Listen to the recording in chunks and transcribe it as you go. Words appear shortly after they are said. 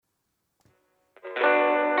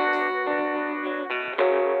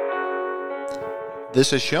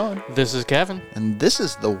This is Sean. This is Kevin. And this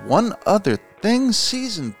is the One Other Thing,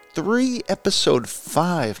 Season 3, Episode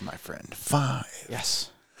 5, my friend. 5. Yes.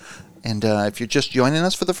 And if you're just joining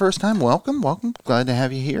us for the first time, welcome. Glad to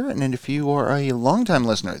have you here. And if you are a longtime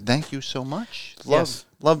listener, thank you so much.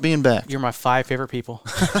 Love being back. You're my 5 favorite people.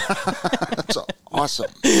 That's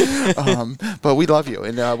awesome. But we love you,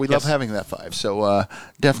 and we love having that 5. So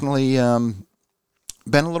definitely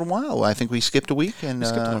been a little while. I think we skipped a week, and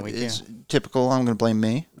it's typical. I'm going to blame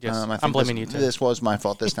me. Yes, I think I'm blaming you too. This was my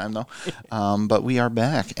fault this time, though. But we are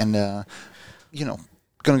back, and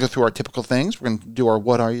going to go through our typical things. We're going to do our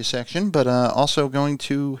What Are You section, but also going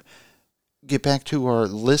to get back to our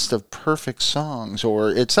list of perfect songs, or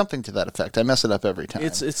it's something to that effect. I mess it up every time.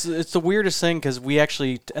 It's the weirdest thing because we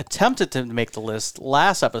actually attempted to make the list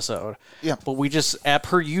last episode. Yeah. But we just,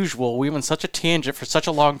 per usual, we went on such a tangent for such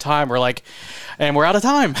a long time. We're like, and we're out of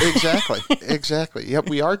time. Exactly. Yep.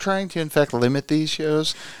 We are trying to, in fact, limit these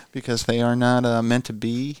shows because they are not meant to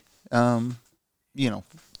be, 3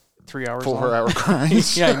 hours 4-hour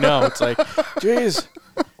grinds. Yeah, I know. It's like, jeez.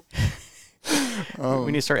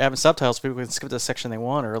 We need to start adding subtitles so people can skip the section they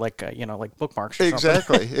want, or like bookmarks or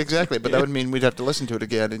something. Exactly. But that would mean we'd have to listen to it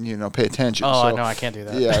again and pay attention. Oh, no, I can't do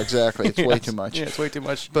that. Yeah, exactly. It's way too much. Yeah, it's way too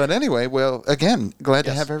much. But anyway, well, again, glad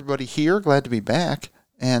to have everybody here. Glad to be back.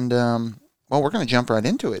 And, we're going to jump right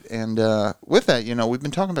into it. And with that, we've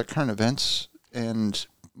been talking about current events and,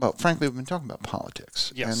 well, frankly, we've been talking about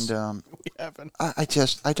politics. Yes, and we haven't. I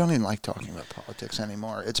don't even like talking about politics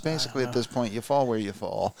anymore. It's basically at this point, you fall where you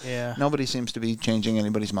fall. Yeah. Nobody seems to be changing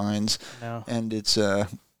anybody's minds. No. And it's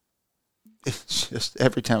just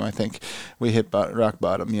every time I think we hit rock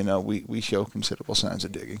bottom, we show considerable signs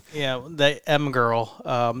of digging. Yeah, the M girl.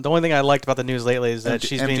 The only thing I liked about the news lately is that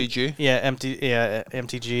she's MTG?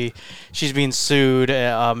 MTG. She's being sued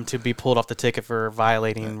to be pulled off the ticket for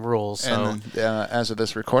violating rules. So. And then, as of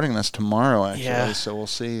this recording, that's tomorrow, actually. Yeah. So we'll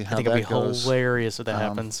see how that goes. I think it'll be hilarious if that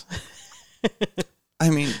happens. I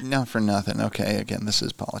mean, not for nothing. Okay, again, this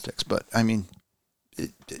is politics, but I mean,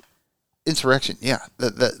 insurrection. Yeah,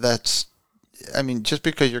 that's. I mean, just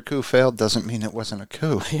because your coup failed doesn't mean it wasn't a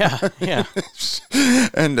coup. Yeah.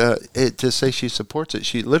 And to say she supports it,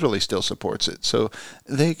 she literally still supports it. So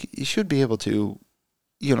you should be able to,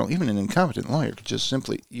 even an incompetent lawyer could just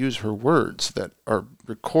simply use her words that are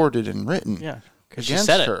recorded and written. Yeah, because she against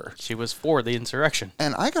said her. She was for the insurrection.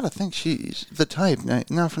 And I got to think she's the type,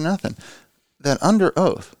 not for nothing, that under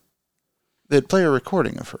oath, they'd play a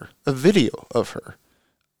recording of her, a video of her.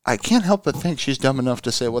 I can't help but think she's dumb enough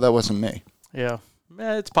to say, well, that wasn't me. Yeah,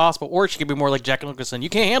 it's possible. Or she could be more like Jack Nicholson. You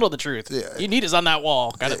can't handle the truth. Yeah. You need us on that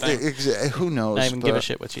wall, kind of thing. Who knows? Not even give a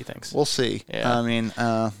shit what she thinks. We'll see. Yeah. I mean,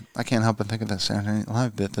 I can't help but think of that Saturday Night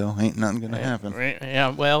Live bit, though. Ain't nothing going to happen. Yeah,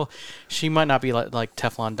 well, she might not be like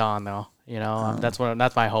Teflon Don, though. That's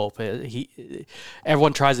my hope.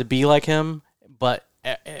 Everyone tries to be like him, but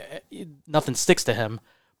nothing sticks to him.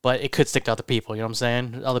 But it could stick to other people. You know what I'm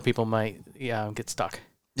saying? Other people might, get stuck.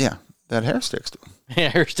 Yeah. That hair sticks to him. Yeah,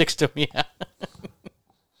 hair sticks to him, yeah.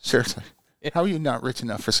 Seriously. How are you not rich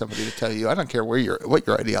enough for somebody to tell you, I don't care what your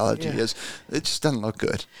ideology is, it just doesn't look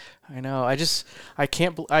good. I know. I just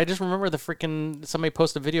remember somebody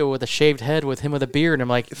posted a video with a shaved head with him with a beard, and I'm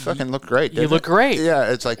like, you fucking look great. You look great.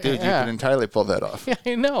 Yeah, it's like, dude, you can entirely pull that off. Yeah,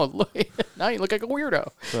 I know. Now you look like a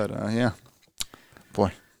weirdo. But, yeah.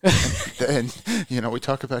 Boy. and we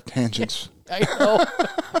talk about tangents. I know.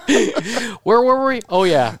 Where were we? Oh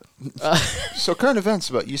yeah. So current events,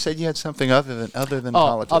 but you said you had something other than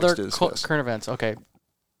politics to discuss. Current events. Okay.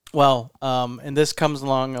 Well, and this comes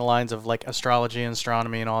along the lines of like astrology and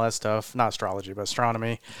astronomy and all that stuff. Not astrology, but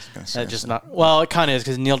astronomy. It kind of is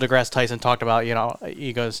because Neil deGrasse Tyson talked about.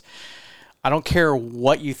 He goes, I don't care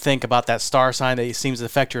what you think about that star sign that seems to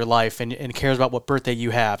affect your life and cares about what birthday you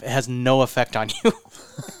have. It has no effect on you.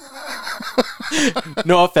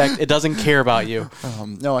 No effect. It doesn't care about you.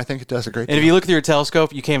 No, I think it does a great job. And if you look through your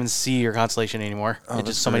telescope, you can't even see your constellation anymore. It's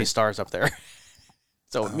just so many stars up there.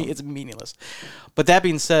 So it's meaningless. But that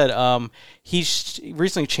being said, he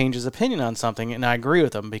recently changed his opinion on something, and I agree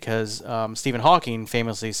with him because Stephen Hawking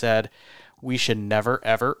famously said, we should never,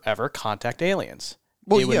 ever, ever contact aliens.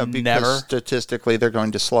 Well, because statistically they're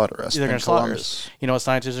going to slaughter us. They're going to slaughter us. You know what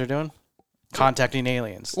scientists are doing? Contacting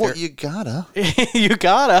aliens. Well, you gotta.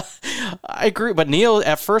 I agree. But Neil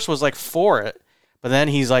at first was like for it. But then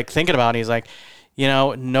he's like thinking about it. He's like,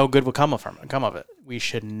 no good will come of it. We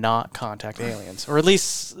should not contact aliens. Or at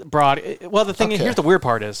least the thing here's the weird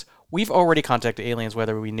part is we've already contacted aliens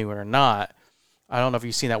whether we knew it or not. I don't know if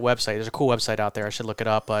you've seen that website. There's a cool website out there. I should look it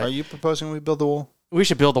up. But are you proposing we build the wall? We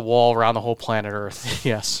should build a wall around the whole planet Earth.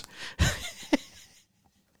 Yes.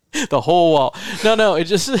 The whole wall. No. It's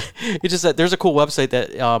just that there's a cool website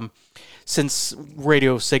that since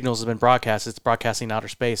radio signals have been broadcast, it's broadcasting outer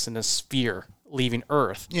space in a sphere leaving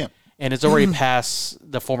Earth. Yeah. And it's already past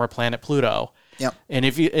the former planet Pluto. Yeah. And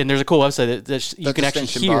there's a cool website that you can actually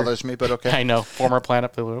hear. Bothers me, but okay. I know, former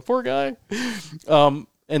planet Pluto, poor guy.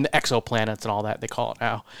 And the exoplanets and all that they call it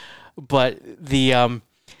now. But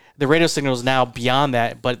the radio signal is now beyond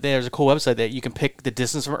that, but there's a cool website that you can pick the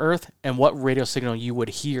distance from Earth and what radio signal you would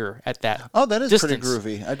hear at that that is distance.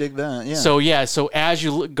 pretty groovy. I dig that, yeah. So as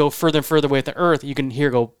you go further and further away from the Earth, you can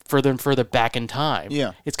go further and further back in time.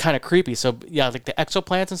 Yeah. It's kind of creepy. So, yeah, like the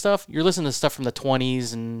exoplanets and stuff, you're listening to stuff from the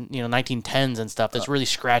 20s and, 1910s and stuff that's really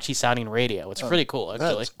scratchy sounding radio. It's pretty cool,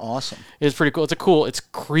 actually. That's awesome. It's pretty cool. It's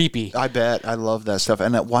creepy. I bet. I love that stuff.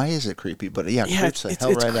 And why is it creepy? But, it creeps the hell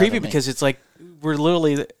right out of me. It's creepy because it's like we're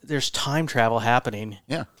literally, there's time travel happening.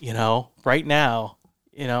 Yeah. Right now,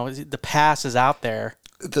 the past is out there.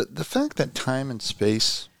 The fact that time and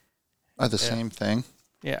space are the same thing.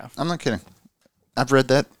 Yeah. I'm not kidding. I've read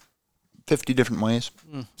that 50 different ways.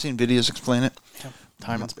 Seen videos explain it. Yeah.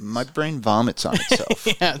 Time and space. My brain vomits on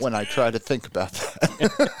itself when I try to think about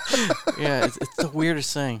that. Yeah, it's the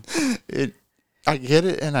weirdest thing. I get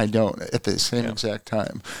it and I don't at the same exact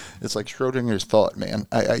time. It's like Schrodinger's thought, man.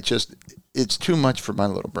 It's too much for my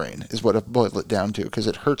little brain is what I boil it down to because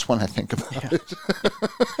it hurts when I think about it.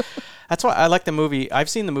 That's why I like the movie. I've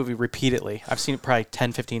seen the movie repeatedly. I've seen it probably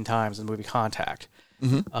 10, 15 times, the movie Contact.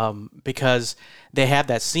 Because they have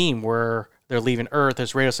that scene where they're leaving Earth,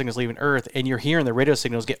 there's radio signals leaving Earth, and you're hearing the radio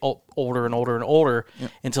signals get older and older and older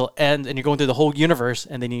until it ends, and you're going through the whole universe,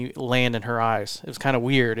 and then you land in her eyes. It was kind of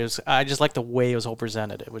weird. I just like the way it was all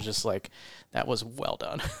presented. It was just like, that was well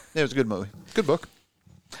done. Yeah, it was a good movie. Good book.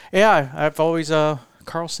 Yeah, I've always,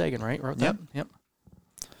 Carl Sagan, right, wrote that? Yep.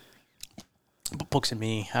 Books and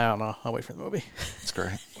me, I don't know. I'll wait for the movie. It's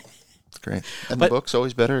great. It's great. And the book's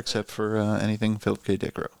always better except for anything Philip K.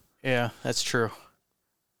 Dick wrote. Yeah, that's true.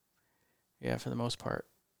 Yeah, for the most part.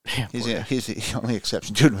 Yeah, he's the only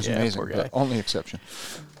exception. Dude was amazing. But only exception.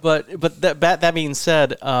 But that being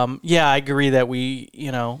said, I agree that we,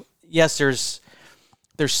 yes, there's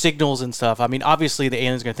signals and stuff. I mean, obviously the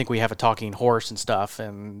aliens are going to think we have a talking horse and stuff,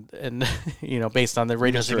 and based on the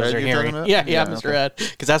radio signals they're hearing. Yeah, Mr. Ed,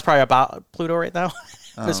 because that's probably about Pluto right now.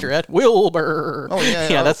 Mr. Ed Wilbur. Oh yeah,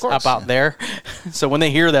 yeah, that's about there. So when they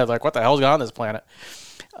hear that, like, what the hell's going on this planet?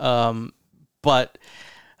 But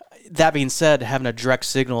that being said, having a direct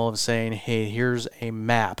signal of saying, hey, here's a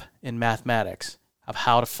map in mathematics of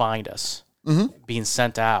how to find us being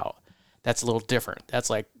sent out, that's a little different. That's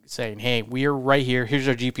like saying, hey, we're right here. Here's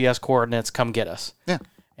our GPS coordinates. Come get us. Yeah.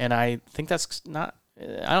 And I think that's not,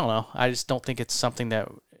 I don't know. I just don't think it's something that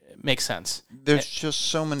makes sense. There's just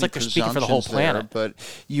so many like they're speaking for the whole planet. But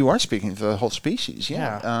you are speaking for the whole species,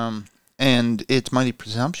 yeah. And it's mighty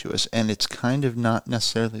presumptuous, and it's kind of not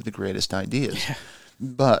necessarily the greatest ideas. Yeah.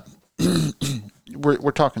 But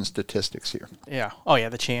we're talking statistics here. Yeah. Oh, yeah,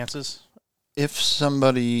 the chances. If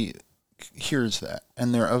somebody hears that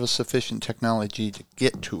and they're of a sufficient technology to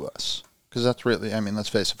get to us, because that's really, I mean, let's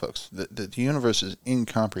face it, folks, the universe is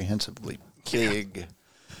incomprehensibly big.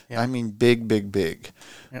 Yeah. I mean, big, big, big.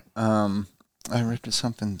 Yeah. I read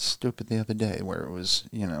something stupid the other day where it was,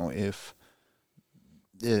 if...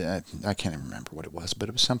 I can't even remember what it was, but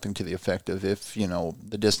it was something to the effect of if,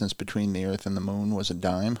 the distance between the Earth and the Moon was a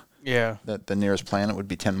dime, that the nearest planet would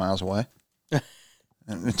be 10 miles away.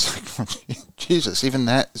 And it's like, Jesus, even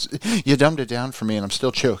that, you dumbed it down for me and I'm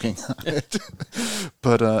still choking on it.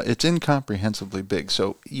 But it's incomprehensibly big.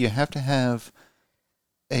 So you have to have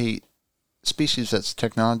a species that's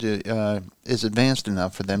technology is advanced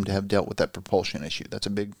enough for them to have dealt with that propulsion issue. That's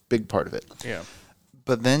a big, big part of it. Yeah.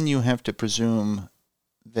 But then you have to presume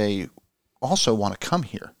they also want to come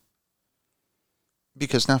here.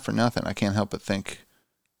 Because not for nothing, I can't help but think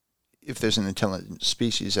if there's an intelligent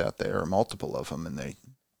species out there, or multiple of them, and they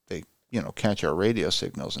catch our radio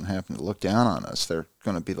signals and happen to look down on us, they're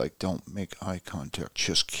going to be like, don't make eye contact,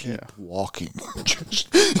 just keep walking. They're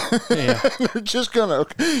just going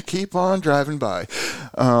to keep on driving by.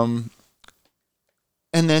 And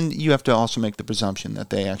then you have to also make the presumption that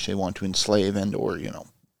they actually want to enslave and or,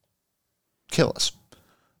 kill us.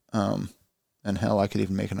 And hell, I could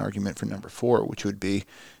even make an argument for number 4, which would be,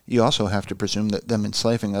 you also have to presume that them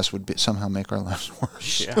enslaving us would somehow make our lives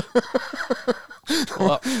worse. Yeah.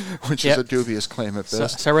 Well, which is a dubious claim at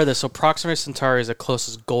best. So I read this. So Proxima Centauri is the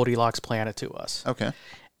closest Goldilocks planet to us. Okay.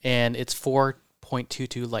 And it's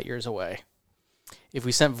 4.22 light years away. If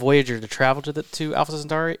we sent Voyager to travel to Alpha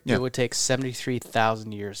Centauri, it would take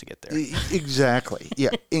 73,000 years to get there. Exactly. Yeah,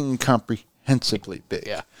 incomprehensible. comprehensively big.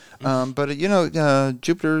 Yeah. But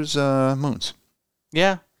Jupiter's moons.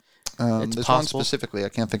 Yeah. There's possible. one specifically. I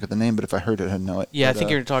can't think of the name, but if I heard it, I'd know it. Yeah, but, I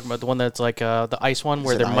think you're talking about the one that's like the ice one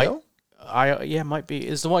where there Io? it might be.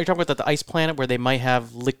 Is the one you're talking about the ice planet where they might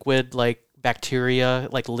have liquid like bacteria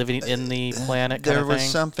like living in the planet? There was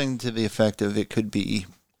something to the effect of it could be.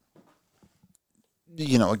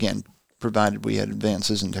 Again, provided we had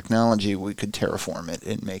advances in technology, we could terraform it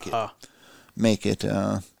and make it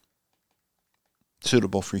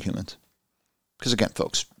suitable for humans. Because again,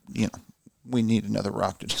 folks, we need another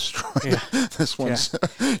rock to destroy. Yeah. This one's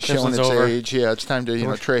showing its over. age. Yeah, it's time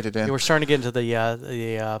to trade it in. We're starting to get into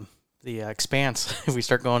the expanse. If we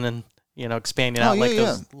start going and expanding out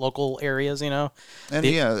those local areas, And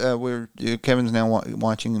Kevin's now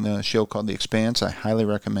watching the show called The Expanse. I highly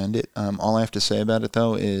recommend it. All I have to say about it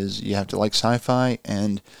though is you have to like sci-fi,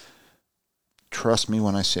 and trust me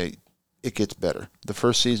when I say it gets better. The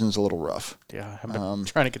first season's a little rough. Yeah, I'm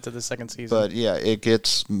trying to get to the second season. But yeah, it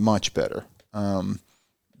gets much better.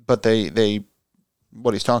 But they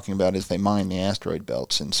what he's talking about is they mine the asteroid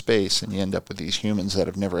belts in space, and you end up with these humans that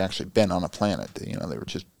have never actually been on a planet. They were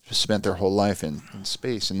just spent their whole life in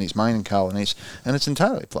space in these mining colonies, and it's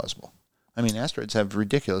entirely plausible. I mean, asteroids have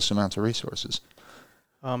ridiculous amounts of resources.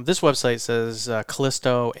 This website says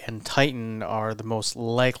Callisto and Titan are the most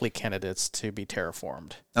likely candidates to be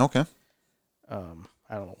terraformed. Okay. I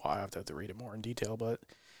don't know why. I have to read it more in detail, but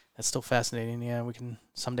that's still fascinating. Yeah, we can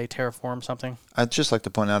someday terraform something. I'd just like to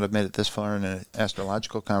point out I've made it this far in an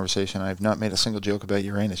astrological conversation. I've not made a single joke about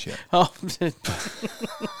Uranus yet. Oh, there's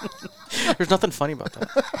nothing funny about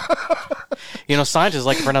that. Scientists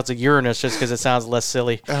like to pronounce it Uranus just because it sounds less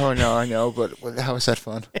silly. Oh, no, I know, but how is that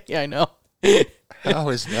fun? Yeah, I know. How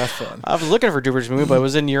is that fun? I was looking for Jupiter's moon, but it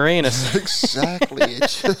was in Uranus. Exactly. It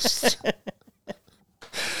just...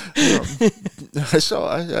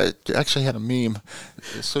 I actually had a meme.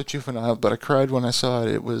 It's so juvenile, but I cried when I saw it.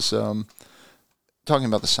 It was talking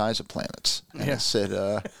about the size of planets. And it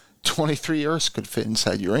said 23 Earths could fit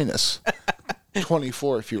inside Uranus.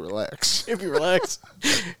 24 if you relax. If you relax.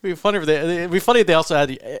 It'd be funny if they also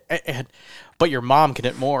had but your mom can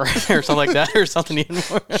hit more or something like that, or something even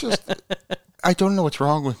more. I don't know what's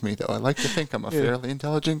wrong with me, though. I like to think I'm a fairly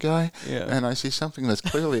intelligent guy, yeah. And I see something that's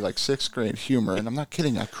clearly like sixth grade humor, and I'm not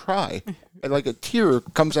kidding. I cry. Like a tear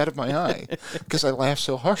comes out of my eye because I laugh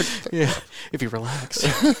so hard. Yeah, if you relax.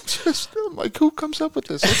 I'm like, who comes up with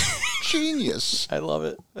this? It's genius. I love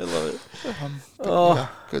it. Yeah,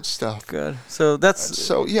 good stuff. Good. So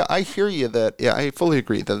I hear you that, I fully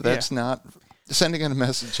agree that that's not sending in a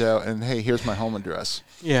message out and, hey, here's my home address.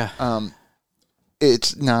 Yeah.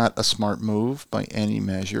 It's not a smart move by any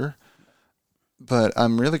measure, but I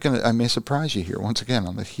may surprise you here once again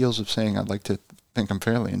on the heels of saying I'd like to think I'm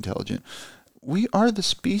fairly intelligent. We are the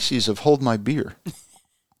species of hold my beer.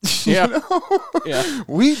 Yeah. Yeah.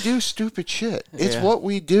 We do stupid shit. It's what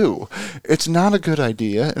we do. It's not a good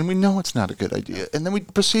idea, and we know it's not a good idea, and then we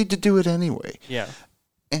proceed to do it anyway. Yeah.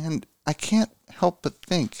 And I can't help but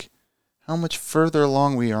think how much further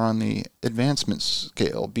along we are on the advancement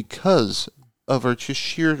scale because of our just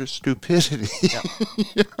sheer stupidity.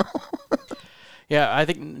 Yeah. Yeah, I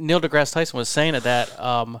think Neil deGrasse Tyson was saying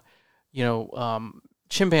that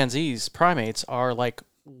chimpanzees, primates, are like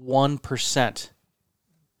 1%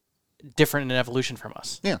 different in evolution from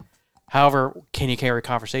us. Yeah. However, can you carry a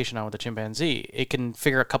conversation on with a chimpanzee? It can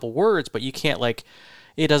figure a couple words, but you can't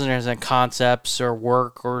it doesn't understand concepts or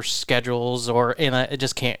work or schedules and it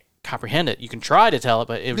just can't comprehend it. You can try to tell it,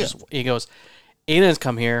 but it goes, aliens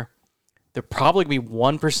come here. They're probably going to be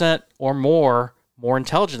 1% or more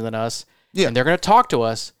intelligent than us, and they're going to talk to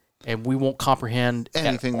us, and we won't comprehend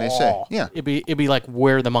anything they say. Yeah, it'd be like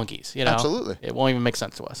we're the monkeys. Absolutely, it won't even make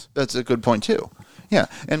sense to us. That's a good point too. Yeah,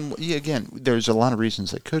 and again, there's a lot of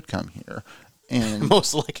reasons they could come here, and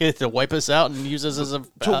most likely to wipe us out and use us as a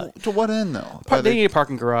to what end though? They need a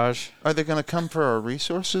parking garage. Are they going to come for our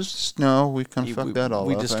resources? No, we can fuck that all up.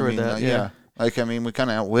 We destroyed that. Yeah. We kind of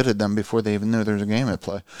outwitted them before they even knew there was a game at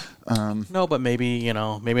play. No, but maybe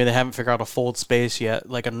they haven't figured out a fold space yet,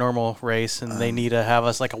 like a normal race, and they need to have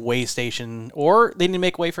us like a way station, or they need to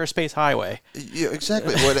make way for a space highway. Yeah,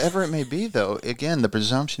 exactly. Whatever it may be, though, again, the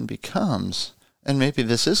presumption becomes, and maybe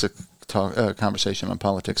this is a conversation on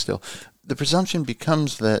politics still, the presumption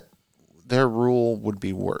becomes that their rule would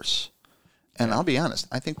be worse. And I'll be honest,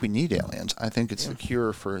 I think we need aliens. I think it's the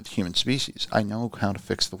cure for the human species. I know how to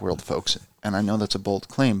fix the world, folks, and I know that's a bold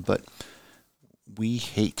claim, but we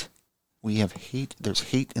hate. We have hate.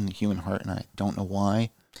 There's hate in the human heart, and I don't know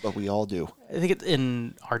why. but we all do. I think it's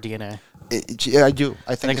in our DNA. Yeah, I do.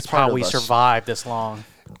 I I think it's it's part how of we us. survived this long.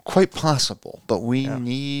 Quite possible, but we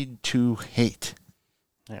need to hate.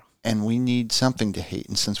 Yeah. And we need something to hate.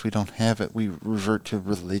 And since we don't have it, we revert to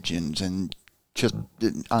religions and just,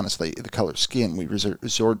 honestly, the color of skin. We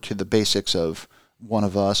resort to the basics of one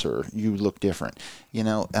of us or you look different.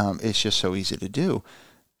 It's just so easy to do.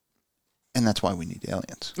 And that's why we need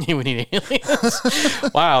aliens. We need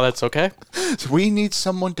aliens. Wow, that's okay. So we need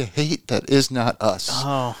someone to hate that is not us.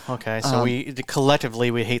 Oh, okay. So we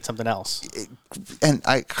collectively hate something else. And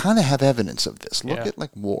I kind of have evidence of this. Look at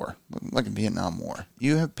like war, like in Vietnam War.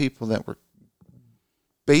 You have people that were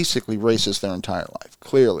basically racist their entire life.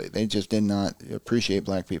 Clearly, they just did not appreciate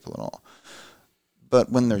black people at all. But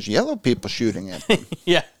when there's yellow people shooting at them,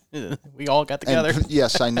 Yeah. We all got together. and,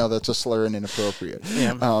 yes, I know that's a slur and inappropriate.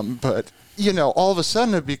 Yeah. But all of a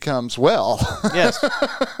sudden it becomes Yes.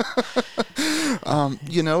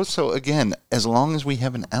 So again, as long as we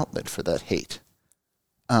have an outlet for that hate,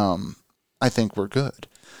 I think we're good.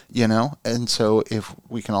 And so if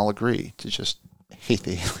we can all agree to just hate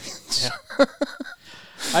the aliens. Yeah.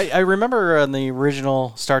 I remember in the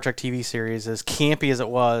original Star Trek TV series, as campy as it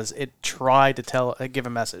was, it tried to give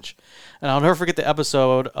a message. And I'll never forget the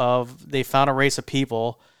episode of they found a race of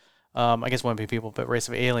people, I guess it wouldn't be people, but race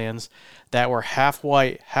of aliens, that were half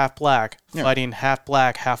white, half black, fighting half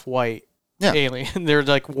black, half white alien. They're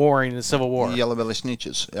like warring in the Civil War. Yellow belly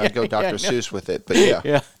snitches. I'd go Dr. Seuss with it, but yeah.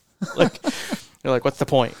 Yeah. They're like, what's the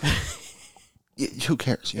point? Who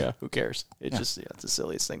cares? Yeah, who cares? It's the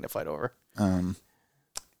silliest thing to fight over.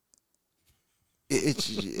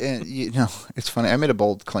 It's funny. I made a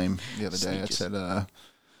bold claim the other day. I said,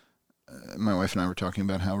 my wife and I were talking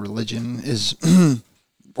about how religion is,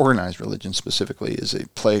 organized religion specifically, is a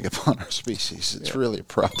plague upon our species. It's really a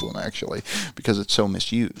problem, actually, because it's so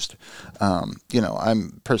misused.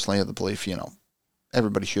 I'm personally of the belief,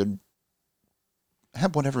 everybody should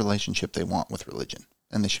have whatever relationship they want with religion.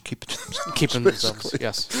 And they should keep it to themselves. Keep them themselves,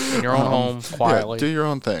 yes. In your own home, quietly. Do your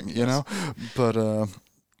own thing, But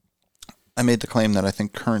I made the claim that I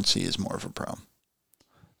think currency is more of a problem.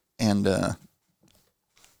 And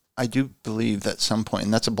I do believe that at some point,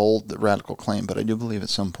 and that's a bold, radical claim, but I do believe at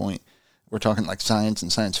some point, we're talking like science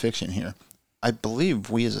and science fiction here, I believe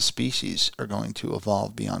we as a species are going to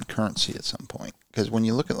evolve beyond currency at some point. Because when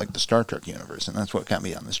you look at like the Star Trek universe, and that's what got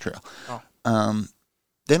me on this trail,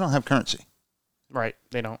 they don't have currency. Right,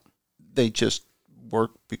 they don't. They just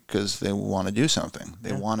work because they want to do something.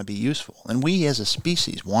 They want to be useful. And we as a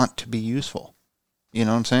species want to be useful. You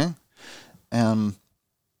know what I'm saying?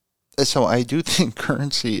 So I do think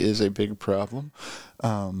currency is a big problem.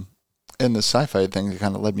 And the sci-fi thing that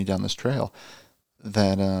kind of led me down this trail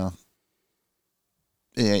that,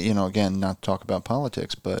 again, not to talk about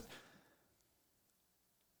politics, but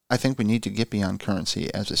I think we need to get beyond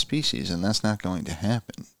currency as a species, and that's not going to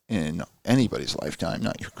happen in anybody's lifetime,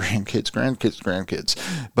 not your grandkids,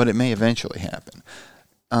 but it may eventually happen.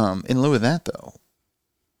 In lieu of that, though,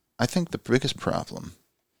 I think the biggest problem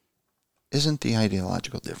isn't the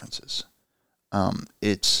ideological differences.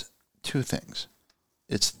 It's two things.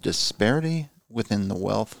 It's disparity within the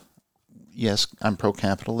wealth. Yes, I'm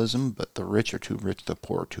pro-capitalism, but the rich are too rich, the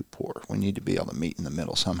poor are too poor. We need to be able to meet in the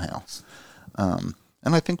middle somehow.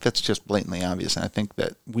 And I think that's just blatantly obvious, and I think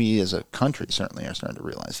that we as a country certainly are starting to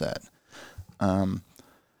realize that. And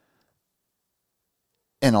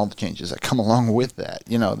all the changes that come along with that,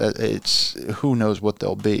 that it's who knows what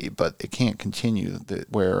they'll be, but it can't continue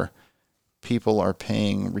where people are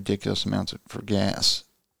paying ridiculous amounts for gas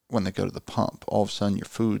when they go to the pump. All of a sudden, your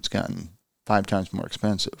food's gotten 5 times more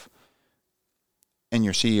expensive, and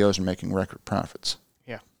your CEOs are making record profits.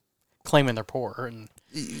 Yeah, claiming they're poor and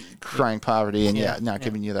crying poverty, and not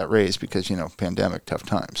giving you that raise because pandemic, tough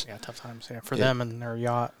times. Yeah, tough times. Yeah, for them and their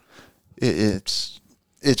yacht. It's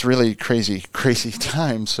really crazy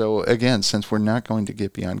times. So again, since we're not going to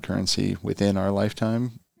get beyond currency within our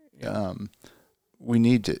lifetime, we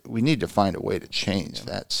need to find a way to change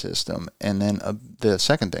that system. And then the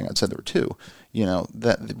second thing, I'd said there were two,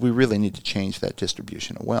 that we really need to change that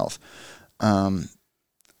distribution of wealth.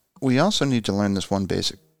 We also need to learn this one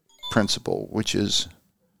basic principle, which is,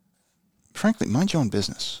 frankly, mind your own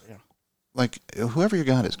business. Yeah. Like, whoever you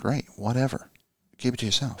got is great, whatever. Keep it to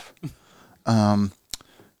yourself.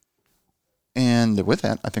 And with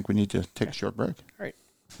that, I think we need to take a short break. All right.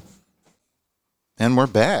 And we're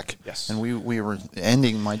back. Yes. And we were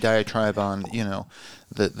ending my diatribe on,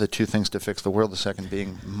 the two things to fix the world. The second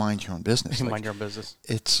being mind your own business. Mind your own business.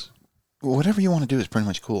 It's whatever you want to do is pretty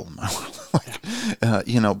much cool in my world.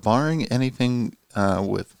 Barring anything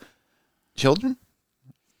with children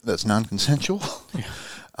that's non-consensual.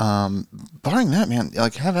 Barring that, man,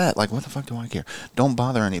 like have that. Like, what the fuck do I care? Don't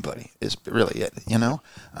bother anybody. Is really it,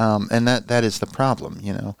 And that is the problem,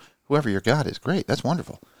 Whoever your God is, great. That's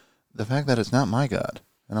wonderful. The fact that it's not my God,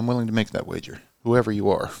 and I'm willing to make that wager. Whoever you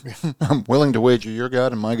are, I'm willing to wager your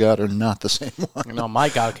God and my God are not the same one. No, my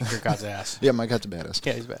God kicked your God's ass. Yeah, my God's a badass.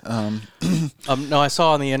 Yeah, he's bad. No, I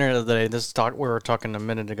saw on the internet the other day. We were talking a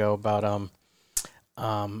minute ago about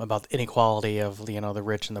the inequality of the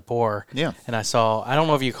rich and the poor. Yeah. And I don't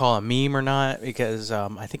know if you call it a meme or not, because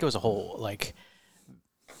I think it was a whole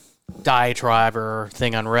diatribe or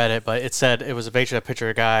thing on Reddit, but it said it was basically a picture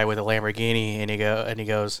of a guy with a Lamborghini, and he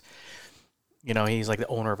goes, he's like the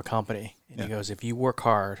owner of a company, and he goes, if you work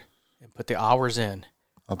hard and put the hours in,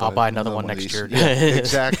 I'll buy another one next year. Yeah,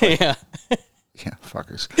 exactly. Yeah. Yeah,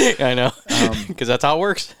 fuckers. I know, because that's how it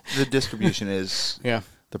works. The distribution is Yeah.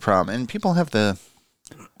 the problem, and people have the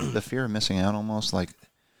fear of missing out. Almost like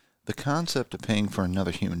the concept of paying for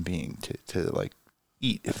another human being to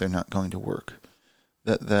eat if they're not going to work.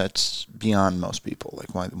 That's beyond most people.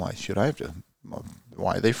 Like, why should I have to?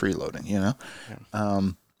 Why are they freeloading? Yeah.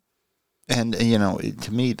 And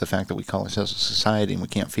to me, the fact that we call ourselves a society and we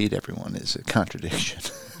can't feed everyone is a contradiction.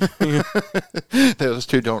 Those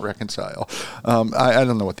two don't reconcile. I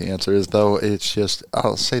don't know what the answer is, though. It's just,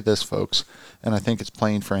 I'll say this, folks, and I think it's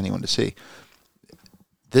plain for anyone to see.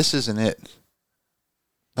 This isn't it.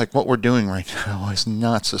 Like, what we're doing right now is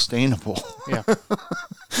not sustainable. Yeah.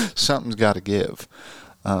 Something's got to give.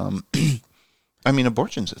 I mean,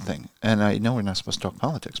 abortion's a thing, and I know we're not supposed to talk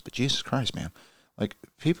politics, but Jesus Christ, man. Like,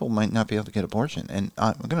 people might not be able to get abortion, and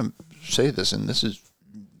I'm going to say this, and this is,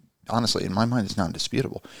 honestly, in my mind, it's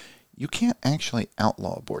non-disputable. You can't actually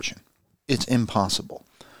outlaw abortion. It's impossible.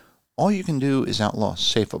 All you can do is outlaw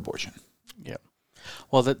safe abortion. Yeah.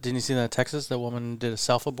 Well, didn't you see that in Texas? The woman did a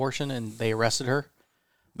self-abortion, and they arrested her.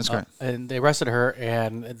 That's great. And they arrested her,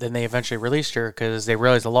 and then they eventually released her because they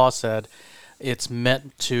realized the law said it's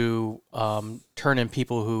meant to turn in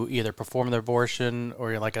people who either perform the abortion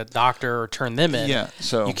or you're like a doctor or turn them in. Yeah,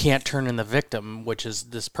 so you can't turn in the victim, which is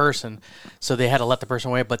this person. So they had to let the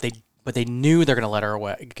person away, but they knew they're going to let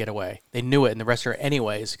her get away. They knew it and arrested her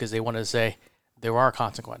anyways because they wanted to say there are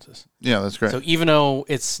consequences. Yeah, that's great. So even though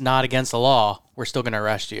it's not against the law, we're still going to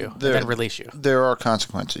arrest you and then release you. There are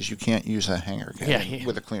consequences. You can't use a hanger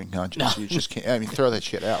with a clean conscience. No. You just can't. I mean, throw that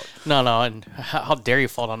shit out. No, and how dare you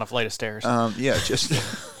fall down a flight of stairs? Yeah, just.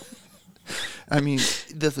 I mean,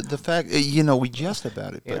 the fact we jest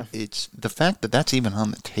about it, but it's the fact that that's even on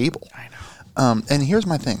the table. I know. And here's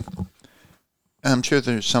my thing. I'm sure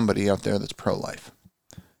there's somebody out there that's pro-life.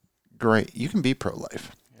 Great, you can be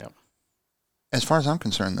pro-life. As far as I'm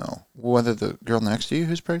concerned, though, whether the girl next to you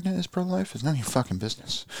who's pregnant is pro-life is none of your fucking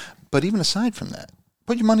business. But even aside from that,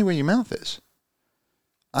 put your money where your mouth is.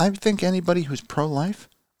 I think anybody who's pro-life,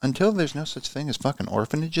 until there's no such thing as fucking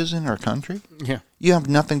orphanages in our country, you have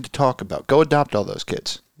nothing to talk about. Go adopt all those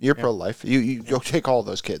kids. You're pro-life. You go take all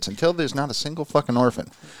those kids. Until there's not a single fucking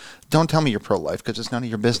orphan, don't tell me you're pro-life because it's none of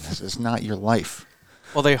your business. It's not your life.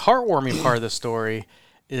 Well, the heartwarming part of the story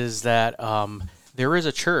is that there is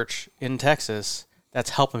a church in Texas that's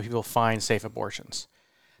helping people find safe abortions.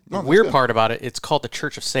 The weird part about it, it's called the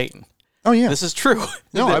Church of Satan. Oh, yeah. This is true.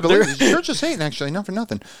 No, I believe it's the Church of Satan, actually, not for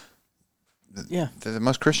nothing. Yeah. They're the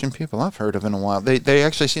most Christian people I've heard of in a while. They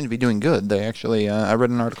actually seem to be doing good. They actually, I read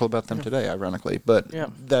an article about them today, ironically. But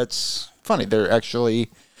that's funny. They're actually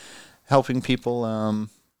helping people.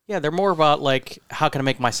 Yeah, they're more about, like, how can I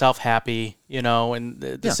make myself happy, and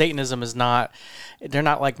the Satanism is not, they're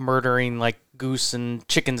not, like, murdering, like, goose and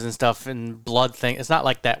chickens and stuff and blood thing. It's not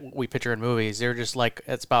like that we picture in movies. They're just, like,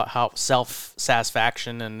 it's about how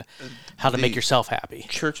self-satisfaction and how to make yourself happy.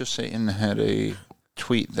 Church of Satan had a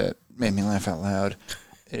tweet that made me laugh out loud.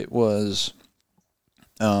 It was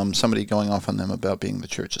somebody going off on them about being the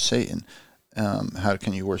Church of Satan. How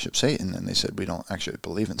can you worship Satan? And they said, we don't actually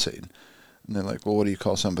believe in Satan. And they're like, well, what do you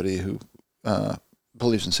call somebody who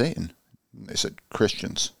believes in Satan? And they said,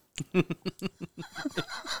 Christians. I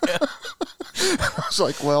was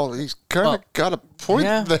like, well, he's kind of got a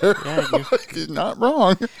point there. Yeah, he's not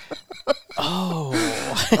wrong.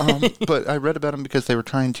 But I read about him because they were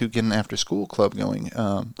trying to get an after-school club going,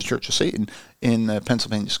 the Church of Satan, in a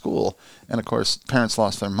Pennsylvania school. And, of course, parents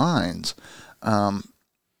lost their minds.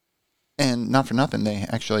 And not for nothing, they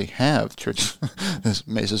actually have church. This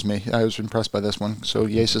amazes me. I was impressed by this one. So,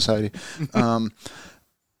 yay, society.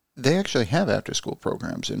 They actually have after-school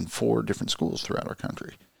programs in 4 different schools throughout our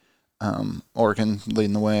country. Oregon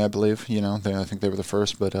leading the way, I believe. I think they were the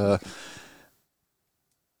first. But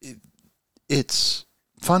it's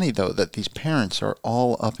funny, though, that these parents are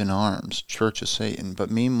all up in arms, Church of Satan, but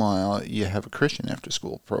meanwhile, you have a Christian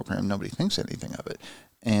after-school program. Nobody thinks anything of it,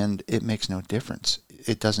 and it makes no difference.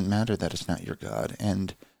 It doesn't matter that it's not your God,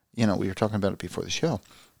 and, we were talking about it before the show.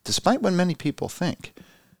 Despite what many people think,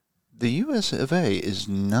 the U.S. of A. is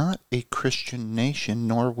not a Christian nation,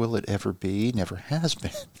 nor will it ever be, never has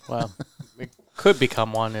been. Well, it could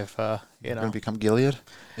become one if, We're going to become Gilead?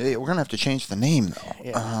 We're going to have to change the name, though.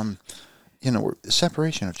 Yeah.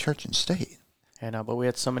 Separation of church and state. I know, but we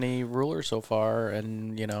had so many rulers so far,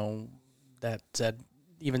 and, that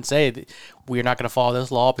say that we're not going to follow this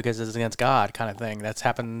law because it's against God kind of thing. That's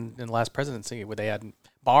happened in the last presidency where they had,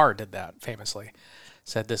 Barr did that famously.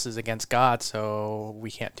 Said this is against God, so we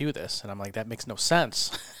can't do this. And I'm like, that makes no sense.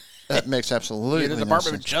 That makes absolutely You're the no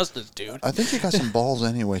Department sense. of Justice, dude. I think you got some balls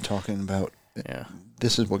anyway talking about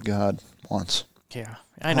this is what God wants. Yeah,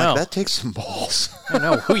 I know. That takes some balls. I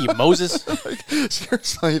know. Who you, Moses?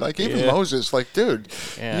 Seriously, even Moses, dude,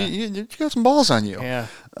 you got some balls on you. Yeah.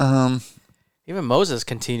 Even Moses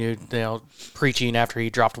continued, preaching after he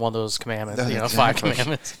dropped one of those commandments, Exactly. 5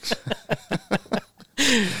 commandments.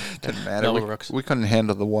 Didn't matter. No, We couldn't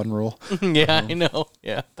handle the one rule. Yeah, I know.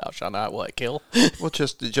 Yeah, thou shalt not kill. Well,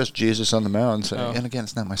 just Jesus on the mountain saying, and again,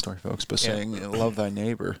 it's not my story, folks, but saying, love thy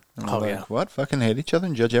neighbor. And what? Fucking hate each other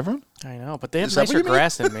and judge everyone? I know, but they have nicer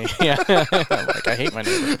grass than me. Yeah. I hate my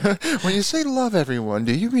neighbor. When you say love everyone,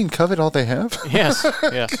 do you mean covet all they have? Yes.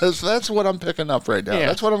 Because that's what I'm picking up right now. Yeah.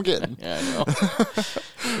 That's what I'm getting. Yeah, I know.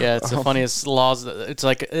 Yeah, it's the funniest laws. It's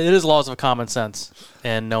like, it is laws of common sense,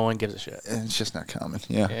 and no one gives a shit. And it's just not common.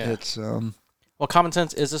 Yeah. It's Well, common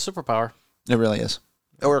sense is a superpower. It really is.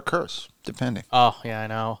 Or a curse, depending. Oh, yeah, I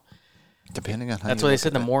know. Depending on how That's you why they look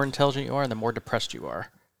said at the it. more intelligent you are, the more depressed you are.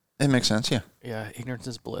 It makes sense, yeah. Yeah, ignorance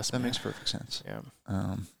is bliss. That makes perfect sense. Yeah.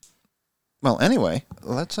 Well, anyway,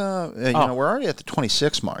 let's we're already at the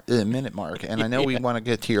 26 minute mark, and I know we want to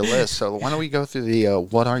get to your list, so why don't we go through the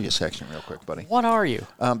what are you section real quick, buddy? What are you?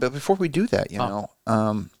 But before we do that, well,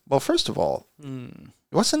 first of all,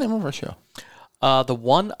 what's the name of our show? The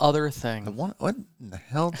One Other Thing. What in the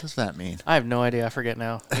hell does that mean? I have no idea. I forget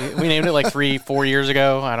now. We named it like 3-4 years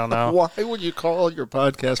ago. I don't know. Why would you call your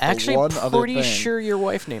podcast Actually, The One Other Thing? pretty sure your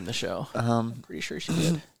wife named the show. Pretty sure she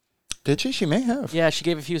did. Did she? She may have. Yeah, she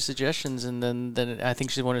gave a few suggestions, and then I think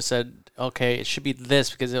she said, okay, it should be this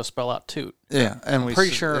because it'll spell out toot. Yeah, and I'm pretty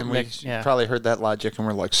sure we probably heard that logic, and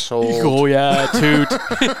we're like, sold. Oh, yeah, toot.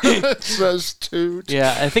 It says toot.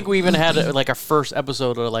 Yeah, I think we even had our first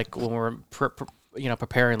episode of when we were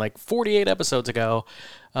preparing 48 episodes ago.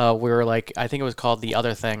 We were I think it was called The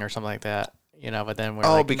Other Thing or something like that. But then we're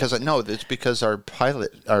it's because our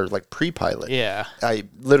pre-pilot. Yeah. I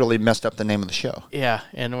literally messed up the name of the show. Yeah,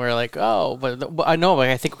 and we're like, but I know,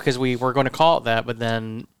 I think because we were going to call it that, but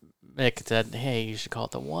then Nick said, hey, you should call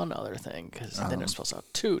it The One Other Thing, because then it's supposed to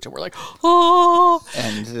have toot, and we're like, oh!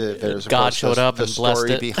 And there's God showed up the and blessed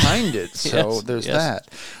story it. behind it, so there's that.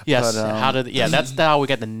 Yes, But, that's how we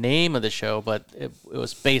got the name of the show, but it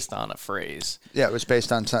was based on a phrase. Yeah, it was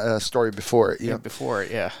based on a story before it. Yeah, before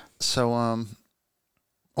it, yeah. So,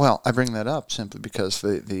 well, I bring that up simply because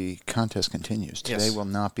the contest continues. Today will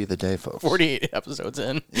not be the day, folks. 48 episodes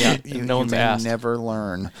in. Yeah, no one's asked. Never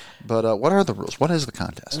learn. But what are the rules? What is the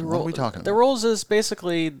contest? What are we talking about? The rules is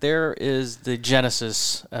basically there is the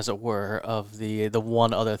genesis, as it were, of the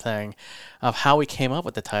One Other Thing, of how we came up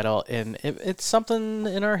with the title, and it's something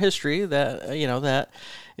in our history that that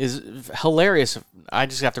is hilarious. I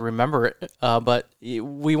just have to remember it. But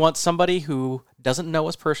we want somebody who doesn't know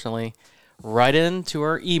us personally write into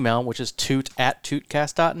our email, which is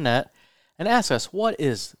toot@tootcast.net, and ask us, what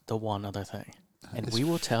is the one other thing? And we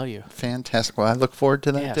will tell you. Fantastic. Well, I look forward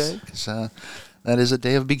to that day, because that is a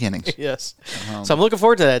day of beginnings. Yes. So I'm looking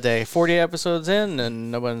forward to that day. 48 episodes in, and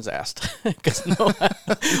no one's asked.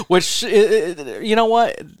 Which, you know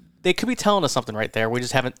what? They could be telling us something right there. We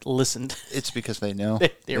just haven't listened. It's because they know.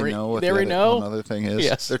 They know what they know. Another thing is.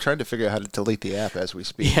 Yes. They're trying to figure out how to delete the app as we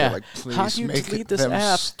speak. Yeah. They're like, please how do you make delete this them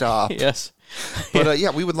app? stop. Yes.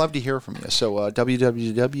 But we would love to hear from you. So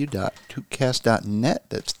www.tootcast.net.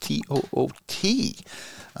 That's TOOT.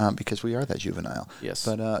 Because we are that juvenile. Yes.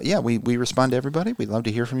 But we respond to everybody. We'd love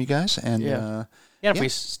to hear from you guys. And if we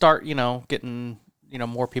start, getting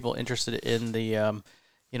more people interested in the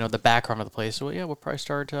the background of the place. So we'll probably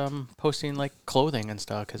start posting clothing and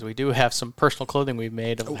stuff, because we do have some personal clothing we've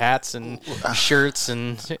made of hats and shirts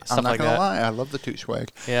and stuff like that. I'm not gonna lie, I love the toot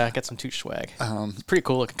swag. Yeah, I got some toot swag. It's pretty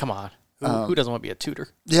cool looking. Come on. Who doesn't want to be a tutor?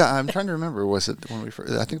 Yeah, I'm trying to remember. Was it when we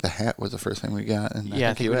first? I think the hat was the first thing we got, and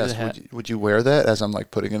I think you asked, would you wear that? As I'm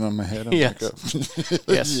putting it on my head. I'm yes.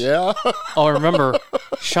 yes. Yeah. Oh, remember,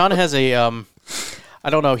 Sean has a. I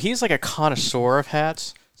don't know. He's like a connoisseur of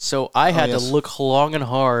hats. So I had to look long and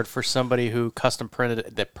hard for somebody who custom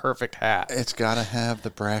printed the perfect hat. It's got to have the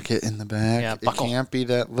bracket in the back. Yeah, it buckle. can't be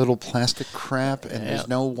that little plastic crap, and there's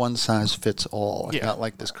no one size fits all. It's not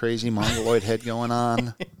like this crazy mongoloid head going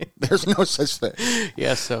on. There's no such thing.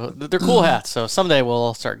 Yeah, so they're cool hats. So someday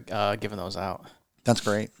we'll start giving those out. That's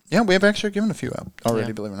great. Yeah, we have actually given a few out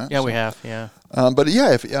already, believe it or not. Yeah, we have, yeah. But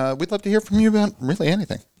yeah, if we'd love to hear from you about really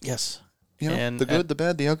anything. Yes. You know, And the good, the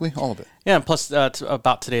bad, the ugly, all of it. Yeah, and plus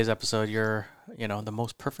about today's episode, the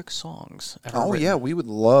most perfect songs ever written. Yeah, we would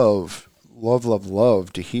love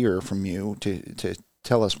to hear from you to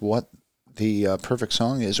tell us what the perfect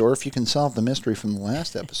song is, or if you can solve the mystery from the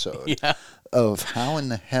last episode of how in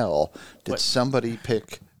the hell did somebody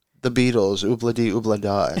pick the Beatles, Oobla Dee Oobla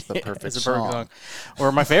Da, as the perfect song.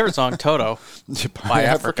 Or my favorite song, Toto, by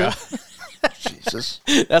Africa. Jesus.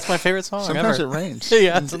 That's my favorite song Sometimes ever. it rains.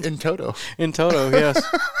 Yeah. In Toto. In Toto, yes.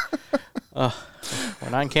 We're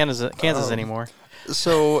not in Kansas anymore.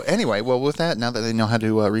 So anyway, well, with that, now that they know how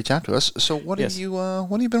to reach out to us, so what have you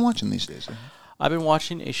been watching these days? I've been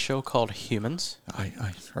watching a show called Humans. I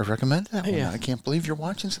recommend that one. I can't believe you're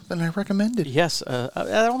watching something I recommended. Yes, I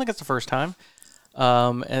don't think it's the first time.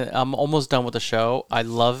 And I'm almost done with the show. I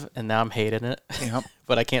love, and now I'm hating it. Yep.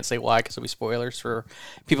 But I can't say why because it'll be spoilers for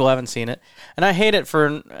people who haven't seen it. And I hate it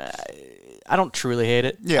for. I don't truly hate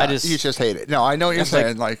it. Yeah, you just hate it. No, I know what you're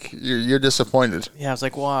saying. Like you're disappointed. Yeah, I was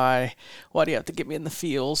like, why? Why do you have to get me in the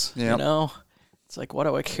feels? Yep. You know, it's like, why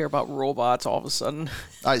do I care about robots all of a sudden?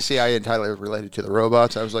 I entirely related to the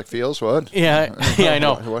robots. I was like, feels what? Yeah, I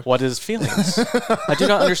know. What is feelings? I do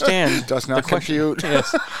not understand. Does not compute.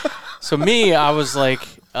 Yes. So me, I was like,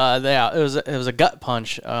 it was a gut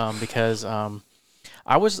punch because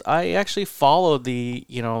I actually followed the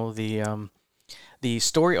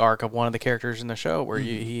story arc of one of the characters in the show where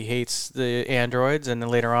he hates the androids, and then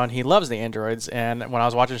later on he loves the androids. And when I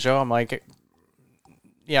was watching the show, I'm like,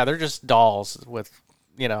 yeah, they're just dolls with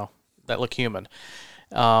that look human.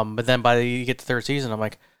 But then you get to the third season, I'm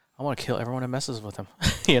like, I want to kill everyone who messes with him.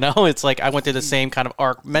 It's like I went through the same kind of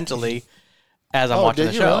arc mentally as I'm watching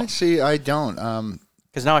the show. Really? See, I don't.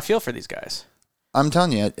 Because now I feel for these guys. I'm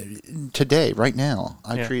telling you, today, right now,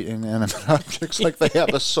 I treat inanimate objects like they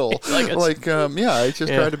have a soul. I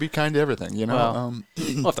just try to be kind to everything, Well,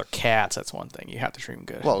 if they're cats, that's one thing. You have to treat them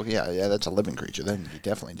good. Well, yeah, that's a living creature. Then you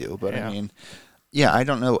definitely do. But I mean, I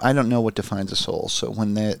don't know. I don't know what defines a soul. So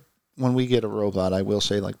when we get a robot, I will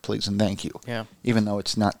say please and thank you. Yeah. Even though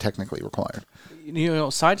it's not technically required.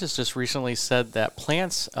 Scientists just recently said that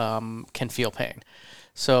plants can feel pain.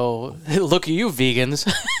 So look at you, vegans,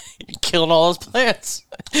 you're killing all those plants,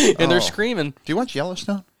 and they're screaming. Do you watch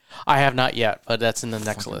Yellowstone? I have not yet, but that's in the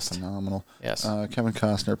next list. Phenomenal. Yes. Kevin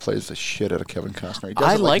Costner plays the shit out of Kevin Costner. He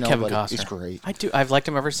I like Kevin Costner. He's great. I do. I've liked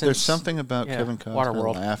him ever since. There's something about Kevin Costner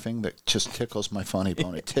Waterworld. laughing that just tickles my funny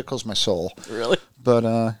bone. It tickles my soul. Really?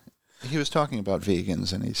 But he was talking about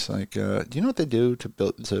vegans, and he's like, do you know what they do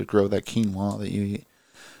to grow that quinoa that you eat?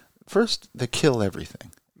 First, they kill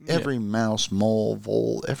everything. Every mouse, mole,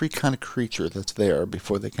 vole, every kind of creature that's there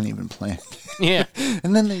before they can even plant. Yeah.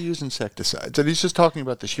 And then they use insecticides. And he's just talking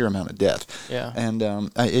about the sheer amount of death. Yeah. And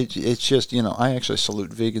it's just, I actually salute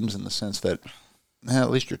vegans in the sense that at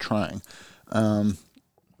least you're trying.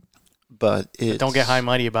 But don't get high and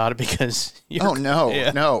mighty about it because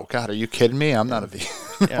no. God, are you kidding me? I'm not a vegan.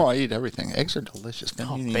 No, I eat everything. Eggs are delicious.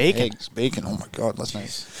 Bacon. Eggs. Bacon. Oh, my God. That's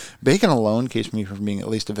nice. Bacon alone keeps me from being at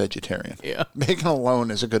least a vegetarian. Yeah. Bacon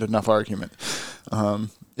alone is a good enough argument.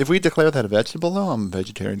 If we declare that a vegetable, though, I'm a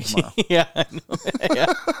vegetarian tomorrow. Yeah, I know.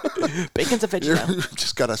 Yeah. Bacon's a vegetable. You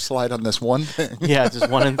just got to slide on this one thing. Yeah, just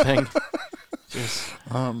one thing. Just,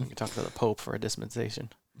 we can talk to the Pope for a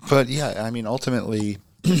dispensation. But, yeah, I mean, ultimately,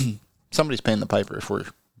 somebody's paying the piper if we're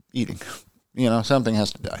eating. Something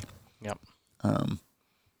has to die. Yep.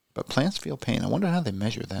 But plants feel pain. I wonder how they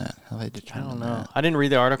measure that. How they determine I don't know. that. I didn't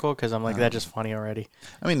read the article because I'm like, that's just funny already.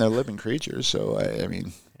 I mean, they're living creatures, so I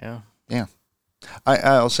mean. Yeah. Yeah.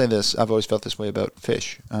 I'll say this. I've always felt this way about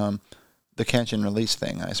fish. The catch and release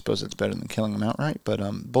thing, I suppose it's better than killing them outright, but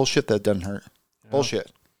bullshit that doesn't hurt. Yeah.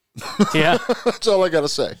 Bullshit. Yeah. That's all I got to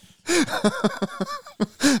say.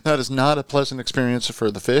 That is not a pleasant experience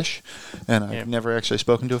for the fish, and I've never actually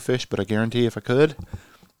spoken to a fish, but I guarantee if I could,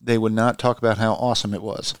 they would not talk about how awesome it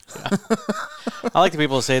was. Yeah. I like the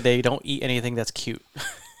people who say they don't eat anything that's cute.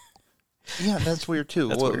 Yeah, that's weird too.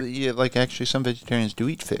 Weird. Yeah, actually some vegetarians do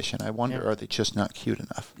eat fish, and I wonder, are they just not cute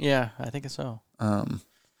enough? Yeah, I think so.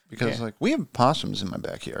 Because we have possums in my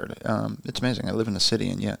backyard. It's amazing. I live in a city,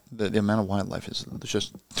 and yet the amount of wildlife is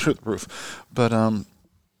just through the roof. But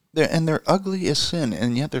They're ugly as sin,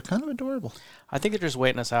 and yet they're kind of adorable. I think they're just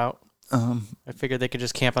waiting us out. I figured they could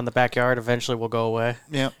just camp on the backyard. Eventually, we'll go away.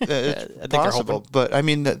 Yeah, it's I think possible. But I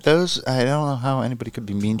mean, those, I don't know how anybody could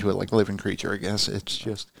be mean to it like a living creature. I guess it's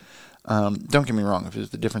just. Don't get me wrong. If there's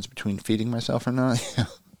the difference between feeding myself or not,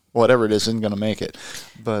 whatever it is, isn't going to make it.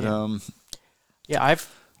 But yeah,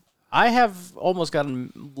 I have almost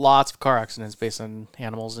gotten lots of car accidents based on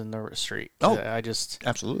animals in the street. Oh,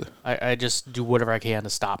 absolutely. I just do whatever I can to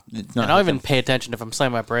stop. And I don't even pay attention if I'm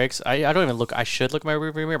slamming my brakes. I don't even look. I should look at my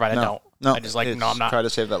rearview mirror, but I don't. No, I just I'm not. Try to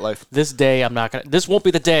save that life. This day, I'm not gonna. This won't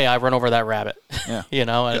be the day I run over that rabbit. Yeah,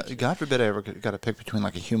 God forbid I ever got to pick between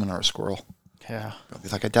like a human or a squirrel. Yeah.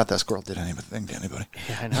 Like, I doubt that squirrel did anything to anybody.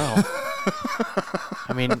 Yeah, I know.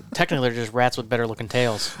 I mean, technically, they're just rats with better looking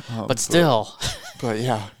tails. But still. But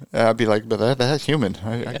yeah, I'd be like, but that's human.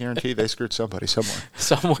 I guarantee they screwed somebody somewhere.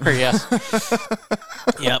 Somewhere, yes.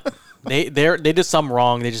 Yep. They did something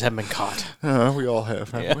wrong. They just haven't been caught. We all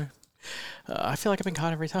have, haven't we? I feel like I've been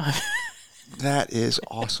caught every time. That is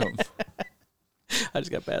awesome. I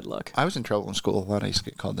just got bad luck. I was in trouble in school a lot. I used to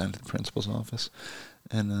get called down to the principal's office.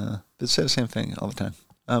 And they'd say the same thing all the time.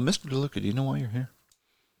 Mr. DeLuca, do you know why you're here?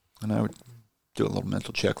 And I would do a little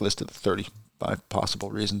mental checklist of the 35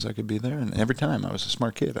 possible reasons I could be there. And every time I was a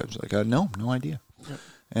smart kid. I was like, no idea. Yep.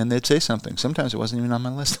 And they'd say something. Sometimes it wasn't even on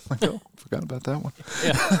my list. I'm like, forgot about that one.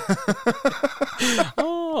 Yeah.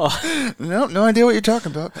 Oh. No idea what you're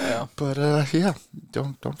talking about. Yeah. But,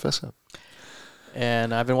 don't fess up.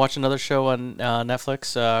 And I've been watching another show on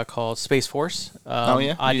Netflix called Space Force.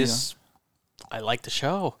 I like the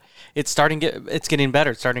show. It's getting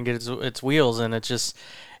better. It's starting to get its wheels, and it's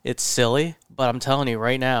silly. But I'm telling you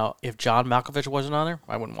right now, if John Malkovich wasn't on there,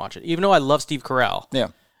 I wouldn't watch it. Even though I love Steve Carell. Yeah.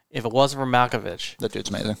 If it wasn't for Malkovich, that dude's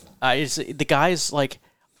amazing. The guy's like,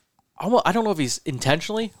 I don't know if he's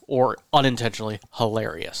intentionally or unintentionally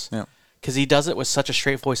hilarious. Yeah. Because he does it with such a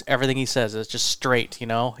straight voice. Everything he says is just straight. He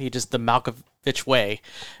just the Malkovich way,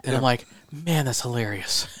 and I'm like, man, that's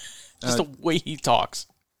hilarious. Just the way he talks.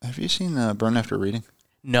 Have you seen Burn After Reading?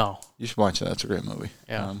 No. You should watch that. That's a great movie.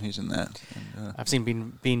 Yeah. He's in that. And, I've seen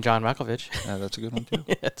Being John Malkovich. Yeah, that's a good one, too.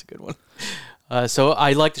 Yeah, that's a good one. So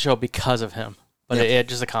I like the show because of him. But it's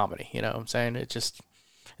just a comedy, you know what I'm saying? It's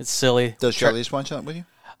silly. Does Charlize watch that with you?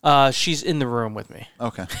 She's in the room with me.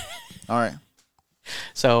 Okay. All right.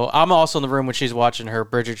 So I'm also in the room when she's watching her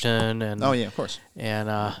Bridgerton. And oh, yeah, of course.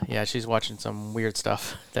 And, she's watching some weird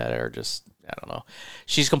stuff that are just... I don't know.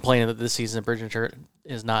 She's complaining that this season of Bridgerton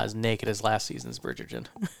is not as naked as last season's Bridgerton.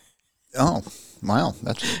 Oh, wow.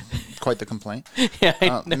 That's quite the complaint.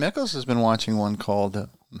 Yeah. Mickles has been watching one called,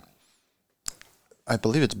 I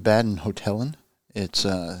believe it's Baden Hotellen. It's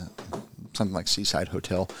something like Seaside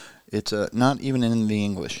Hotel. It's not even in the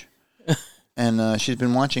English. And she's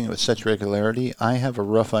been watching it with such regularity. I have a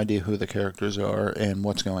rough idea who the characters are and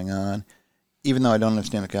what's going on, even though I don't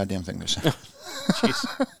understand a goddamn thing they're saying.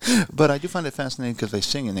 Jeez. But I do find it fascinating because they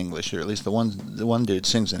sing in English, or at least the one dude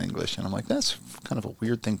sings in English, and I'm like, that's kind of a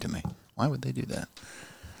weird thing to me. Why would they do that?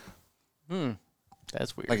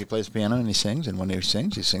 That's weird. Like he plays piano and he sings, and when he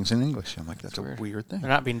sings in English. I'm like, that's a weird thing. They're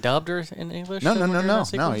not being dubbed or in English?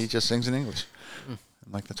 No. He just sings in English.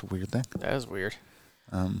 I'm like, that's a weird thing. That is weird.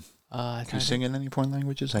 Do you sing in any foreign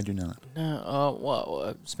languages? I do not.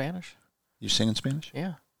 No. Spanish. You sing in Spanish?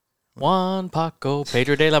 Yeah. Juan Paco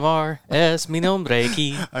Pedro de la Mar es mi nombre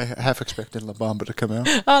aquí. I half expected La Bamba to come out.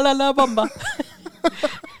 La Bamba.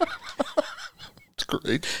 It's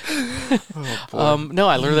great. Oh, boy. No,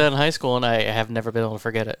 I learned that in high school, and I have never been able to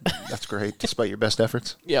forget it. That's great, despite your best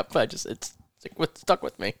efforts. Yep, it's stuck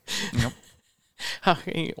with me. Yep.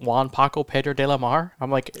 Juan Paco Pedro de la Mar.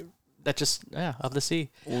 I'm like, that just, of the sea.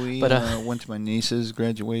 We went to my niece's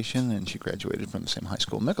graduation, and she graduated from the same high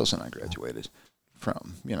school Mickles and I graduated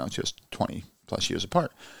from, just 20 plus years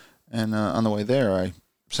apart. And on the way there, I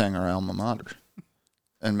sang our alma mater.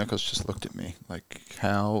 And Mickles just looked at me like,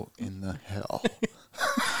 how in the hell?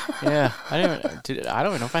 Yeah, I don't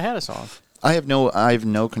even know if I had a song. I have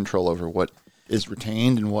no control over what is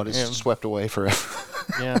retained and what is swept away forever.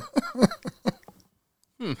 Yeah.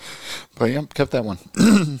 But yeah, kept that one.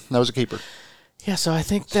 That was a keeper. Yeah, so I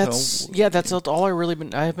think that's all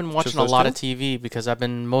I've been watching a lot of TV because I've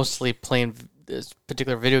been mostly playing this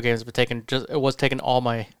particular video games, but it was taking all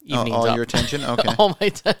my evenings all up. your attention? Okay. All my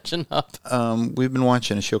attention up. We've been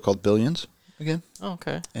watching a show called Billions again. Oh,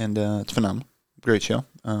 okay. And it's phenomenal. Great show.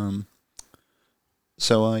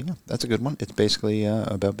 So that's a good one. It's basically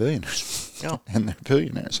about billionaires and they're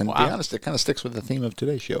billionaires. And to be honest, it kind of sticks with the theme of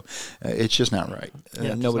today's show. It's just not right.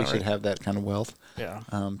 Nobody should have that kind of wealth. Yeah.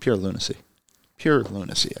 Pure lunacy. Pure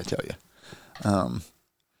lunacy, I tell you.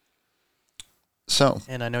 So,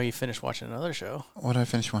 And I know you finished watching another show, what did I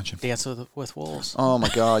finish watching? Dance with Wolves. Oh my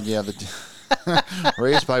God, yeah,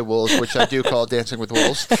 Raised by Wolves, which I do call Dancing with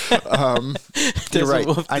Wolves. You're right.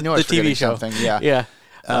 I knew I was forgetting TV show. something. Yeah.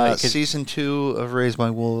 Yeah. Season 2 of Raised by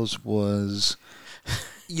Wolves was,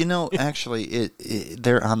 actually,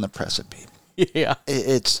 they're on the precipice. Yeah.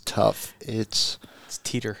 It's tough. It's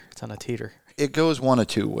teeter. It's on a teeter. It goes one of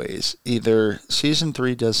two ways. Either season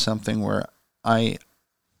 3 does something where I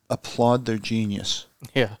applaud their genius.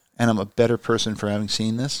 Yeah. And I'm a better person for having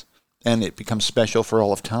seen this, and it becomes special for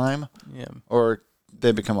all of time. Yeah. Or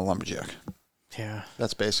they become a lumberjack. Yeah.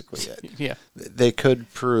 That's basically it. Yeah. They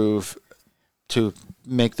could prove to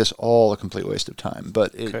make this all a complete waste of time,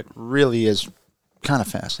 but it really is kind of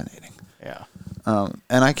fascinating. Yeah. And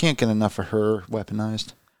I can't get enough of her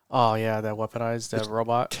weaponized. Oh, yeah, that weaponized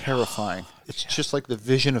robot. Terrifying. It's just like the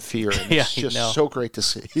vision of fear. And Yeah, it's just so great to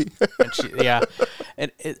see.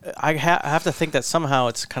 And I have to think that somehow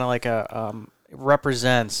it's kind of like it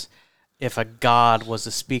represents if a god was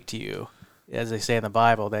to speak to you, as they say in the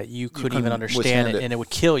Bible, that you couldn't even understand it and it would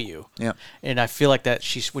kill you. Yeah. And I feel like that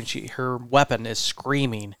her weapon is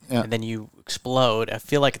screaming and then you explode. I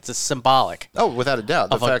feel like it's a symbolic. Oh, without a doubt.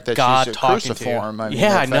 The fact that she's a cruciform.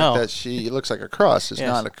 I know. That she looks like a cross is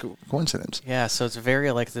not a coincidence. Yeah, so it's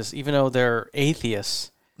very like this, even though they're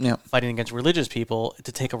atheists fighting against religious people,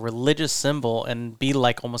 to take a religious symbol and be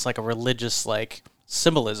like almost like a religious like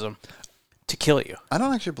symbolism to kill you. I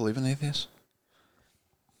don't actually believe in atheists.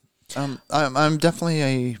 I'm definitely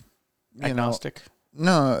a agnostic.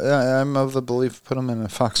 No, I'm of the belief put them in a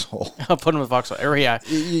foxhole. Put them in a foxhole. Yeah.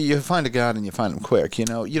 You find a God and you find them quick. You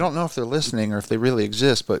don't know if they're listening or if they really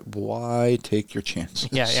exist, but why take your chances?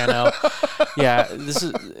 Yeah, I know. Yeah,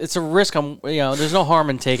 it's a risk. There's no harm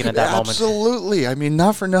in taking at that moment. Absolutely. I mean,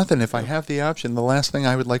 not for nothing. If I have the option, the last thing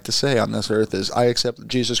I would like to say on this earth is I accept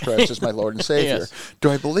Jesus Christ as my Lord and Savior. Yes. Do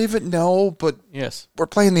I believe it? No, but we're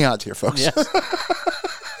playing the odds here, folks. Yes.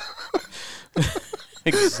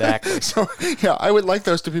 Exactly. So, I would like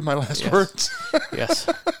those to be my last words. Yes.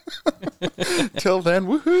 Till then,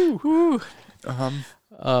 woohoo!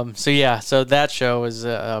 So that show is,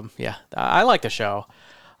 I like the show,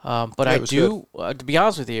 but I do, to be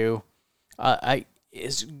honest with you,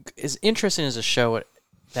 as interesting as a show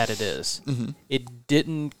that it is, it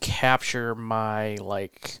didn't capture my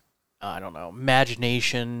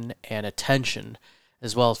imagination and attention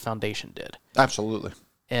as well as Foundation did. Absolutely.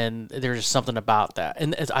 And there's just something about that.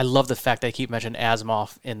 And I love the fact they keep mentioning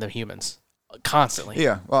Asimov in the Humans constantly.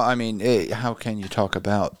 Yeah. Well, I mean, how can you talk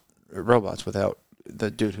about robots without the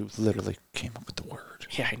dude who literally came up with the word?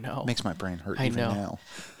 Yeah, I know. It makes my brain hurt even now.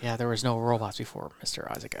 Yeah, there was no robots before Mr.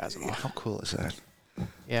 Isaac Asimov. Yeah, how cool is that?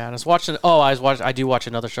 Yeah, and I was watching. I do watch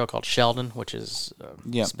another show called Sheldon, which is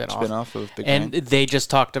spin-off of Big And Bang. they just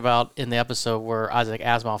talked about in the episode where Isaac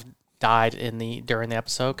Asimov died during the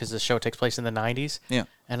episode because the show takes place in the 90s. Yeah.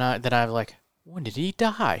 And then I was like, when did he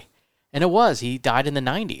die? And he died in the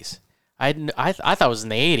 90s. I thought it was in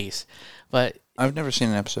the 80s, but I've never seen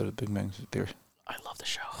an episode of Big Bang Theory. I love the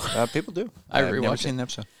show. People do. I've never seen an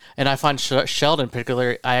episode. And I find Sheldon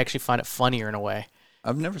particularly, I actually find it funnier in a way.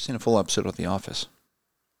 I've never seen a full episode of The Office.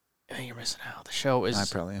 You're missing out. The show is. I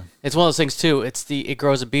probably am. It's one of those things too. It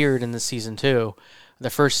grows a beard in the season 2. The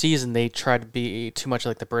first season, they tried to be too much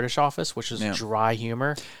like the British Office, which is dry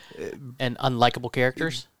humor and unlikable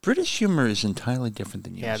characters. British humor is entirely different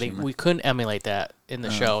than US humor. We couldn't emulate that in the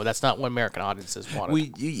show. That's not what American audiences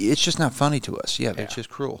wanted. It's just not funny to us. Yeah, they're just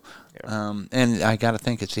cruel. Yeah. And I got to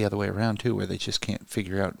think it's the other way around, too, where they just can't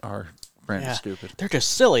figure out our brand of stupid. They're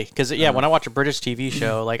just silly. Because, when I watch a British TV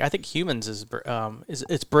show, I think Humans is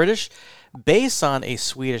it's British, based on a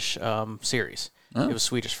Swedish series. It was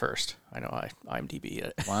Swedish first. I know I IMDb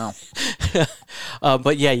it. Wow.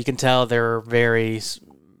 But you can tell they're very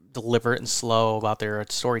deliberate and slow about their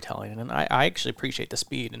storytelling, and I actually appreciate the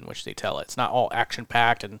speed in which they tell it. It's not all action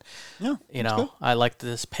packed, and I like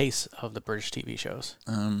this pace of the British TV shows.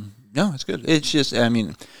 No, it's good. It's just, I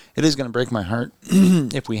mean, it is going to break my heart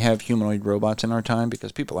if we have humanoid robots in our time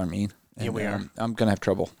because people are mean. And, we are. I'm going to have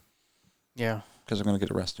trouble. Yeah. Because I'm going to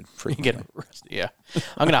get arrested frequently. Yeah.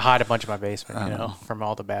 I'm going to hide a bunch of my basement, from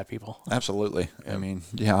all the bad people. Absolutely. I mean,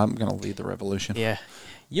 I'm going to lead the revolution. Yeah.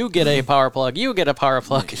 You get a power plug. You get a power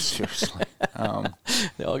plug. Seriously.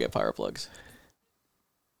 They all get power plugs.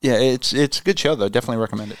 Yeah, it's a good show, though. Definitely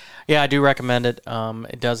recommend it. Yeah, I do recommend it.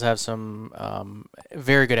 It does have some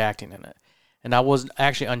very good acting in it. And I was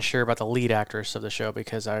actually unsure about the lead actress of the show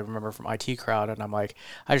because I remember from IT Crowd, and I'm like,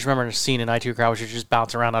 I just remember a scene in IT Crowd where she just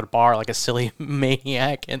bouncing around at a bar like a silly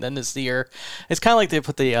maniac, and then to see her, it's kind of like they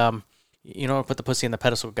put the You don't put the pussy in the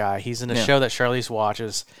pedestal guy. He's in a show that Charlize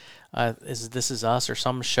watches. Is This Is Us or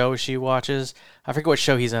some show she watches? I forget what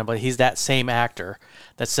show he's in, but he's that same actor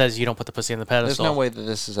that says you don't put the pussy in the pedestal. There's no way that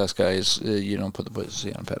This Is Us guy is you don't put the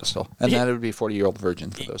pussy on a pedestal, and that would be 40-year-old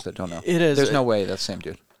virgin for those that don't know. It is. There's no way that's the same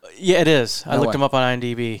dude. Yeah, it is. I looked way. him up on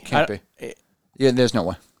IMDb. Can't be. Yeah, there's no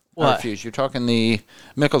way. What? I refuse. You're talking the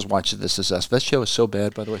Mickles watches This Is Us. That show is so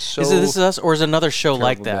bad, by the way. So is it This Is Us or is it another show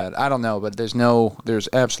like that? bad. I don't know, but there's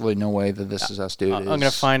absolutely no way that This Is Us dude is. I'm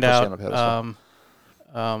gonna find pussy out. on a pedestal.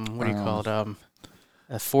 What do you call it?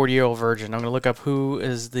 A 40-year-old virgin. I'm gonna look up who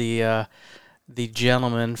is the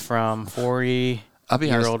gentleman from 40. I'll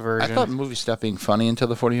be honest. Virgin. I thought movies stopped being funny until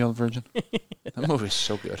the 40-year-old virgin. That movie is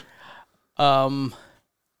so good. Where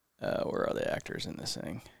are the actors in this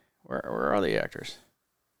thing? Where are the actors?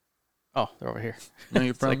 Oh, they're over here. No,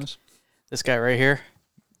 you promise? Like this guy right here.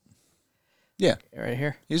 Yeah, right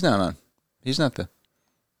here. he's not on. He's not the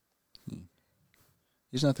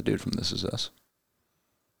dude from This Is Us.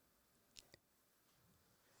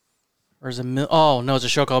 Or is it? Oh no, it's a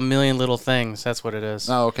show called Million Little Things. That's what it is.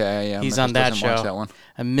 Oh, okay, yeah. He's Mickles on that doesn't watch show. that one.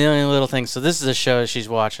 A Million Little Things. So this is a show that she's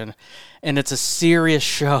watching, and it's a serious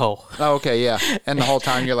show. Oh, okay, yeah. And the whole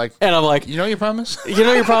time you're like, And I'm like, you know your promise? you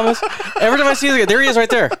know your promise? Every time I see this guy, there he is right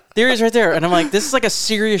there. There he is right there. And I'm like, this is like a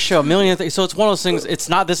serious show. A million things. So it's one of those things, it's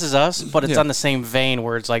not This Is Us, but it's on the same vein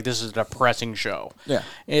where it's like, this is a depressing show. Yeah.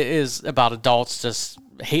 It is about adults just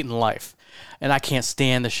hating life. And I can't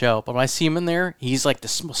stand the show. But when I see him in there, he's like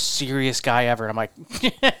the most serious guy ever. And I'm like,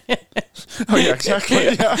 Oh, yeah, exactly.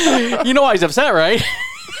 Yeah. you know why he's upset, right?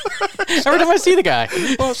 Every time I see the guy.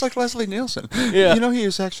 Well, it's like Leslie Nielsen. Yeah. You know, he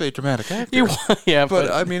is actually a dramatic actor. Yeah,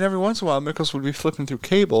 But, I mean, every once in a while, Mickles would be flipping through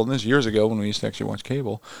cable, and this is years ago when we used to actually watch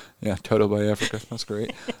cable. Yeah, Toto by Africa. That's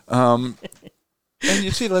great. And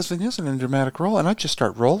you'd see Leslie Nielsen in a dramatic role, and I'd just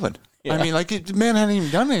start rolling. Yeah. I mean, like, the man hadn't even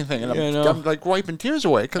done anything, and I'm like wiping tears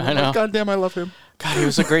away, because I'm like, God damn, I love him. God, he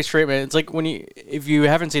was a great straight man. It's like if you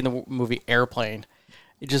haven't seen the movie Airplane,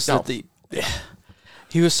 it just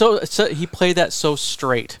he was so he played that so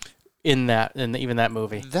straight in even that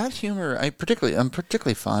movie. That humor, I'm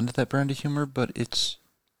particularly fond of that brand of humor, but it's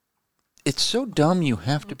so dumb you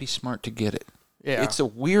have to be smart to get it. Yeah. It's a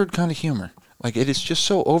weird kind of humor. Like, it is just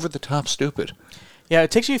so over the top stupid. Yeah,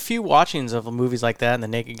 it takes you a few watchings of movies like that and The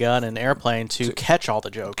Naked Gun and Airplane to catch all the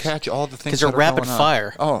jokes. Catch all the things because they're rapid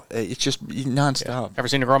fire. Oh, it's just nonstop. Yeah. Ever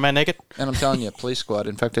seen a grown man naked? And I'm telling you, Police Squad.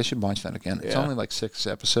 In fact, I should watch that again. It's only like 6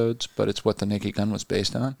 episodes, but it's what The Naked Gun was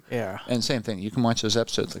based on. Yeah. And same thing. You can watch those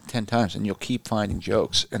episodes like 10 times, and you'll keep finding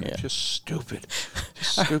jokes, and it's just stupid.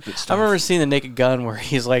 Just stupid stuff. I remember seeing The Naked Gun where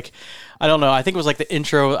he's like, I don't know. I think it was like the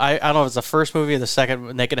intro. I don't know if it's the first movie or the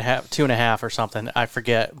second, Naked 2.5 or something. I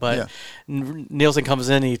forget. But Nielsen comes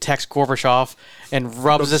in and he texts Gorbachev and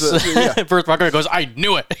rubs this Burt Rucker and goes, I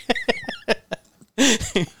knew it.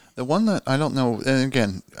 The one that I don't know, and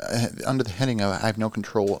again, under the heading of I have no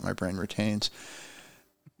control what my brain retains.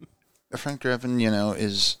 Frank Drebin,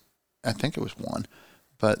 is, I think it was one,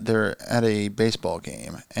 but they're at a baseball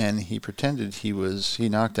game, and he pretended he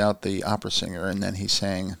knocked out the opera singer, and then he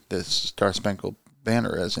sang this Star Spangled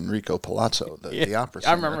Banner as Enrico Palazzo, the opera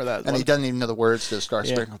singer. I remember that. And he doesn't even know the words to Star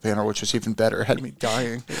Spangled Banner, which was even better. It had me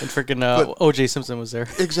dying. And freaking O.J. Simpson was there.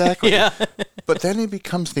 Exactly. Yeah. But then he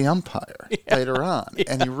becomes the umpire later on,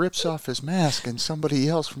 and he rips off his mask, and somebody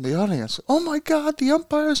yells from the audience, "Oh my God, the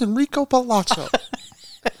umpire's Enrico Palazzo."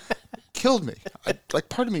 Killed me.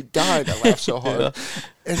 Part of me died. I laughed so hard. Yeah.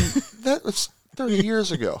 And that was 30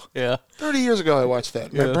 years ago. Yeah. 30 years ago I watched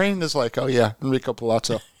that. My brain is like, oh yeah, Enrico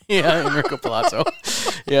Palazzo. Yeah, Enrico Palazzo.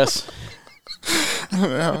 Yes.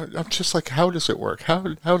 I'm just like, how does it work? How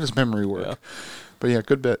does memory work? Yeah. But yeah,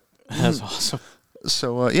 good bit. That's awesome.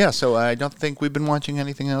 So, so I don't think we've been watching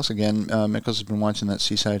anything else. Again, Mickles has been watching that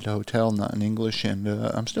Seaside Hotel, not in English, and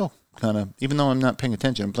I'm still kind of, even though I'm not paying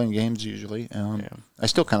attention, I'm playing games usually. I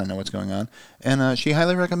still kind of know what's going on. And she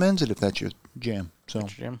highly recommends it if that's your jam. So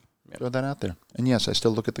throw that out there. And yes, I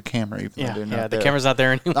still look at the camera. Even though they're not the there. camera's not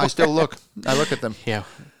there anymore. I still look. I look at them. Yeah.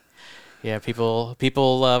 Yeah, people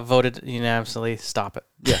voted unanimously. Stop it.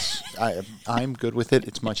 Yes, I'm good with it.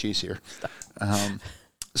 It's much easier.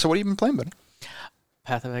 So what have you been playing, buddy?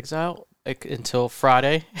 Path of Exile until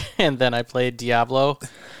Friday, and then I played Diablo.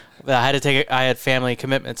 I had family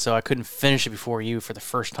commitments, so I couldn't finish it before you for the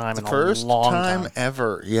first time in a long time. First time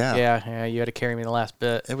ever, yeah. Yeah, you had to carry me the last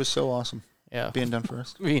bit. It was so awesome. Yeah. Being done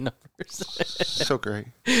first. So great.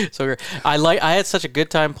 So great. I had such a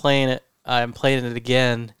good time playing it. I'm playing it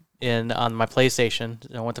again on my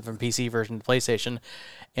PlayStation. I went from PC version to PlayStation,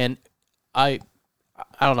 and I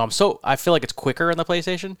I don't know. I feel like it's quicker on the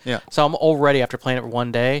PlayStation. Yeah. So I'm already, after playing it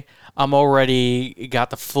one day, I'm already got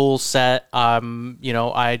the full set.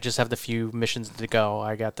 I just have the few missions to go.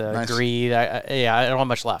 I got the greed. I don't have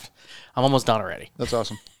much left. I'm almost done already. That's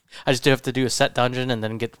awesome. I just have to do a set dungeon and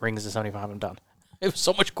then get rings to 75. I'm done. It was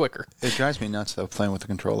so much quicker. It drives me nuts, though, playing with the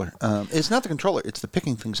controller. It's not the controller. It's the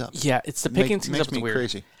picking things up. Yeah, it's the picking things up. Makes me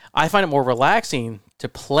crazy. I find it more relaxing to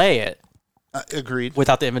play it. Agreed.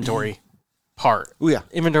 Without the inventory part. Oh, yeah.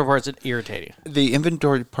 Inventory part is irritating. The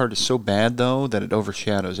inventory part is so bad, though, that it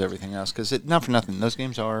overshadows everything else. Because not for nothing, those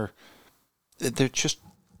games they're just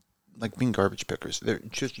like being garbage pickers. They're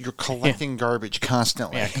just, you're collecting garbage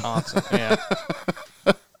constantly. Yeah, constantly. Yeah.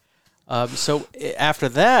 So after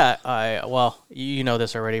that, you know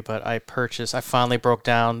this already, but I finally broke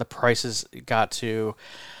down. The prices got to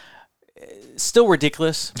still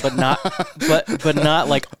ridiculous, but not, but not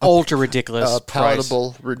like ultra ridiculous.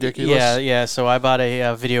 Palatable, ridiculous. Yeah. So I bought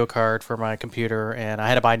a video card for my computer, and I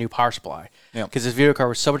had to buy a new power supply because this video card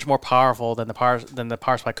was so much more powerful than the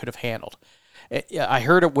power supply could have handled. I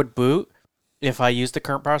heard it would boot if I used the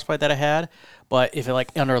current power supply that I had, but if it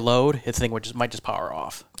like under load, the thing might just power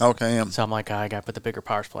off. Okay. So I'm like, I got to put the bigger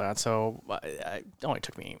power supply on. So it only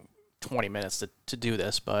took me 20 minutes to do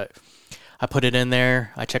this, but I put it in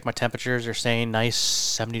there. I checked my temperatures. They're saying nice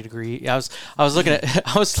 70 degrees. I was looking at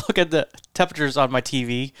the temperatures on my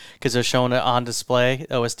TV because they're showing it on display,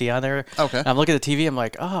 OSD on there. Okay. And I'm looking at the TV. I'm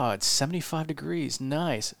like, oh, it's 75 degrees,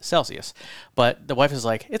 nice Celsius. But the wife is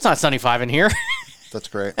like, it's not 75 in here. That's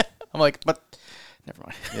great. I'm like, but never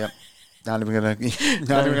mind. Yep. Not even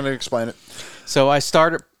gonna explain it. So I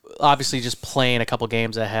started obviously just playing a couple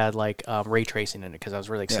games that had like ray tracing in it because I was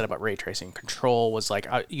really excited about ray tracing. Control was like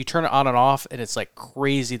you turn it on and off, and it's like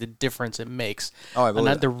crazy the difference it makes. Oh, I believe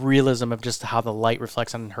and the realism of just how the light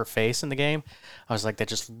reflects on her face in the game. I was like, that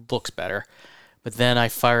just looks better. But then I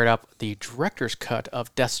fired up the director's cut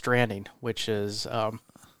of Death Stranding, which is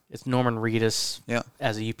it's Norman Reedus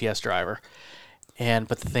as a UPS driver.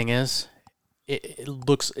 But the thing is,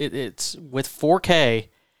 it's with 4K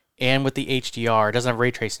and with the HDR. It doesn't have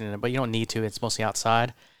ray tracing in it, but you don't need to. It's mostly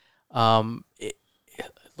outside. It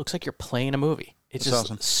looks like you're playing a movie. It's That's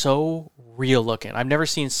just awesome. so real looking. I've never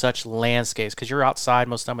seen such landscapes because you're outside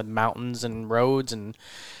most of the time with mountains and roads, and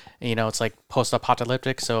it's like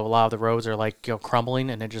post-apocalyptic. So a lot of the roads are like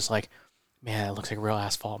crumbling, and it just like, man, it looks like real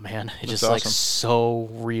asphalt, man. It's just awesome. like so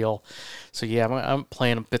real. So yeah, I'm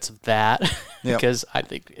playing bits of that because I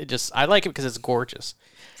think I like it because it's gorgeous.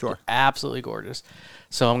 Sure. It's absolutely gorgeous.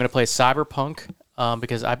 So I'm going to play Cyberpunk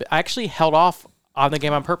because I actually held off on the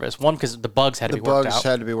game on purpose. One, because the bugs had to be worked out. The bugs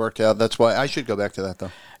had to be worked out. That's why I should go back to that,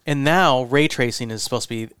 though. And now ray tracing is supposed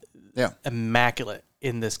to be immaculate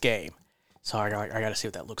in this game. So I got to see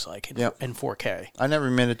what that looks like in 4K. I never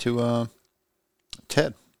made it to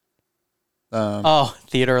Ted.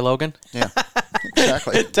 Theodore Logan? Yeah,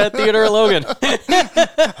 exactly. Ted Theodore Logan.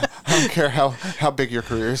 I don't care how big your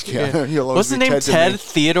career is, Keanu. You'll always What's the be name? Ted to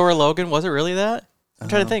Theodore Logan? Was it really that? I'm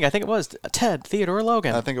trying to think. I think it was Ted Theodore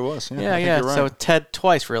Logan. me. I think it was. Yeah. You're right. So Ted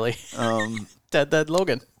twice, really. Ted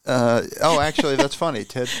Logan. Actually, that's funny.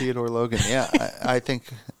 Ted Theodore Logan. Yeah, I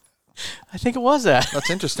think it was that. that's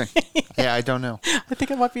interesting. Yeah, I don't know. I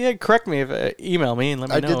think it might be it. Correct me if email me and let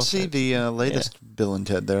me know. I did see the latest Bill and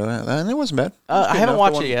Ted there, and it wasn't bad. I haven't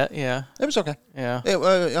watched it yet. Yeah. It was okay. Yeah.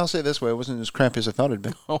 I'll say it this way: it wasn't as crappy as I thought it'd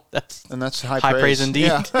be. Oh, that's high praise indeed.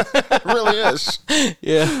 Yeah, it really is.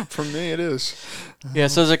 Yeah. For me, it is. Yeah,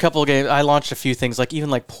 so there's a couple of games. I launched a few things, like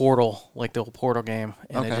even like Portal, like the old Portal game,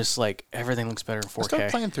 and it just like everything looks better in 4K. I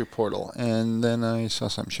started playing through Portal, and then I saw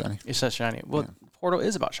something shiny. You said shiny. Well, Portal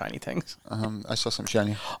is about shiny things. I saw some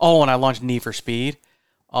shiny. Oh, and I launched Need for Speed.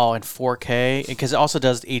 Oh, in 4K, because it also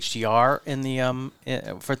does HDR in the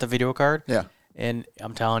for the video card. Yeah. And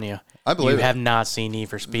I'm telling you, I believe you have not seen Need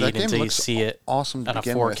for Speed until you see it awesome on a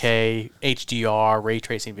begin 4K HDR ray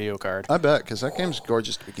tracing video card. I bet, because that game's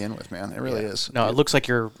gorgeous to begin with, man. It really is. No, it looks like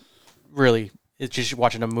it's just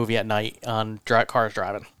watching a movie at night on cars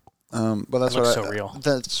driving. Well, that's looks so real.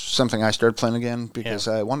 That's something I started playing again because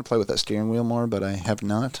I want to play with that steering wheel more, but I have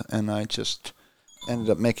not, and I just ended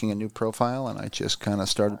up making a new profile, and I just kind of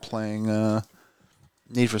started playing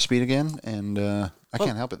Need for Speed again, and I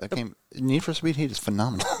can't help it. That game, Need for Speed Heat, is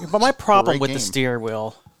phenomenal. But my problem with the steering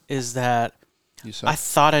wheel is that I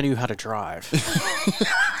thought I knew how to drive.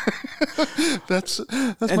 that's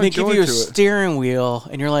and my they give joy you a to it. steering wheel,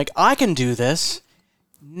 and you're like, I can do this.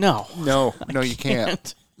 No, you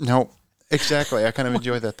can't. No, exactly. I kind of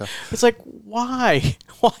enjoy that though. It's like, why?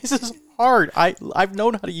 Why is this hard? I've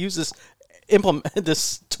known how to use this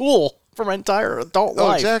this tool for my entire adult Oh,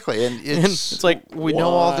 life. exactly. And It's like, we know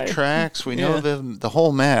all the why? tracks, we know the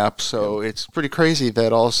whole map, so it's pretty crazy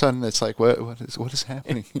that all of a sudden it's like, what is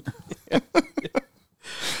happening here?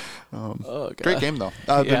 Great game though.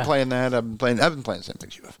 I've been playing that. I've been playing the same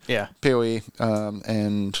things you have. Yeah. PoE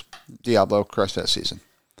and Diablo crushed that season.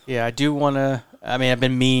 Yeah, I do want to. I mean, I've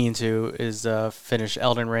been meaning to finish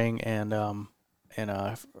Elden Ring and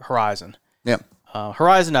Horizon. Yeah.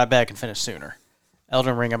 Horizon, I bet I can finish sooner.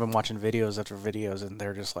 Elden Ring, I've been watching videos after videos, and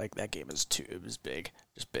they're just like, that game is big,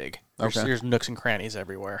 just big. There's nooks and crannies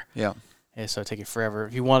everywhere. Yeah. And so it take you forever.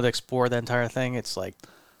 If you wanted to explore the entire thing, it's like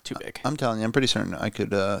too big. I'm telling you, I'm pretty certain I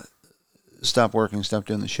could stop working, stop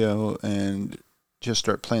doing the show, and just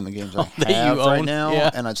start playing the games I have right now,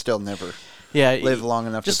 and I'd still never live long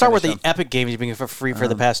enough just to start with finish the Epic games you've been for free for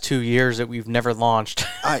the past 2 years that we've never launched.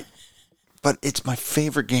 But it's my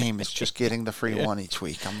favorite game. It's just getting the free one each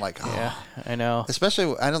week. I'm like, oh. Yeah, I know.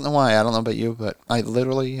 Especially, I don't know why. I don't know about you, but I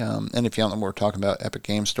literally, and if you don't know what we're talking about, Epic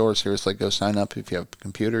Game Store, seriously, go sign up. If you have a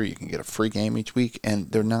computer, you can get a free game each week, and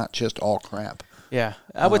they're not just all crap. Yeah,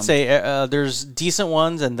 I would say there's decent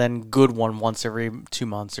ones and then good one once every 2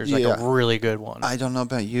 months. There's like a really good one. I don't know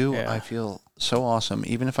about you. I feel so awesome.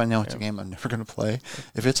 Even if I know it's a game I'm never going to play,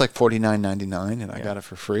 if it's like $49.99 and I got it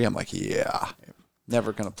for free, I'm like,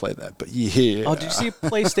 never going to play that, but yeah. Oh, did you see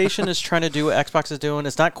PlayStation is trying to do what Xbox is doing?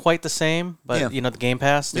 It's not quite the same, but, the Game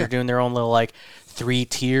Pass, they're doing their own little, like, 3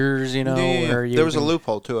 tiers, where you there was a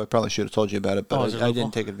loophole, too. I probably should have told you about it, but I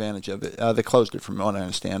didn't take advantage of it. They closed it from what I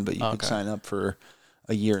understand, but you could sign up for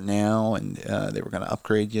a year now, and they were going to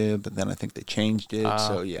upgrade you, but then I think they changed it,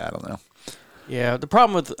 so, I don't know. Yeah, the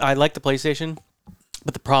problem with, I like the PlayStation,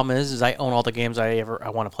 but the problem is I own all the games I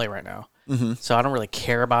want to play right now. Mm-hmm. So I don't really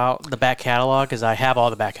care about the back catalog because I have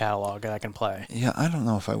all the back catalog that I can play. Yeah, I don't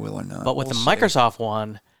know if I will or not. But with the Microsoft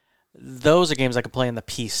one, those are games I can play on the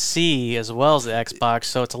PC as well as the Xbox,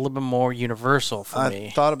 so it's a little bit more universal for me. I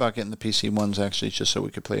thought about getting the PC ones actually just so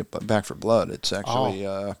we could play it Back for Blood. It's actually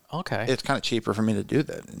okay. It's kind of cheaper for me to do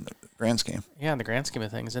that in the grand scheme. Yeah, in the grand scheme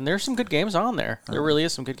of things, and there's some good games on there. There really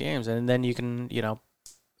is some good games, and then you can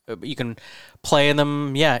you can play in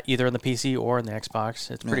them, either on the PC or in the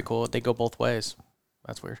Xbox. It's pretty cool. They go both ways.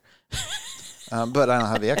 That's weird. But I don't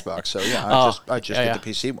have the Xbox, so I just get the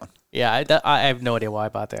PC one. Yeah, I have no idea why I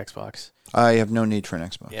bought the Xbox. I have no need for an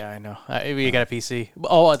Xbox. Yeah, I know. You got a PC.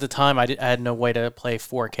 Oh, at the time, I had no way to play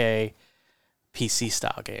 4K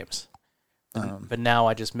PC-style games. But now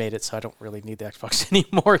I just made it so I don't really need the Xbox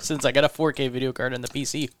anymore since I got a 4K video card in the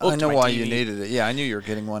PC. I know why you needed it. Yeah, I knew you were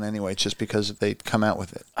getting one anyway, just because they'd come out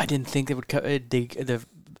with it. I didn't think they would the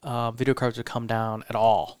video cards would come down at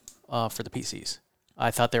all for the PCs.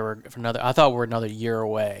 I thought we're another year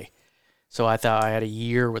away. So I thought I had a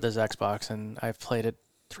year with this Xbox, and I've played it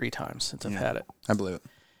 3 times since I've had it. I believe it.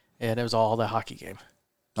 And it was all the hockey game.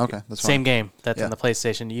 Okay, that's same game that's on the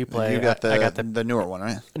PlayStation you play. You got I got the newer one,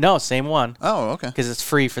 right? No, same one. Oh, okay. Because it's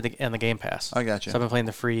free for the Game Pass. I got you. So I've been playing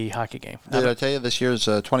the free hockey game. Did I tell you this year's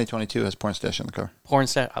 2022 has Porn Stash on the cover? Porn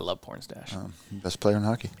Stash, I love Porn Stash. Best player in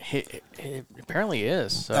hockey. It apparently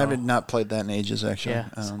is. So. I have not played that in ages, actually. Yeah.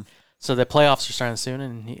 So the playoffs are starting soon,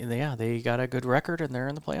 and they got a good record, and they're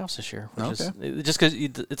in the playoffs this year. Which is just because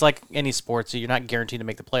it's like any sports, you're not guaranteed to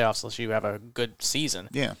make the playoffs unless you have a good season.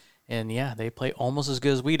 Yeah. And they play almost as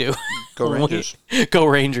good as we do. Go Rangers. Go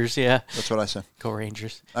Rangers, yeah. That's what I said. Go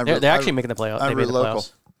Rangers. They're actually making the playoffs. I root local.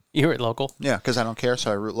 You root local? Yeah, because I don't care,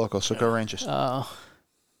 so I root local. So go Rangers. I'm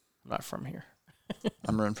not from here.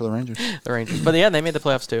 I'm rooting for the Rangers. The Rangers. But they made the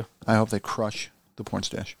playoffs too. I hope they crush the Porn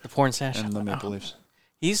Stash. The Porn Stash. And the Maple Leafs.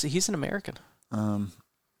 He's an American.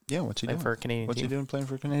 Yeah, what's he doing? For a Canadian what's team. he doing playing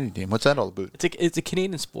for a Canadian team? What's that all about? It's a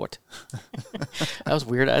Canadian sport. That was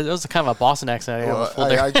weird. That was kind of a Boston accent.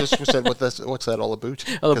 I just said, what's that all about?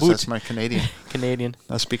 Oh, because that's my Canadian. Canadian.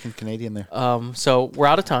 I was speaking Canadian there. So we're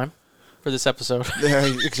out of time for this episode. Yeah,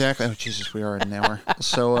 exactly. Oh, Jesus, we are at an hour.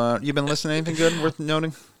 So you been listening to anything good worth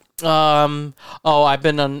noting? I've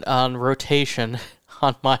been on rotation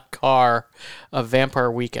on my car of Vampire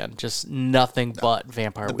Weekend. Just nothing but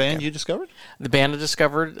Vampire Weekend. The band you discovered? The band I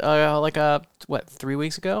discovered 3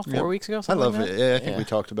 weeks ago? 4 weeks ago? I love it. Yeah, I think we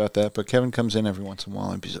talked about that. But Kevin comes in every once in a while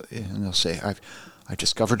and he'll say, I've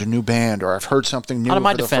discovered a new band, or I've heard something new. Out of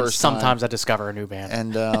my defense, sometimes I discover a new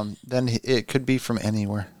band. And then it could be from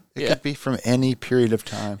anywhere. It could be from any period of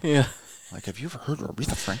time. Yeah. Like, have you ever heard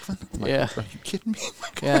Aretha Franklin? Like, yeah. Are you kidding me?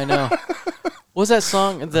 Yeah, I know. What was that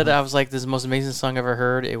song that I was like, this is the most amazing song I've ever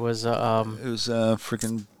heard? It was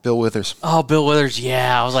freaking Bill Withers. Oh, Bill Withers,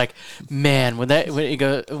 yeah. I was like, man, when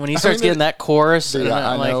he starts getting that chorus,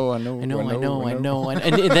 yeah, I know.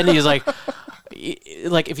 And then he's like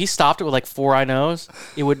if he stopped it with like 4 I knows,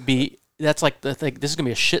 it would be that's like the thing. This is gonna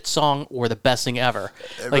be a shit song or the best thing ever.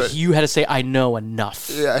 Like Right. you had to say, "I know enough."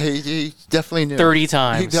 Yeah, he definitely knew. 30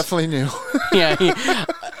 times. He definitely knew. Yeah.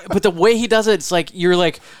 But the way he does it, it's like you're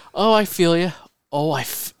like, "Oh, I feel you. Oh, I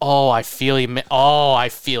feel you. Oh, I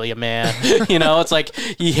feel you, man." It's like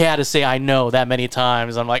he had to say, "I know" that many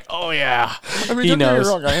times. I'm like, "Oh yeah." I mean, he don't get me knows.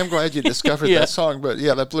 wrong. I am glad you discovered Yeah. that song, but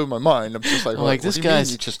yeah, that blew my mind. I'm just like, Like what this do you mean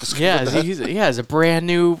guy's you just discovered that? it's a brand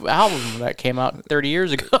new album that came out 30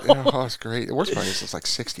 years ago. Oh, it's great. The worst part is it's like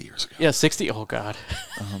 60 years ago. Yeah, 60. Oh God,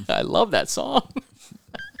 I love that song.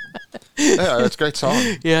 Yeah, it's a great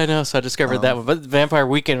song. Yeah, I know. So I discovered that one, but Vampire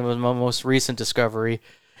Weekend was my most recent discovery,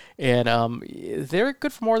 and they're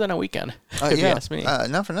good for more than a weekend. If you ask me.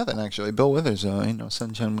 Not for nothing, actually. Bill Withers, ain't no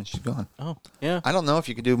sunshine when she's gone. Oh yeah, I don't know if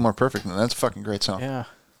you could do more perfect than that. That's a fucking great song. yeah.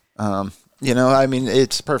 I mean,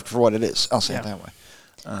 it's perfect for what it is. I'll say it that way.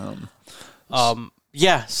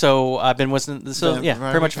 Yeah. So I've been listening. So Vampire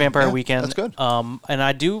yeah, pretty much Weekend. Vampire Yeah, Weekend. that's good. And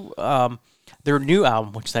I do their new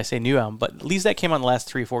album, which I say new album, but at least that came out in the last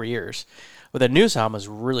 3-4 years. But the newest album is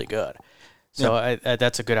really good. So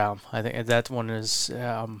that's a good album. I think that one is.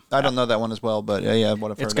 I don't know that one as well, but yeah,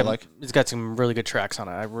 what I've heard I like. It's got some really good tracks on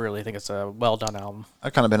it. I really think it's a well done album.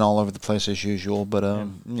 I've kind of been all over the place as usual, but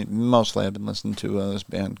mostly I've been listening to this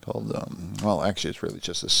band called, actually it's really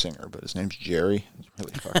just a singer, but his name's Jerry. It's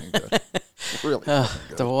really fucking good. Really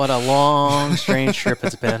fucking good. What a long, strange trip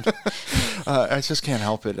it's been. I just can't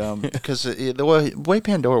help it because the way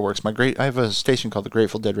Pandora works, I have a station called the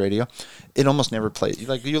Grateful Dead Radio. It almost never plays.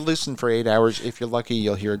 Like you listen for 8 hours. If you're lucky,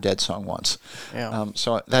 you'll hear a Dead song once. Yeah.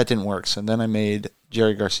 So that didn't work. So then I made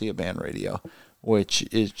Jerry Garcia Band Radio, which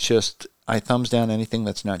is just I thumbs down anything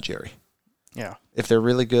that's not Jerry. Yeah. If they're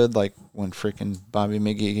really good, like when freaking Bobby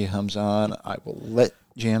McGee comes on, I will let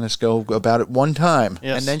Janice go about it one time,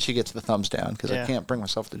 and then she gets the thumbs down because I can't bring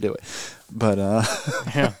myself to do it. But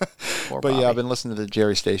I've been listening to the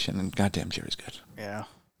Jerry station, and goddamn, Jerry's good. Yeah,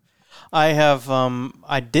 I have.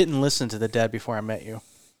 I didn't listen to the Dead before I met you,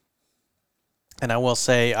 and I will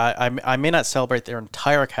say I may not celebrate their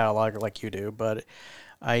entire catalog like you do, but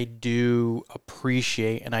I do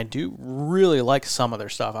appreciate and I do really like some of their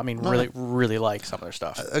stuff. I mean, really like some of their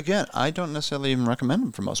stuff. Again, I don't necessarily even recommend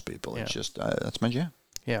them for most people. It's just that's my jam.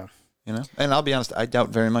 Yeah. And I'll be honest, I doubt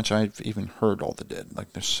very much I've even heard all the Dead.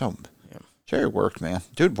 Like, there's so... Yeah. Jerry worked, man.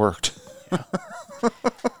 Dude worked. Yeah.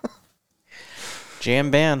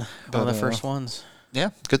 Jam band. One of the first ones.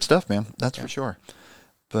 Yeah, good stuff, man. That's for sure.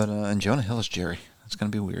 But, and Jonah Hill is Jerry. That's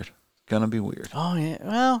going to be weird. Gonna be weird. Oh, yeah.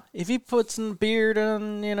 Well, if he puts some beard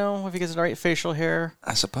on, if he gets the right facial hair.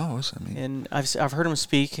 I suppose. I mean... And I've heard him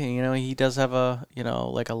speak, and, he does have a,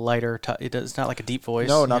 like a lighter... it's not like a deep voice.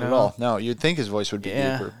 No, not at all. No, you'd think his voice would be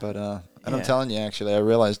deeper. But, and I'm telling you, actually, I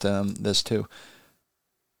realized this, too.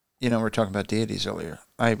 We were talking about deities earlier.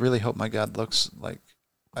 I really hope my God looks like...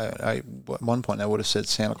 at one point, I would have said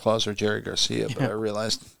Santa Claus or Jerry Garcia, but I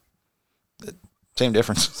realized... Same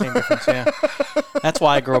difference. Same difference, yeah. That's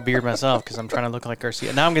why I grow a beard myself, because I'm trying to look like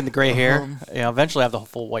Garcia. Now I'm getting the gray hair. Eventually I have the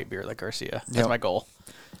full white beard like Garcia. That's my goal.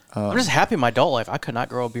 I'm just happy in my adult life. I could not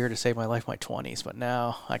grow a beard to save my life in my 20s, but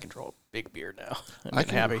now I can grow a big beard now. I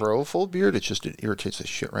can grow a full beard. It irritates the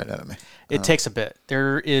shit right out of me. It takes a bit.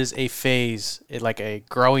 There is a phase, like a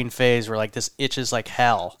growing phase, where like this itches like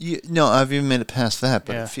hell. No, I've even made it past that,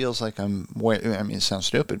 but it feels like I'm wearing... I mean, it sounds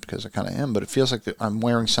stupid because I kind of am, but it feels like I'm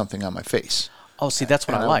wearing something on my face. Oh, see, that's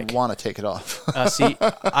what I like. I want to take it off. See,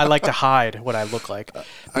 I like to hide what I look like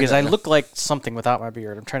because I look like something without my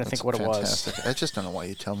beard. I'm trying to think what fantastic. It was. I just don't know why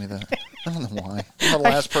you tell me that. I don't know why. I'm the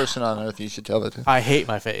last person on earth you should tell that to. I hate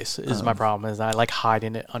my face. Is my problem. Is I like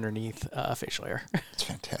hiding it underneath facial hair. It's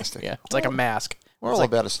fantastic. Yeah, it's like a mask. We're all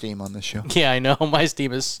about esteem on this show. Yeah, I know. My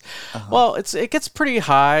esteem is well. It gets pretty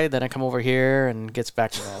high. Then I come over here and gets back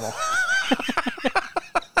to normal.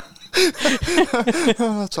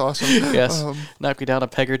 Oh, that's awesome. Yes, knock me down a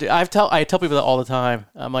peg or two. I tell people that all the time.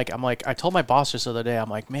 I'm like, I told my boss just the other day. I'm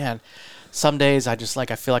like, man, some days I just I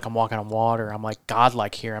feel like I'm walking on water. I'm like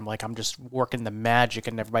godlike here. I'm just working the magic,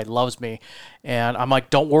 and everybody loves me. And I'm like,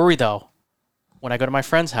 don't worry though. When I go to my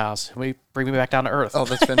friend's house, we bring me back down to earth. Oh,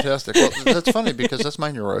 that's fantastic. Well, that's funny because that's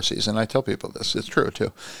my neuroses, and I tell people this. It's true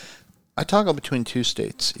too. I toggle between two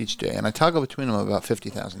states each day, and I toggle between them about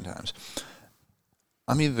 50,000 times.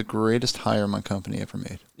 I'm either the greatest hire my company ever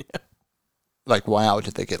made. Yeah. Like, wow,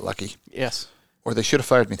 did they get lucky? Yes. Or they should have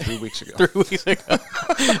fired me 3 weeks ago. 3 weeks ago.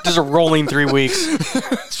 Just a rolling 3 weeks.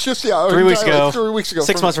 It's just, 3 weeks ago. 3 weeks ago.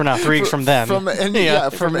 6 months from now, 3 weeks from then. From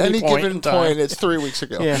any given point, it's 3 weeks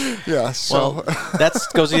ago. Yeah. So that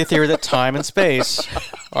goes to the theory that time and space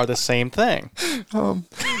are the same thing.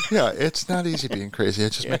 Yeah, it's not easy being crazy. I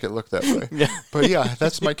just make it look that way. Yeah. But yeah,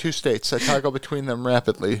 that's my two states. I toggle between them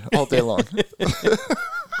rapidly all day long.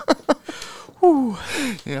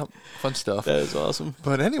 Yep, fun stuff. That is awesome.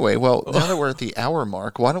 But anyway, well, now that we're at the hour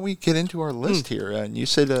mark, why don't we get into our list here? And you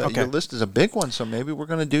said your list is a big one, so maybe we're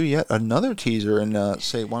going to do yet another teaser and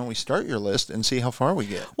say, why don't we start your list and see how far we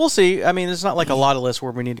get? We'll see. I mean, it's not like a lot of lists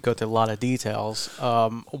where we need to go through a lot of details,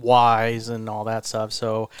 whys and all that stuff.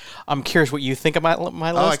 So I'm curious what you think about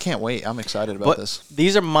my list. Oh, I can't wait. I'm excited about this.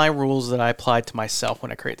 These are my rules that I applied to myself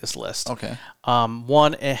when I create this list. Okay.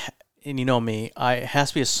 One, and you know me, it has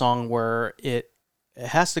to be a song where it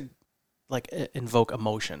has to like invoke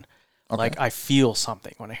emotion. Okay. Like I feel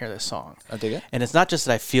something when I hear this song. I dig it. And it's not just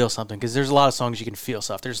that I feel something, because there's a lot of songs you can feel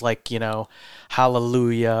stuff. There's like,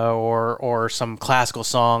 Hallelujah or some classical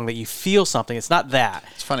song that you feel something. It's not that.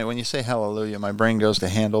 It's funny when you say Hallelujah, my brain goes to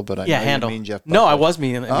Handle, but I know Handle. you mean Jeff Buckley. No, I was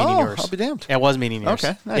meaning yours. I'll be damned. Yeah, I was meaning yours.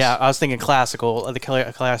 Okay, nice. Yeah, I was thinking classical, a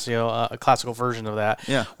classical version of that.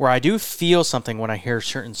 Yeah. Where I do feel something when I hear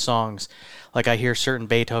certain songs. Like I hear certain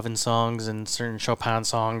Beethoven songs and certain Chopin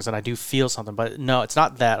songs, and I do feel something. But no, it's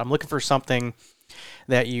not that. I'm looking for something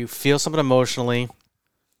that you feel something emotionally,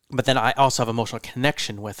 but then I also have emotional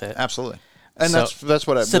connection with it. Absolutely. And that's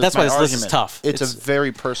what I. So that's why this list is tough. It's a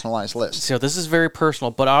very personalized list. So this is very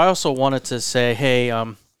personal, but I also wanted to say, hey,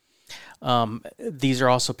 these are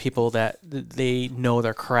also people that they know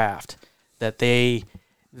their craft, that they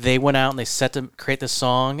went out and they set to create this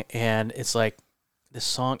song, and it's like this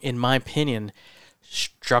song, in my opinion,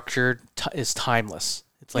 structured is timeless.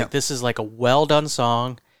 It's like this is like a well done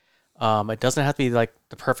song. It doesn't have to be like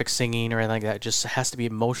the perfect singing or anything like that. It just has to be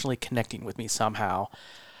emotionally connecting with me somehow.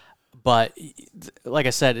 But like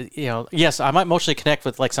I said, yes, I might emotionally connect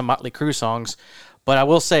with like some Motley Crue songs, but I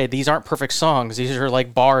will say these aren't perfect songs. These are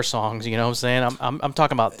like bar songs, you know what I'm saying? I'm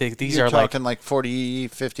talking about these You're are talking like 40,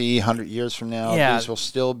 50, 100 years from now. Yeah, these will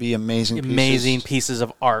still be amazing pieces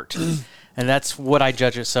of art. And that's what I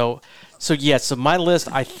judge it. So my list,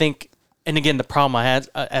 I think, and again, the problem I had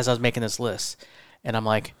as I was making this list, and I'm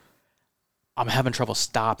like, I'm having trouble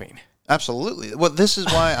stopping. Absolutely. Well, this is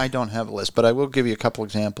why I don't have a list, but I will give you a couple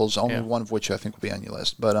examples, only one of which I think will be on your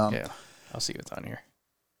list. But I'll see what's on here.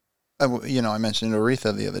 I mentioned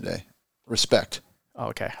Aretha the other day. Respect. Oh,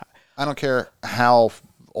 okay. I don't care how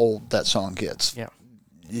old that song gets. Yeah.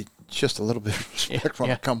 Just a little bit of respect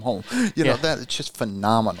when I come home. That it's just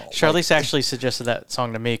phenomenal. Charlize actually suggested that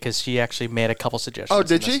song to me because she actually made a couple suggestions. Oh,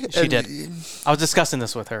 did she? She did. I was discussing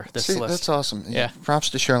this with her, this list. That's awesome. Yeah. Props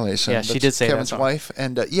to Charlize. Yeah, she did say Kevin's that song. wife.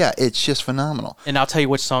 And it's just phenomenal. And I'll tell you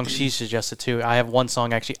which song she suggested too. I have one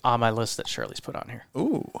song actually on my list that Shirley's put on here.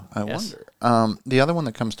 Ooh, I wonder. The other one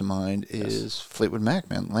that comes to mind is Fleetwood Mac,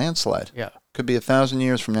 man. Landslide. Yeah. Could be 1,000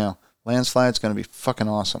 years from now. Landslide's going to be fucking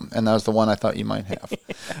awesome. And that was the one I thought you might have.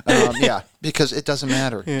 Because it doesn't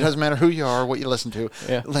matter. Yeah. It doesn't matter who you are, what you listen to.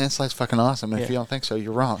 Yeah. Landslide's fucking awesome. And if you don't think so,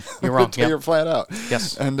 you're wrong. You're wrong. You're flat out.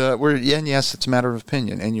 Yes. And yes, it's a matter of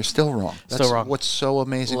opinion. And you're still wrong. That's still wrong. What's so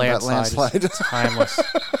amazing about Landslide. It's timeless.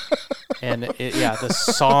 And the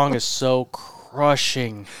song is so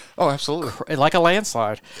crushing. Oh, absolutely. Like a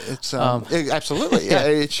landslide. It's absolutely. Yeah,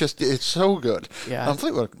 it's so good. Yeah.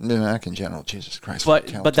 Fleetwood Mac in general, Jesus Christ.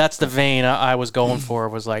 But that's the vein I was going for,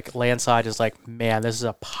 was like landslide is like, man, this is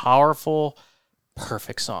a powerful,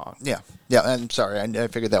 perfect song. Yeah. Yeah, I'm sorry. I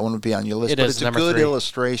figured that one would be on your list. But it's a good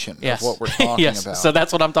illustration of what we're talking about. So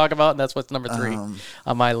that's what I'm talking about, and that's what's number 3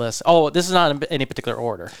 on my list. Oh, this is not in any particular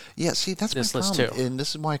order. Yeah, see, that's this my list problem. too. And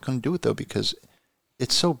this is why I couldn't do it, though, because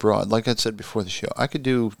it's so broad. Like I said before the show, I could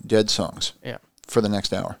do dead songs for the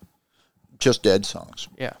next hour. Just dead songs.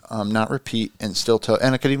 Yeah. Not repeat and still tell.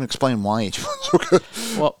 And I could even explain why each one's so good.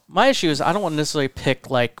 Well, my issue is I don't want to necessarily pick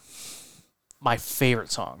like my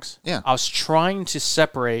favorite songs. Yeah. I was trying to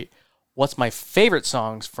separate what's my favorite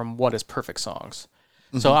songs from what is perfect songs.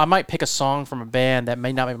 Mm-hmm. So I might pick a song from a band that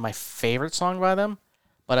may not be my favorite song by them,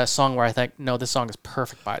 but a song where I think, no, this song is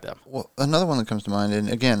perfect by them. Well, another one that comes to mind, and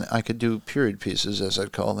again, I could do period pieces, as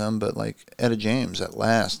I'd call them, but like Etta James, At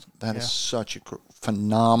Last, that is such a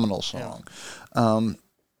phenomenal song. Yeah.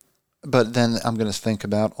 But then I'm going to think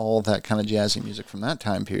about all that kind of jazzy music from that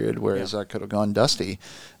time period, whereas I could have gone Dusty,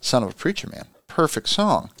 Son of a Preacher Man. Perfect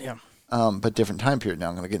song. Yeah. But different time period now.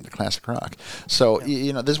 I'm going to get into classic rock. So,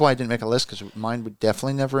 this is why I didn't make a list, because mine would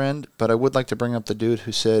definitely never end. But I would like to bring up the dude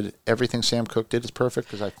who said everything Sam Cooke did is perfect,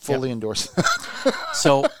 because I fully endorse that.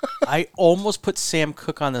 So I almost put Sam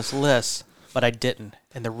Cooke on this list, but I didn't.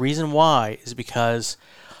 And the reason why is because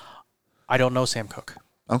I don't know Sam Cooke.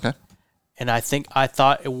 Okay. And I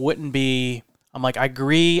thought it wouldn't be I'm like, I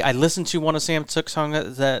agree. I listened to one of Sam Cooke's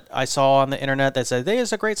songs that I saw on the internet that said, hey,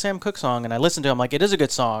 it's a great Sam Cooke song. And I listened to it. I'm like, it is a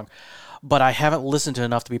good song. But I haven't listened to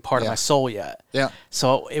enough to be part of my soul yet. Yeah.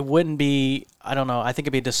 So it wouldn't be, I don't know, I think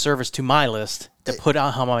it'd be a disservice to my list to put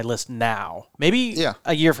on my list now. Maybe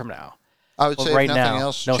a year from now. I would say right if nothing now,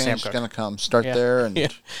 else, no Sam change is Cooke. going to come. Start there. And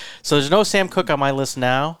So there's no Sam Cooke on my list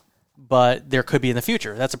now, but there could be in the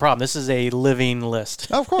future. That's the problem. This is a living list.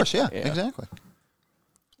 Oh, of course, yeah. Exactly.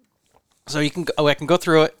 So you can, I can go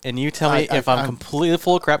through it, and you tell me if I'm completely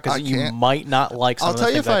full of crap because you might not like some I'll of the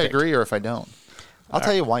tell you things if I picked. agree or if I don't. I'll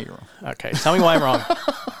tell you why you're wrong. Okay, tell me why I'm wrong.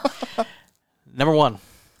 Number 1,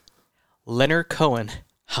 Leonard Cohen,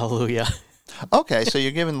 Hallelujah. Okay, so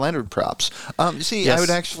you're giving Leonard props. You see, Yes. I would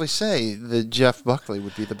actually say that Jeff Buckley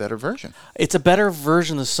would be the better version. It's a better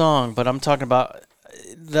version of the song, but I'm talking about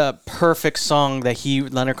the perfect song that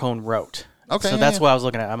Leonard Cohen wrote. Okay, so that's what I was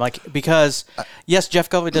looking at. I'm like, because yes, Jeff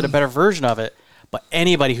Buckley did a better version of it, but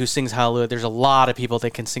anybody who sings Hallelujah, there's a lot of people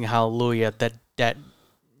that can sing Hallelujah that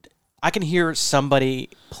I can hear somebody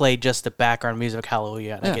play just the background music of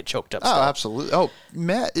Hallelujah and I get choked up. Oh, still. absolutely. Oh,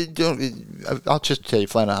 Matt, I'll just tell you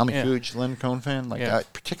flat out, I'm a huge Leonard Cohen fan. Like, I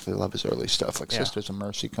particularly love his early stuff. Like Sisters of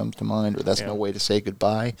Mercy comes to mind, or That's No Way to Say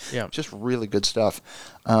Goodbye. Yeah. Just really good stuff.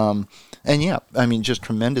 And I mean, just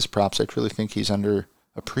tremendous props. I truly think he's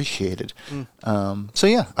underappreciated. So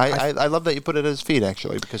yeah, I love that you put it at his feet,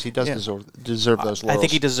 actually, because he does deserve those laurels. I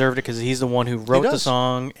think he deserved it because he's the one who wrote the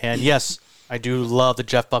song. And yes, I do love the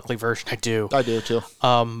Jeff Buckley version. I do. I do too.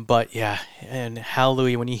 But yeah, and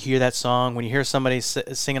Hallelujah, when you hear that song, when you hear somebody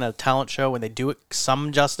singing a talent show, when they do it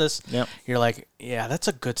some justice, you're like, yeah, that's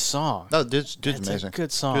a good song. No, dude's amazing. A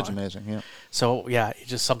good song. Dude's amazing, yeah. So yeah,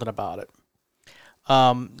 just something about it.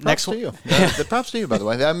 Props to you. The props to you, by the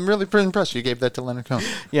way. I'm really pretty impressed you gave that to Leonard Cohen.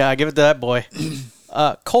 Yeah, I give it to that boy.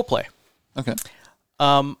 Coldplay. Okay.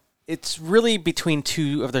 It's really between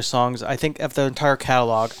two of their songs. I think of the entire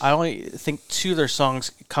catalog, I only think two of their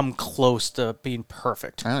songs come close to being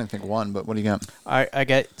perfect. I only think one, but what do you got? I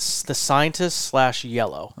get The Scientist /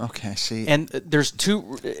 Yellow. Okay, see. And there's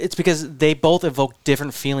two. It's because they both evoke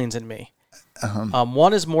different feelings in me.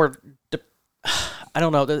 One is more. I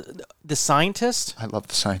don't know. The Scientist. I love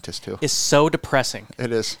The Scientist too. Is so depressing.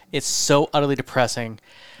 It is. It's so utterly depressing.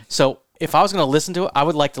 So if I was going to listen to it, I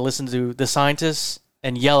would like to listen to The Scientist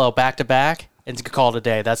and Yellow back to back and call it a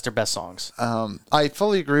day. That's their best songs. I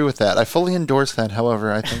fully agree with that. I fully endorse that.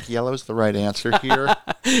 However, I think Yellow's the right answer here.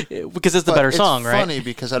 Because it's the better song, right? It's funny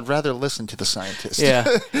because I'd rather listen to The Scientist.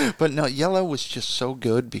 Yeah. But no, Yellow was just so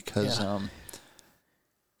good because, to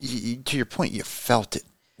your point, you felt it.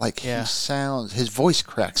 Like his voice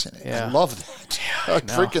cracks in it. I love that. I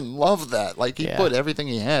freaking love that. Like he put everything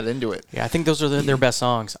he had into it. Yeah, I think those are their best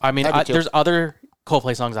songs. I mean, there's other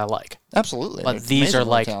Coldplay songs I like. Absolutely. But these are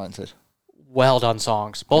like talented. Well done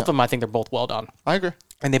songs. Both of them, I think they're both well done. I agree.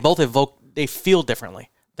 And they both they feel differently.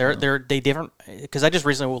 They different, because I just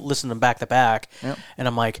recently listened to them back to back, and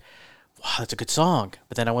I'm like, wow, that's a good song.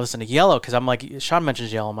 But then I listen to Yellow because I'm like, Sean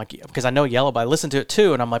mentions Yellow. I'm like, because I know Yellow, but I listened to it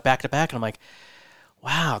too, and I'm like back to back, and I'm like,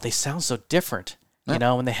 wow, they sound so different. You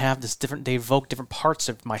know, and they have this different, they evoke different parts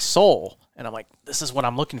of my soul. And I'm like, this is what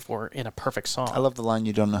I'm looking for in a perfect song. I love the line,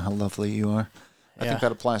 "You don't know how lovely you are." I think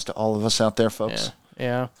that applies to all of us out there, folks.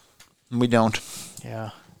 Yeah. We don't.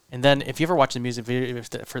 Yeah. And then if you ever watch the music video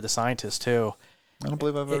for The Scientist too. I don't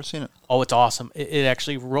believe I've ever seen it. Oh, it's awesome. It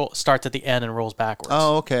actually starts at the end and rolls backwards.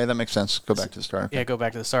 Oh, okay. That makes sense. Go back to the start. Okay. Yeah, go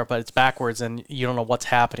back to the start, but it's backwards and you don't know what's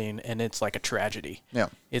happening and it's like a tragedy. Yeah.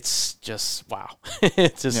 It's just, wow.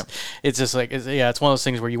 It's just like, it's one of those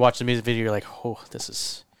things where you watch the music video, you're like, oh,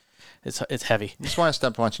 it's heavy. That's why I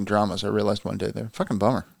stopped watching dramas. I realized one day they're a fucking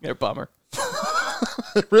bummer. They're a bummer.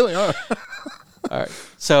 They really are. All right.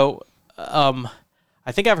 So,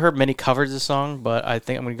 I think I've heard many covers of the song, but I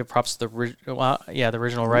think I'm going to give props to the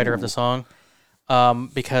original writer of the song.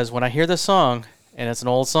 Because when I hear this song, and it's an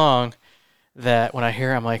old song, that when I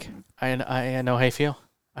hear it, I'm like, I know how you feel.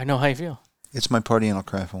 I know how you feel. It's my party and I'll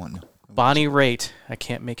cry if I want to. Bonnie Raitt, I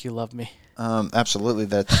Can't Make You Love Me. Absolutely.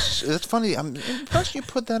 That's funny. I'm impressed you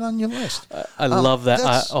put that on your list. I love that.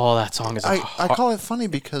 That song is I call it funny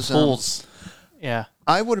because... Fools. Yeah.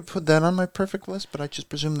 I would have put that on my perfect list, but I just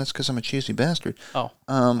presume that's because I'm a cheesy bastard. Oh.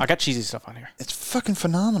 I got cheesy stuff on here. It's fucking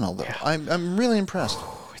phenomenal, though. Yeah. I'm really impressed.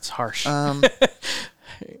 It's harsh.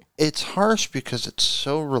 It's harsh because it's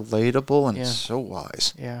so relatable and it's so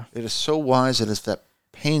wise. Yeah. It is so wise. It is that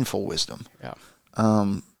painful wisdom. Yeah.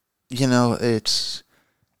 It's...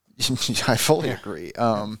 I fully agree.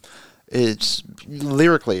 It's...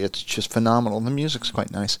 Lyrically, it's just phenomenal. The music's quite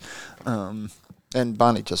nice. And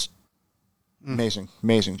Bonnie just...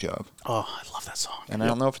 Amazing job. Oh, I love that song. And I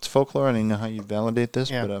don't know if it's folklore. I don't know how you validate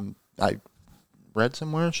this, Yeah. but I read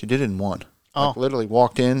somewhere she did it in one. Oh. Like literally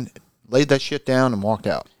walked in, laid that shit down, and walked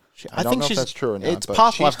out. I don't think know if she's, that's true or not. It's but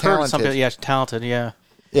possible. I've she's heard talented. something. Yeah, she's talented. Yeah.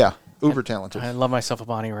 Yeah, uber talented. I love myself a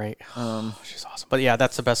Bonnie Raitt. She's awesome. But yeah,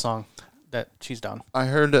 that's the best song that she's done. I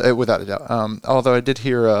heard without a doubt. Although I did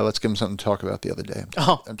hear "Let's Give Him Something to Talk About" the other day.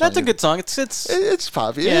 Oh, that's a good song. It's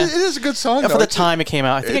poppy. Yeah. It is a good song for the time it came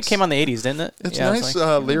out. I think it came out in the 80s, didn't it? It's yeah, nice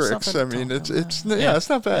lyrics. I mean, it's it's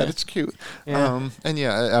not bad. It's cute. Yeah. And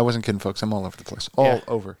I wasn't kidding, folks. I'm all over the place. All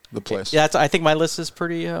over the place. Yeah, I think my list is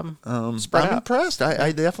pretty spread I'm out. impressed.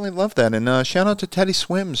 I definitely love that. And shout out to Teddy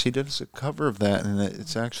Swims. He did us a cover of that, and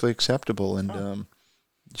it's actually acceptable. And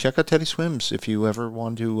check out Teddy Swims if you ever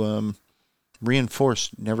want to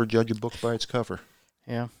reinforce never judge a book by its cover.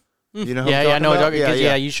 Yeah. You know who Yeah, I'm yeah, I know. talking about?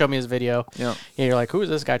 Yeah, you showed me his video. Yeah. Yeah, you're like, who is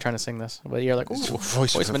this guy trying to sing this? But you're like, ooh,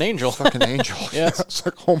 voice of an angel. Fucking angel. Yes. It's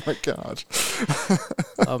like, oh my God.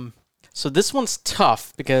 So this one's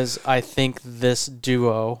tough because I think this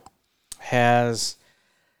duo has...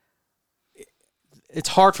 It's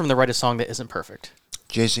hard for them to write a song that isn't perfect.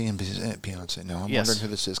 Jay-Z and Beyonce. No, I'm wondering who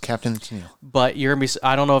this is. Captain Tennille. But you're gonna be...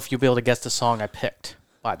 I don't know if you'll be able to guess the song I picked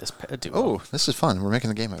by this duo. Oh, this is fun. We're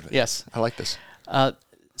making a game out of it. Yes. I like this.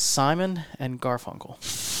 Simon and Garfunkel.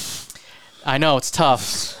 I know, it's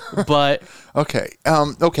tough, but... Okay.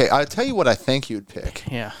 Okay, I'll tell you what I think you'd pick.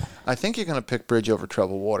 Yeah. I think you're going to pick Bridge Over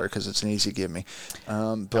Troubled Water because it's an easy give me.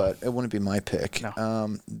 But it wouldn't be my pick.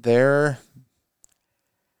 No.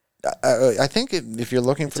 I think if you're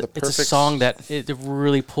looking for the perfect... It's a song that it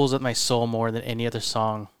really pulls at my soul more than any other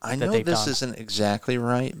song I that know they've this done. isn't exactly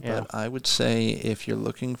right, Yeah. but I would say if you're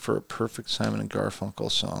looking for a perfect Simon and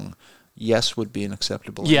Garfunkel song, Yes would be an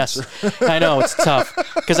acceptable answer. Yes, I know, it's tough.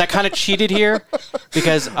 Because I kind of cheated here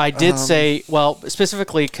because I did say, well,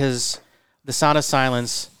 specifically because The Sound of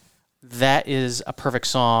Silence, that is a perfect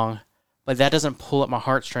song, but that doesn't pull at my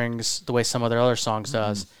heartstrings the way some of their other songs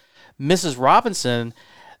does. Mrs. Robinson,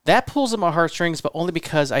 that pulls at my heartstrings, but only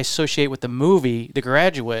because I associate with the movie The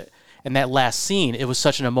Graduate and that last scene. It was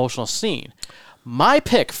such an emotional scene. My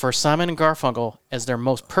pick for Simon and Garfunkel as their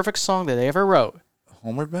most perfect song that they ever wrote,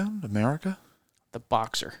 Homeward Bound? America? The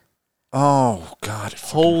Boxer. Oh, God.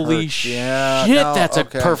 Holy shit, that's a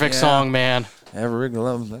perfect song, man. Every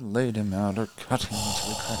glove that laid him out or cut him into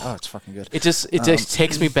the cut. Oh, it's fucking good. It just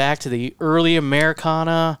takes me back to the early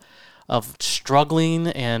Americana of struggling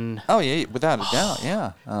and... Oh, yeah, without a doubt,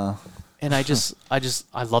 yeah. And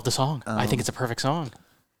I love the song. I think it's a perfect song.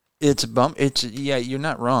 It's a bump. You're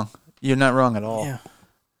not wrong. You're not wrong at all. Yeah.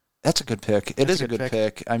 That's a good pick. It is a good pick.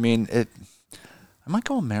 pick. I mean, I might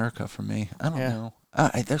go America for me. I don't know.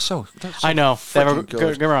 They're so I know. freaking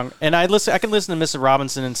good. Go wrong. And I can listen to Mrs.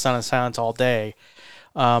 Robinson and Sound of Silence all day,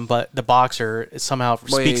 but The Boxer somehow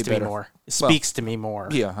speaks to me more. It speaks to me more.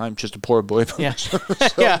 Yeah, I'm just a poor boy. Yeah.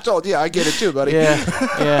 I get it too, buddy.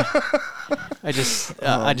 Yeah. I just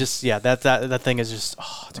that thing is just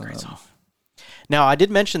it's a great song. Now, I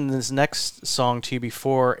did mention this next song to you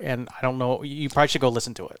before, and I don't know. You probably should go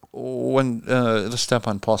listen to it. Let's step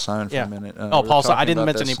on Paul Simon for a minute. Paul Simon. I didn't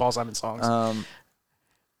mention any Paul Simon songs.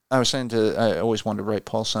 I was saying I always wanted to write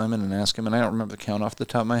Paul Simon and ask him, and I don't remember the count off the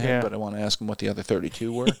top of my head, but I want to ask him what the other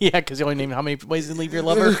 32 were. Yeah, because you only named how many ways to leave your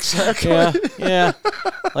lover. Exactly. Yeah.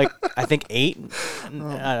 Like, I think 8. I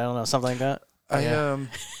don't know, something like that.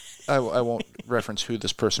 I won't reference who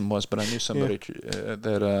this person was, but I knew somebody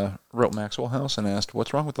that wrote Maxwell House and asked,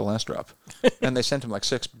 what's wrong with the last drop? And they sent him like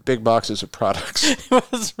 6 big boxes of products.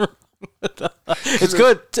 What's wrong with that? It's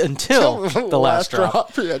good until the last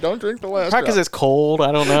drop. Yeah, don't drink the last drop. Probably because it's cold.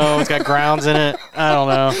 I don't know. It's got grounds in it. I don't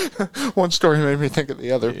know. One story made me think of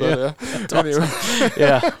the other, but anyway.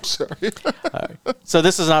 Yeah. I'm sorry. Right. So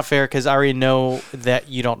this is not fair because I already know that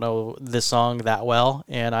you don't know this song that well,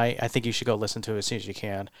 and I think you should go listen to it as soon as you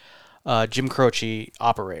can. Jim Croce,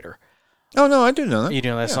 Operator. Oh, no, I do know that. You do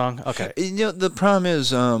know that song? Okay. You know, the problem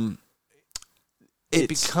is it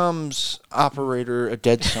becomes Operator a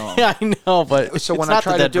dead song. Yeah, I know, but so when I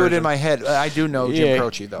try to do it in my head, I do know Jim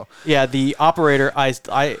Croce, though. Yeah, the Operator,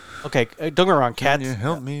 okay, don't get me wrong, Cat. Can you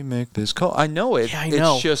help me make this call? I know it. Yeah, I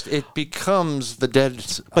know. It's just, it becomes the dead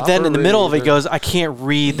But then in the middle of it goes, I can't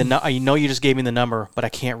read I know you just gave me the number, but I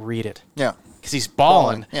can't read it. Yeah. Because he's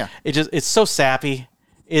bawling. Yeah. It's so sappy.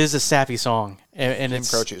 It is a sappy song. And Jim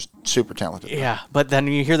Croce is super talented. Yeah, but then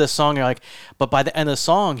you hear this song, you're like, but by the end of the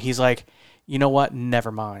song, he's like, you know what?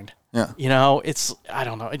 Never mind. Yeah. You know, I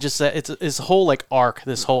don't know. It just, it's a whole like arc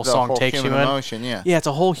this whole song takes you in. Emotion, yeah. Yeah, it's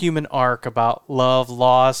a whole human arc about love,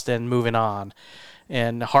 lost, and moving on,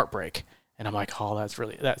 and heartbreak. And I'm like, oh, it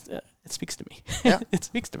speaks to me. Yeah. It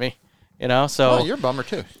speaks to me. You know, so you're a bummer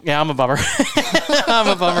too. Yeah, I'm a bummer. I'm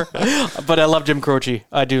a bummer. But I love Jim Croce.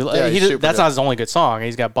 I do. Yeah, That's not his only good song.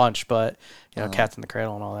 He's got a bunch, but Cats in the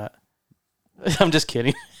Cradle and all that. I'm just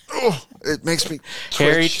kidding. Oh, it makes me twitch.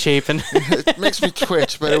 Harry Chapin. It makes me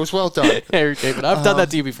twitch, but it was well done. Harry Chapin. I've done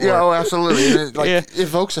that to you before. Yeah, oh, absolutely. And it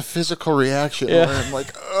evokes a physical reaction. Yeah. Where I'm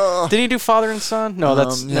like, ugh. Did he do Father and Son? No,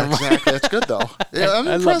 that's exactly. That's good though. Yeah, I'm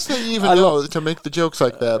impressed that you even know to make the jokes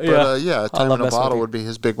like that. But Time in a Bottle would be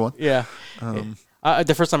his big one. Yeah.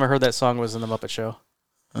 The first time I heard that song was in the Muppet Show.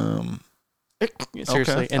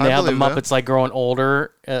 Seriously, and they had the Muppets like growing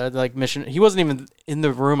older, like Mission. He wasn't even in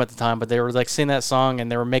the room at the time, but they were like singing that song,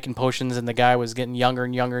 and they were making potions, and the guy was getting younger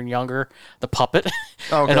and younger and younger. The puppet,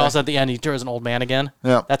 and also at the end, he turns an old man again.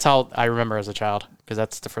 Yeah, that's how I remember as a child, because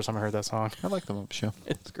that's the first time I heard that song. I like the Muppet Show.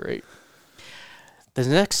 It's great. The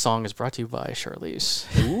next song is brought to you by Charlize.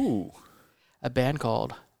 Ooh, a band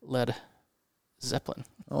called Led Zeppelin.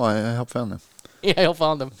 Oh, I helped found them. Yeah, I helped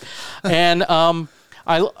found them, and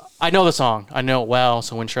I know the song. I know it well.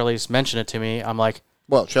 So when Charlize mentioned it to me, I'm like,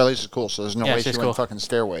 well, Charlize is cool, so there's no way she cool. went fucking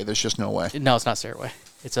Stairway. There's just no way. No, it's not Stairway.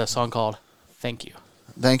 It's a song called Thank You.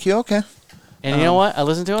 Thank You, okay. And you know what? I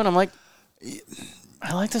listened to it, and I'm like,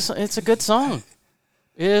 I like this. It's a good song.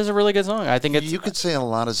 It is a really good song. I think it's... You could say a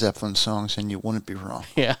lot of Zeppelin songs, and you wouldn't be wrong.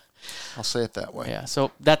 Yeah. I'll say it that way. Yeah,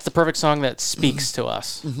 so that's the perfect song that speaks to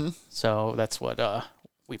us. Mm-hmm. So that's what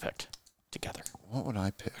we picked together. What would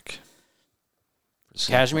I pick?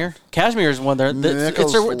 Cashmere. Cashmere is one they're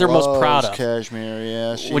most proud of. Cashmere,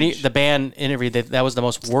 yeah. When the band interviewed, that was the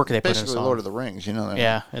most work they put in a song. Lord of the Rings, you know that.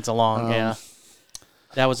 Yeah, it's a long.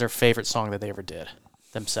 That was their favorite song that they ever did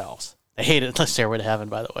themselves. They hated Stairway to Heaven,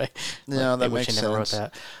 by the way. Yeah, that makes sense. They never wrote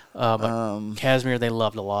that. But Cashmere, they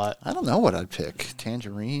loved a lot. I don't know what I'd pick.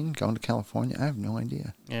 Tangerine, Going to California. I have no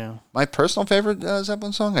idea. Yeah. My personal favorite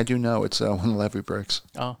Zeppelin song, I do know. It's When the Levee Breaks.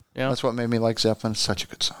 Oh, yeah. That's what made me like Zeppelin. It's such a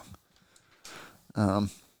good song.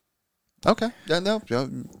 Okay. No.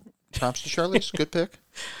 Props to Charlize. Good pick.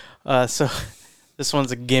 So this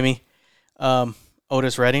one's a gimme.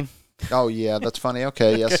 Otis Redding. Oh, yeah. That's funny.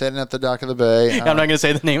 Okay. Yeah. Sitting at the dock of the bay. I'm not going to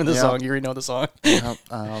say the name of the song. You already know the song.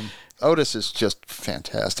 Otis is just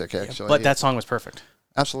fantastic, actually. But that song was perfect.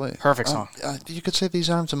 Absolutely. Perfect song. You could say These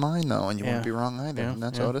Arms of Mine, though, and you wouldn't be wrong either. Yeah. And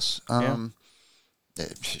that's Otis.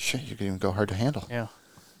 Shit, you could even go Hard to Handle. Yeah.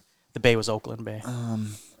 The bay was Oakland Bay.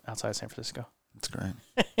 Outside San Francisco. That's great.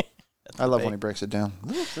 I love when he breaks it down.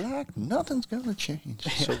 Looks like nothing's going to change.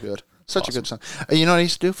 So good. Such a good song. You know what I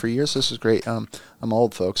used to do for years? This is great. I'm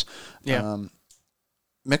old, folks. Yeah.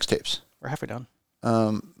 Mixtapes. We're halfway done.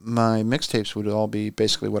 My mixtapes would all be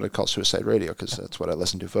basically what I call suicide radio, because that's what I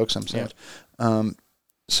listen to, folks. I'm sad. Yeah.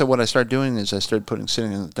 So what I started doing is I started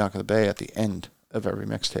sitting in the dock of the bay at the end of every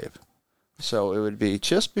mixtape. So it would be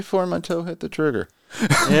just before my toe hit the trigger.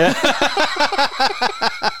 Yeah.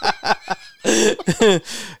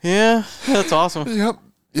 Yeah, that's awesome.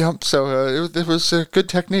 Yep. So it was a good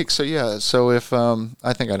technique. So yeah. So if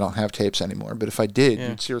I think I don't have tapes anymore, but if I did,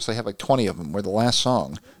 you'd seriously have like 20 of them where the last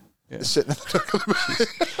song is sitting in the dock of the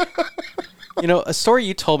bay. You know, a story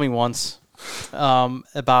you told me once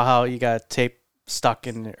about how you got tape stuck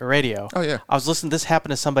in a radio. Oh, yeah. I was listening. This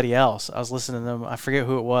happened to somebody else. I was listening to them. I forget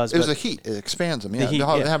who it was. It was the heat. It expands them. Yeah,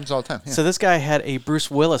 it happens all the time. Yeah. So this guy had a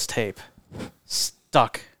Bruce Willis tape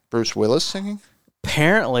stuck. Bruce Willis singing?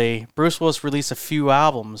 Apparently, Bruce Willis released a few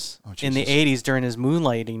albums in the 80s during his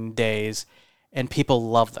moonlighting days, and people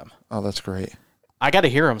loved them. Oh, that's great. I got to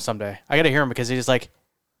hear him someday. I got to hear him because he's like,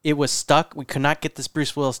 it was stuck. We could not get this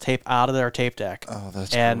Bruce Willis tape out of our tape deck. Oh, that's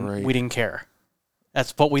great. And we didn't care.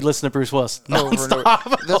 That's what we listen to Bruce Willis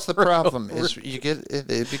nonstop. That's the problem. Is you get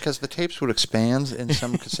it because the tapes would expand in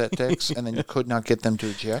some cassette decks, and then you could not get them to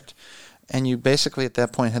eject. And you basically at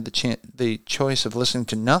that point had the choice of listening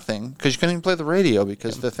to nothing, because you couldn't even play the radio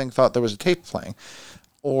because the thing thought there was a tape playing,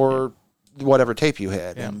 or whatever tape you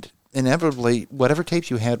had. Yeah. And inevitably, whatever tape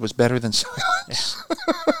you had was better than silence.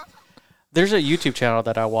 Yeah. There's a YouTube channel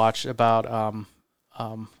that I watch about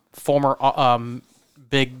former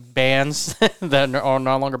big bands that are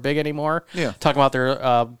no longer big anymore. Yeah. Talking about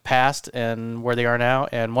their past and where they are now.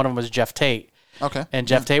 And one of them was Jeff Tate. Okay. And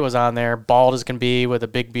Jeff Tate was on there, bald as can be, with a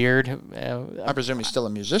big beard. I presume he's still a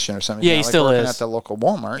musician or something. Yeah, he still is. At the local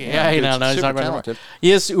Walmart. Yeah, he's not talented.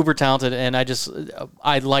 He is super talented, and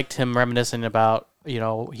I liked him reminiscing about, he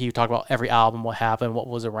talked about every album, what happened, what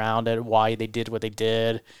was around it, why they did what they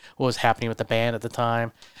did, what was happening with the band at the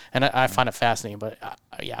time. And I find it fascinating. But,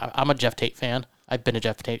 I'm a Jeff Tate fan. I've been a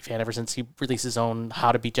Jeff Tate fan ever since he released his own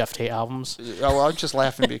How to Be Jeff Tate albums. Oh, I'm just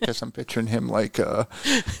laughing because I'm picturing him like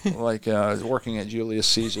working at Julius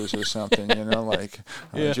Caesar's or something,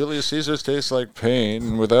 Julius Caesar's tastes like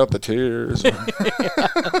pain without the tears.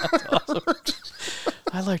 That's awesome.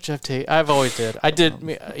 I like Jeff Tate. I've always did. I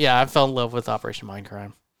fell in love with Operation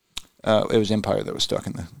Mindcrime. It was Empire that was stuck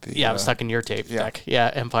in the I was stuck in your tape deck. Yeah,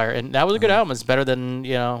 Empire. And that was a good album. It's better than,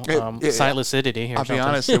 Silent Lucidity. I'll be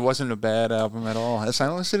honest, it wasn't a bad album at all.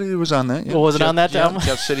 Silent Lucidity was on that. Yeah. Well, was it on that album?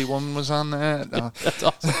 Jeff City Woman was on that. That's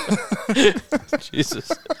awesome.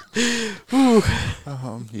 Jesus.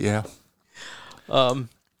 Yeah.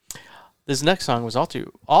 This next song was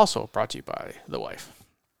also brought to you by the wife.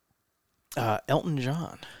 Elton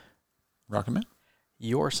John. Rocket Man?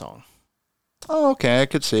 Your Song. Oh, okay. I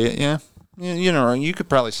could see it, yeah. You could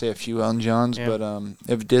probably say a few Elton Johns, but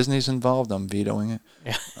if Disney's involved, I'm vetoing it.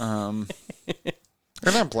 Yeah. I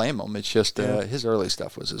don't blame him. It's just his early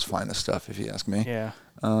stuff was his finest stuff, if you ask me. Yeah.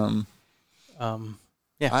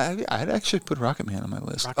 I'd actually put Rocket Man on my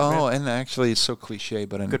list. And actually, it's so cliche,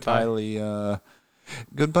 but entirely...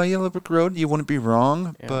 Goodbye Yellow Brick Road, you wouldn't be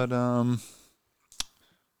wrong, but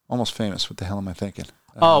Almost Famous, what the hell am I thinking?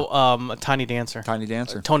 Tiny Dancer. Tony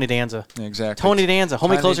Danza. Yeah, Exactly. Tony Danza.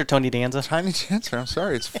 Hold me closer, Tony Danza. Tiny Dancer, I'm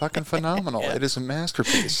sorry. It's fucking phenomenal. It is a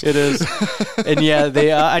masterpiece. It is. And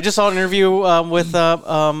they. I just saw an interview with the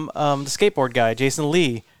skateboard guy, Jason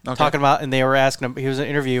Lee, talking about, and they were asking him, he was in an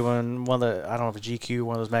interview on one of the, I don't know if it's GQ,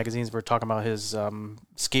 one of those magazines, were talking about his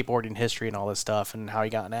skateboarding history and all this stuff and how he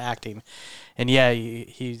got into acting. And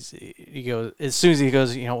he goes, as soon as he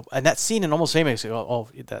goes, and that scene in Almost Famous,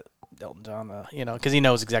 that Elton John, because he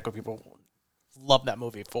knows exactly what people love that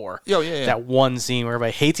movie for. Yeah. That one scene where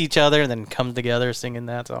everybody hates each other and then comes together singing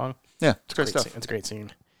that song. Yeah, it's great stuff. It's a great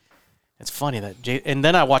scene. It's funny that and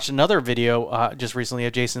then I watched another video just recently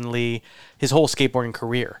of Jason Lee, his whole skateboarding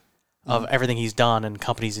career, of everything he's done and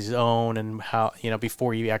companies he's owned and how,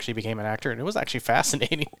 before he actually became an actor. And it was actually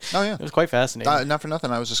fascinating. Oh, yeah. It was quite fascinating. Not for nothing.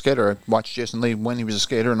 I was a skater. I watched Jason Lee when he was a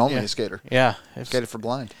skater and only a skater. Yeah. Skated for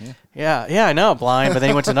Blind. Yeah, I know, Blind. But then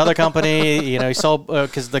he went to another company. He sold,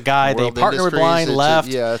 because the guy, they partnered with Blind,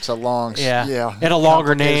 left. It's a long, and a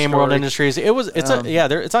longer name, story. World Industries. It's on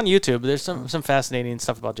YouTube. There's some fascinating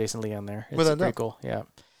stuff about Jason Lee on there. It's pretty cool. Yeah.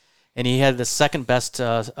 And he had the second best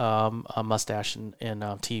mustache in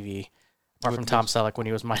TV. Apart from Tom Selleck when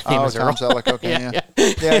he was My Name is Earl. Tom Selleck, okay, yeah.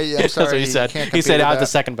 I'm sorry. That's what he said. He said I was the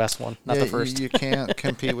second best one, not the first. You can't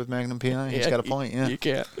compete with Magnum P.I. He's got a point, You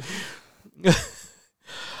can't.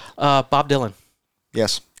 Bob Dylan.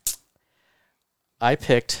 Yes. I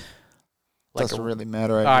picked... Doesn't really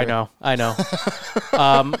matter. I know.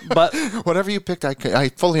 But whatever you picked, I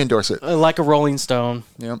fully endorse it. Like a Rolling Stone.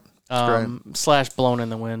 Yep. / Blown in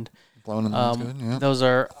the Wind. Blown in the Wind's good, yeah. Those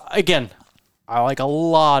are, again... I like a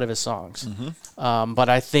lot of his songs, but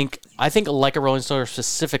I think Like a Rolling Stone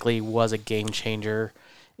specifically was a game changer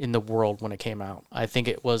in the world when it came out. I think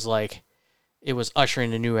it was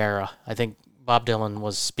ushering a new era. I think Bob Dylan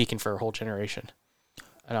was speaking for a whole generation.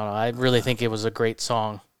 I don't know. I really think it was a great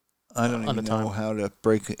song. I don't even know how to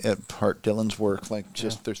break apart Dylan's work.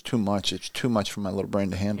 There's too much. It's too much for my little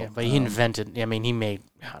brain to handle. Yeah, but he invented. He made.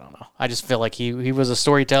 I don't know. I just feel like he was a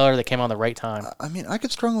storyteller that came on the right time. I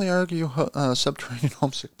could strongly argue Subterranean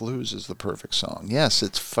Homesick Blues is the perfect song. Yes,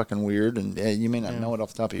 it's fucking weird, and you may not know it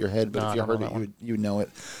off the top of your head, but if you heard it, you know it.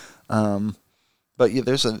 But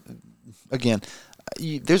there's a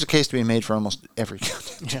case to be made for almost every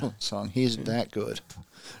Dylan song. He's that good.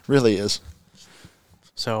 Really is.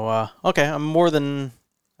 So, okay, I'm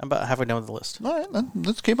about halfway down with the list. All right,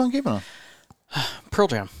 let's keep on keeping on. Pearl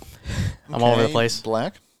Jam. I'm all over the place.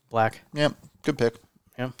 Black. Yep, good pick.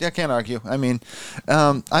 Yeah, I can't argue. I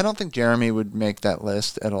don't think Jeremy would make that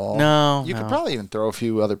list at all. No. You could probably even throw a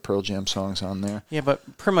few other Pearl Jam songs on there. Yeah,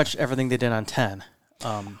 but pretty much everything they did on 10.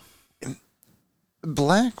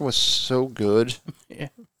 Black was so good. Yeah.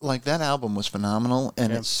 That album was phenomenal,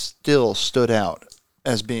 and it still stood out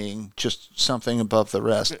as being just something above the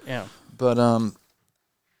rest. Yeah. But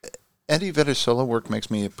Eddie Vedder's solo work makes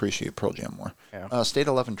me appreciate Pearl Jam more. Yeah. State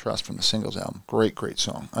of Love and Trust from the Singles album. Great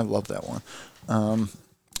song. I love that one.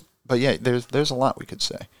 But yeah, there's a lot we could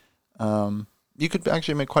say. You could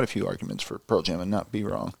actually make quite a few arguments for Pearl Jam and not be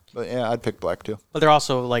wrong. But yeah, I'd pick Black too. But they're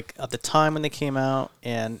also at the time when they came out,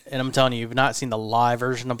 and I'm telling you've not seen the live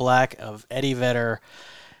version of Black of Eddie Vedder.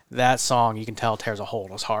 That song, you can tell, tears a hole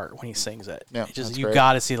in his heart when he sings it. Yeah, you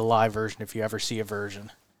got to see the live version if you ever see a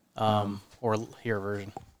version, or hear a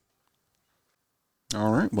version.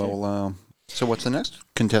 All right. Well, so what's the next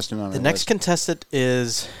contestant on the next list? contestant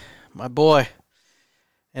is my boy,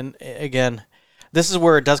 and again, this is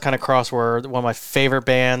where it does kind of cross where one of my favorite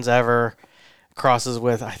bands ever crosses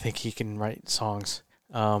with, I think he can write songs,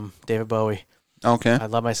 David Bowie. Okay. I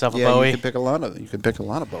love myself a Yeah, Bowie. you could pick a lot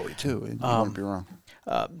of Bowie too. You wouldn't be wrong.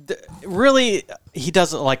 Really, he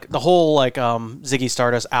doesn't like the whole Ziggy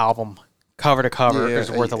Stardust album cover to cover is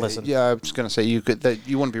worth a listen. Yeah, I was gonna say you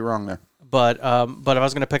wouldn't be wrong there. But if I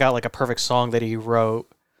was gonna pick out like a perfect song that he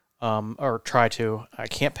wrote, or try to, I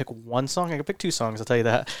can't pick one song. I can pick two songs. I'll tell you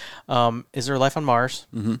that. Is There Life on Mars?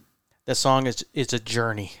 Mm-hmm. That song is a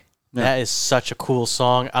journey. Yeah. That is such a cool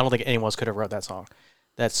song. I don't think anyone else could have wrote that song.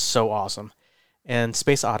 That's so awesome. And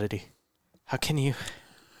Space Oddity. How can you?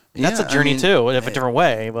 That's a journey too, in a different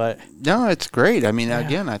way. But no, it's great. I mean,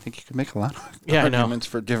 again, I think you can make a lot of arguments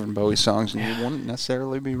for different Bowie songs, and you wouldn't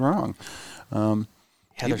necessarily be wrong.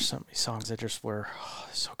 There's so many songs that just were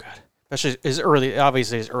so good. Especially his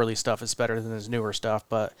early stuff is better than his newer stuff,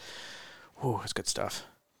 but it's good stuff.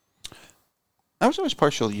 I was always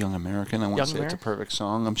partial to Young American. I want to say it's a perfect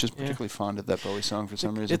song. I'm just particularly fond of that Bowie song for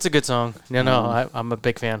some reason. It's a good song. I'm a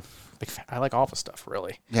big fan. I like all the stuff,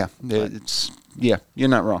 really. Yeah, you're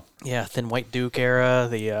not wrong. Yeah, Thin White Duke era,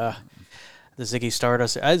 the Ziggy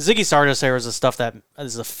Stardust. Ziggy Stardust era is the stuff that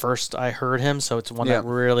is the first I heard him, so it's one that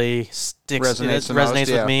really sticks.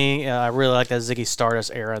 Resonates with me. I really like that Ziggy Stardust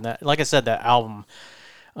era, and that, like I said, that album.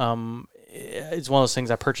 It's one of those things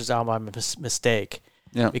I purchased album by mistake.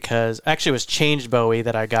 Yeah. Because actually it was Changed Bowie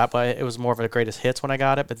that I got, but it was more of a greatest hits when I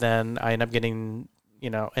got it. But then I ended up getting,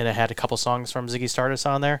 and it had a couple songs from Ziggy Stardust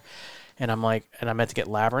on there. And I'm like, and I meant to get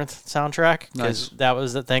Labyrinth soundtrack because that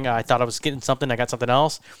was the thing. I thought I was getting something. I got something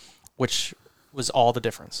else, which was all the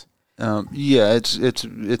difference.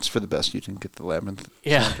 It's for the best. You didn't get the Labyrinth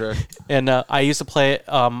soundtrack. And I used to play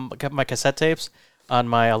it, my cassette tapes on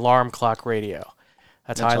my alarm clock radio.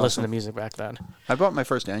 That's how I listened to music back then. I bought my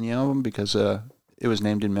first Enya album because it was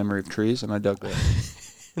named in memory of trees, and I dug that.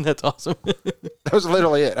 That's awesome. That was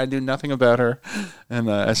literally it. I knew nothing about her, and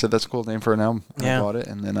I said, that's a cool name for an album. And I bought it,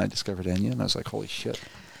 and then I discovered Enya, and I was like, holy shit.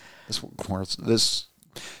 This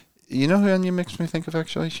you know who Enya makes me think of,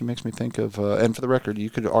 actually? She makes me think of, and for the record,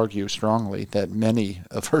 you could argue strongly that many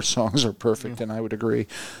of her songs are perfect, and I would agree.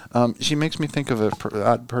 She makes me think of an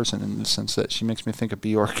odd person in the sense that she makes me think of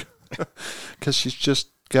Bjork, because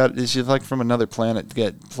she's like from another planet,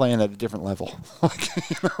 playing at a different level.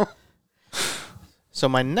 So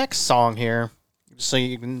my next song here, so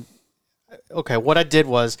you can, what I did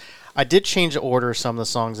was, I did change the order of some of the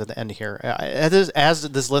songs at the end here. As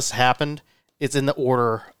this list happened, it's in the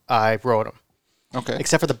order I wrote them. Okay.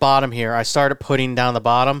 Except for the bottom here, I started putting down the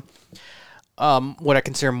bottom what I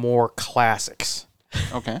consider more classics.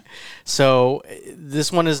 Okay. So this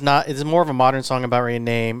one is not, it's more of a modern song about a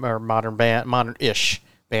name, or modern-ish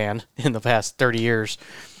band in the past 30 years.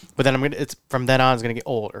 But then from then on, it's going to get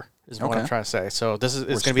older, is what I'm trying to say. So it's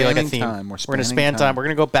going to be like a theme. We're going to span time. We're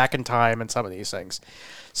going to go back in time in some of these things.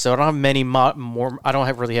 So I don't have many I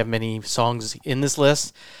don't really have many songs in this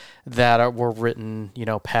list that were written,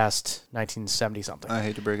 past 1970 something. I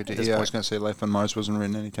hate to break it to you. Yeah, I was going to say Life on Mars wasn't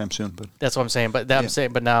written anytime soon, but that's what I'm saying. But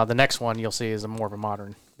but now the next one you'll see is more of a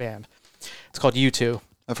modern band. It's called U2.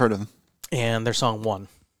 I've heard of them. And their song One.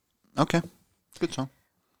 Okay, good song.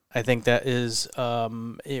 I think that is,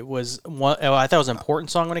 it was one, I thought it was an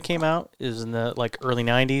important song when it came out. It was in the early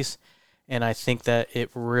 90s, and I think that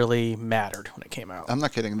it really mattered when it came out. I'm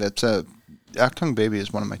not kidding. That's Achtung Baby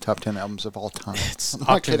is one of my top 10 albums of all time. It's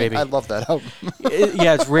Achtung Baby. I love that album.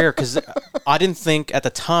 It's rare because I didn't think at the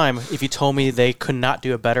time, if you told me they could not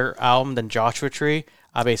do a better album than Joshua Tree,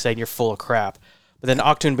 I'd be saying you're full of crap. But then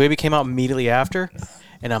Achtung Baby came out immediately after,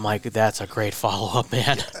 and I'm like, that's a great follow-up,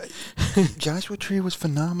 man. Joshua Tree was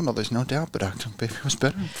phenomenal. There's no doubt, but Achtung Baby was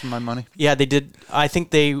better for my money. Yeah, they did. I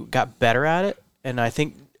think they got better at it, and I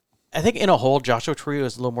think in a whole, Joshua Tree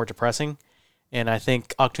was a little more depressing, and I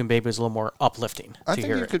think Achtung Baby was a little more uplifting. I think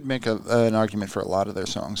you could make an argument for a lot of their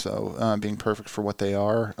songs, though, being perfect for what they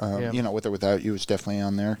are. With or without you is definitely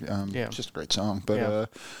on there. It's just a great song, but.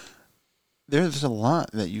 There's a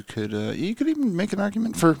lot that you could even make an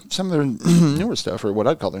argument for some of their newer stuff, or what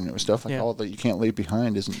I'd call their newer stuff. All that You Can't Leave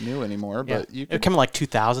Behind isn't new anymore, but it came in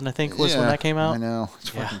 2000, I think, was when that came out. I know. It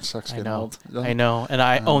fucking sucks getting old. I know, and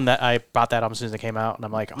I own that. I bought that album as soon as it came out, and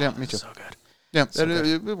I'm like, me too. So good. Yeah, so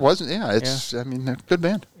it wasn't. Yeah, it's. I mean, a good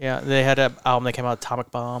band. Yeah, they had an album that came out,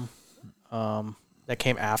 Atomic Bomb, that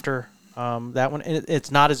came after. That one,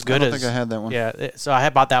 it's not as good as. I don't think I had that one. Yeah, so I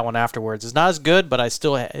had bought that one afterwards. It's not as good, but it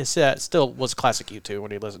still was classic U2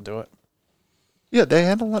 when you listen to it. Yeah, they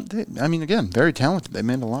had a lot. Again, very talented. They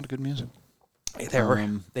made a lot of good music. They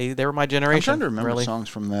were my generation. I'm trying to remember songs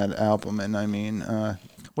from that album, and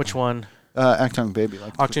which one? Actung Baby.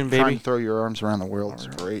 Like Actung Trying Baby? to Throw Your Arms Around the World is a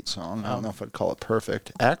great song. I don't know if I'd call it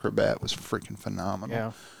perfect. Acrobat was freaking phenomenal.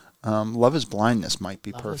 Yeah. Love is Blindness might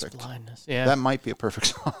be Love perfect. is Blindness. Yeah. That might be a perfect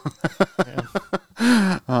song.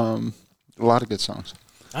 Yeah. A lot of good songs.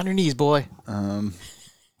 On your knees, boy.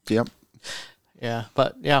 Yep. Yeah,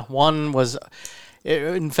 but yeah, one was.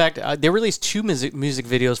 In fact, they released two music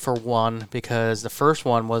videos for one because the first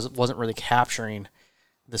one wasn't really capturing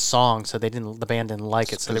the song, so the band didn't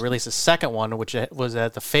like it. So they released a second one, which was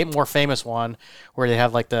the more famous one, where they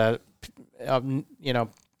have like the,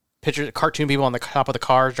 cartoon people on the top of the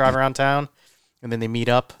cars driving around town, and then they meet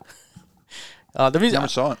up. The music, Never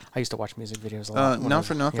saw it. I used to watch music videos a lot. Not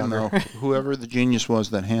for nothing, younger. though. Whoever the genius was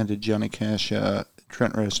that handed Johnny Cash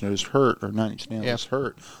Trent Reznor's Hurt, or Nine Inch Nails'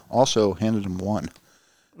 Hurt, also handed him one.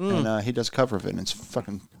 And he does a cover of it, and it's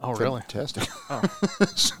fucking fantastic. Oh,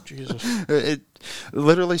 Jesus. It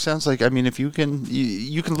literally sounds like, I mean, if you can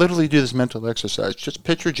literally do this mental exercise. Just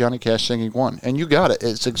picture Johnny Cash singing One, and you got it.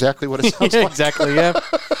 It's exactly what it sounds like. Exactly, yeah.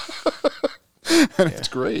 And it's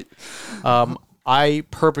great. I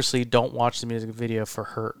purposely don't watch the music video for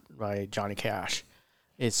Hurt by Johnny Cash.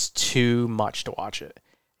 It's too much to watch it.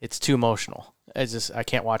 It's too emotional. I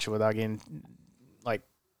can't watch it without getting, like,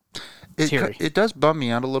 teary. It does bum me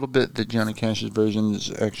out a little bit that Johnny Cash's version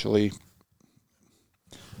is actually,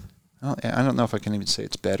 I don't know if I can even say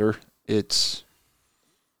it's better. It's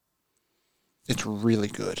really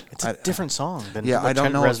good. It's a different song than I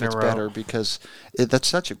don't Trent know Reznor if it's wrote. better because that's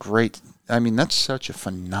such a great, that's such a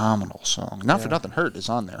phenomenal song. Not for nothing, Hurt is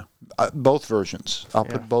on there. Both versions. I'll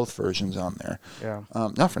put both versions on there. Yeah.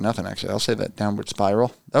 Not for nothing, actually. I'll say that Downward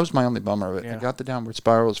Spiral. That was my only bummer of it. Yeah. I got the Downward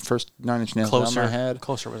Spiral. It was the first Nine Inch Nails album I had.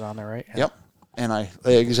 Closer was on there, right? Yeah. Yep. And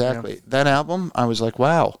exactly. That album, I was like,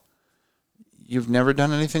 wow, you've never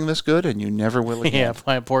done anything this good, and you never will again. Yeah,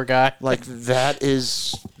 my poor guy. Like, that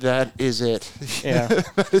is it. Yeah.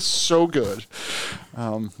 That is so good.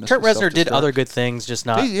 Trent Reznor did other good things, just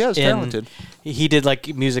not. He's talented. He did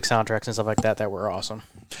like music soundtracks and stuff like that were awesome.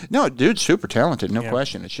 No, dude's super talented, no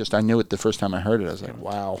question. It's just I knew it the first time I heard it. I was like,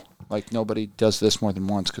 wow. Like, nobody does this more than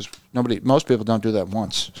once because most people don't do that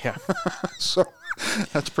once. Yeah. So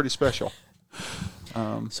that's pretty special.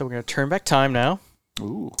 So we're going to turn back time now.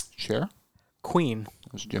 Ooh, Cher? Queen.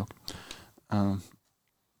 That was a joke.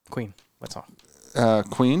 Queen. What song?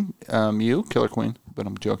 Queen, Killer Queen, but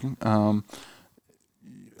I'm joking.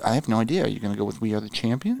 I have no idea. Are you going to go with We Are the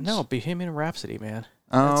Champions? No, Bohemian Rhapsody, man.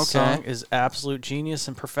 Oh, that okay. song is absolute genius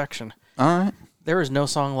and perfection. All right. There is no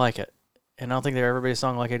song like it, and I don't think there ever be a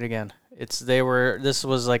song like it again. This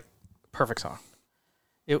was like perfect song.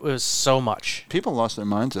 It was so much. People lost their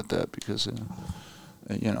minds at that because,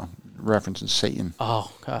 references Satan.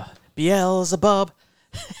 Oh, God. Beelzebub.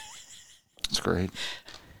 It's great.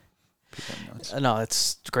 People are nuts. No,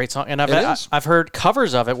 it's a great song. And It is. I've heard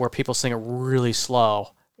covers of it where people sing it really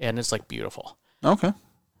slow, and it's like beautiful. Okay.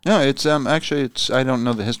 No, it's actually I don't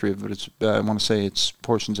know the history of it, but it's I want to say it's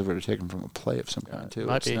portions of it are taken from a play of some kind too.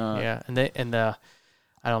 Might It's be, not, yeah. And I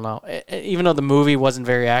don't know. Even though the movie wasn't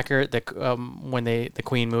very accurate, the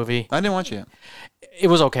Queen movie, I didn't watch it yet. it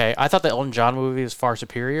was okay. I thought the Elton John movie was far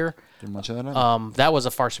superior. Didn't watch that either. That was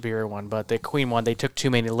a far superior one, but the Queen one, they took too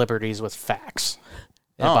many liberties with facts.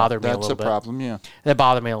 It bothered me a little bit. That's a problem, yeah. That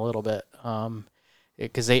bothered me a little bit.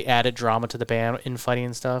 Because they added drama to the band infighting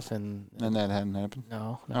and stuff, and And that hadn't happened?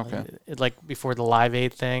 no. Okay. Like before the Live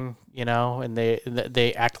Aid thing, and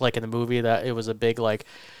they act like in the movie that it was a big like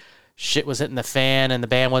shit was hitting the fan and the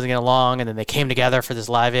band wasn't getting along, and then they came together for this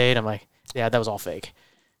Live Aid. I'm like, yeah, that was all fake.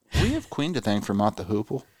 We have Queen to thank for Mott the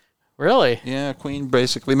Hoople. Really? Yeah, Queen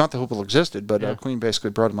basically, Mott the Hoople existed, but Queen basically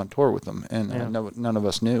brought him on tour with them, and none of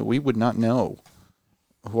us knew. We would not know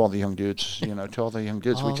who all the young dudes, to all the young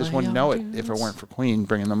dudes. We just wouldn't know it if it weren't for Queen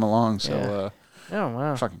bringing them along. So, Oh,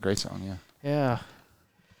 wow. fucking great song, yeah. Yeah.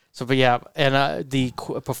 So, but yeah, and the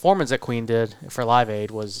performance that Queen did for Live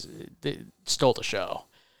Aid it stole the show.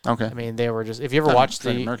 Okay. I mean, they were just, if you ever watched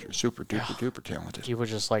Freddie Mercury, super duper talented. he was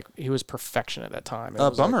just like, he was perfection at that time.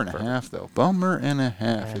 Bummer and a half, though. Bummer and a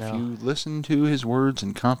half. I If know. you listen to his words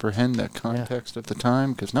and comprehend that context of the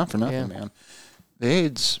time, because not for nothing, man. The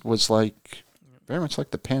AIDS was very much like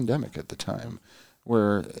the pandemic at the time,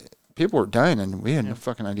 where people were dying and we had no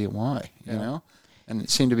fucking idea why, you know? And it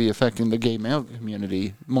seemed to be affecting the gay male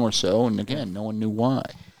community more so, and again, no one knew why.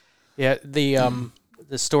 Yeah, the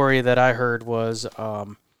story that I heard was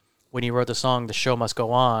when he wrote the song "The Show Must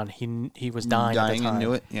Go On," he was dying at the time. And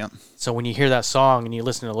knew it. Yeah. So when you hear that song and you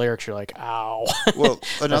listen to the lyrics, you're like, "Ow!" Well,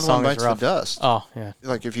 another song one is bites the rough. dust. Oh yeah,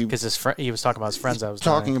 Like if you because he was talking about his friends. That was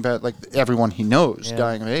talking dying. about like everyone he knows Yeah.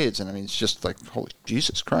 dying of AIDS, and I mean it's just like holy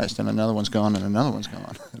Jesus Christ, and another one's gone, and another one's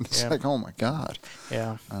gone. And it's Yeah. like oh my God.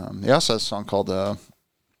 Yeah. He also has a song called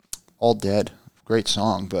 "All Dead." Great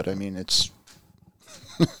song, but I mean it's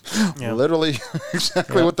Yeah. literally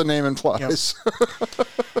exactly Yeah. what the name implies.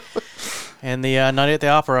 And the Night at the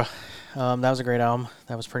Opera, that was a great album.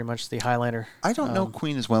 That was pretty much the Highlander. I don't know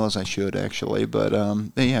Queen as well as I should actually, but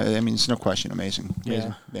yeah, I mean it's no question amazing.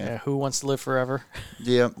 Amazing. Yeah. Who Wants to Live Forever?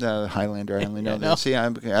 Yeah, Highlander. I only know that. no. See,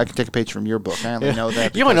 I can take a page from your book. I only know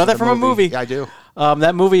that. You only know because that of from the a movie. Yeah, I do.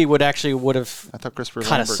 That movie would have I thought Christopher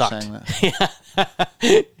kind of Lambert sucked. sang that.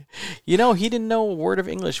 Yeah. You know, he didn't know a word of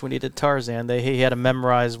English when he did Tarzan. He had to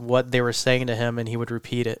memorize what they were saying to him, and he would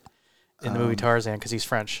repeat it in the movie Tarzan because he's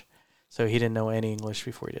French. So he didn't know any English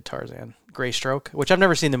before he did Tarzan. Gray Stroke, which I've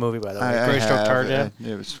never seen the movie, by the way. Gray Stroke Tarzan.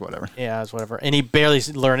 It was whatever. Yeah, it was whatever. And he barely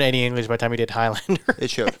learned any English by the time he did Highlander. It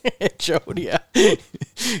showed. It showed, yeah. He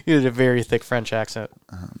had a very thick French accent.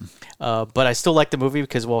 But I still like the movie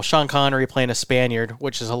because, well, Sean Connery playing a Spaniard,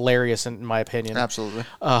 which is hilarious in my opinion. Absolutely.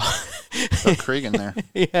 Cregan there.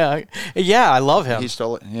 Yeah, I love him. He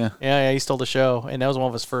stole it. Yeah. Yeah, he stole the show, and that was one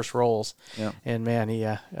of his first roles. Yeah. And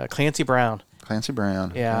man, Clancy Brown. Clancy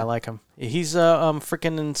Brown. Yeah, I like him. He's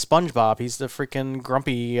freaking in SpongeBob. He's the freaking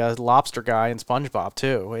grumpy lobster guy in SpongeBob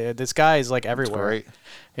too. This guy is like everywhere. Great.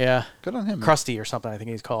 Yeah. Good on him. Man. Krusty or something, I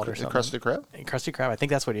think he's called, or something. Krusty Krab? Krusty Krab. I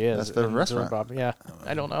think that's what he is. That's the in restaurant. SpongeBob. Yeah.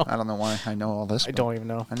 I don't know. I don't know why I know all this. I don't even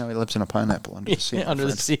know. I know he lives in a pineapple under the sea. Under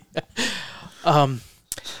the sea.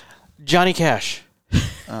 Johnny Cash.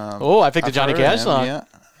 I picked a Johnny Cash song. Yeah.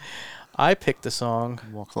 I picked the song.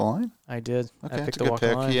 Walk the Line. I did. Okay, I picked it's a the good Walk pick.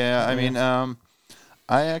 the Line. Yeah, I mean,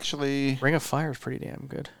 I actually. Ring of Fire is pretty damn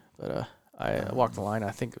good, but Walk the Line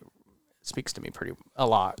I think speaks to me a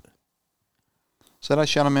lot. Said I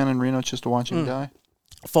shot a man in Reno just to watch him die.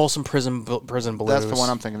 Folsom Prison Blues. That's the one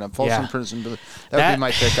I'm thinking of. Folsom Yeah. Prison Blues. That would be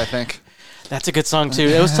my pick, I think. That's a good song too.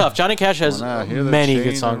 It was tough. Johnny Cash has many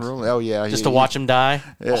good songs. Oh yeah, Just to watch him die.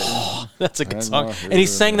 Yeah. Oh, that's a good song. And he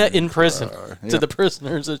sang that in prison to the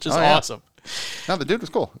prisoners. It's just awesome. No, the dude was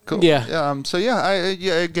cool. Cool. Yeah. So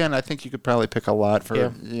again, I think you could probably pick a lot for.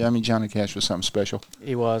 Yeah. I mean, Johnny Cash was something special.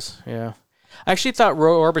 He was. Yeah. I actually thought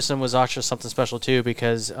Roy Orbison was actually something special too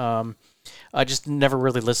because I just never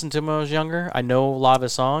really listened to him when I was younger. I know a lot of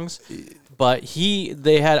his songs, but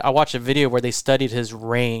I watched a video where they studied his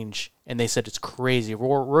range and they said it's crazy.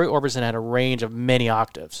 Roy Orbison had a range of many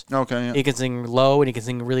octaves. Okay. Yeah. He can sing low and he can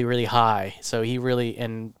sing really, really high. So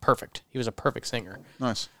and perfect. He was a perfect singer.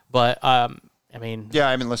 Nice. But I mean, yeah,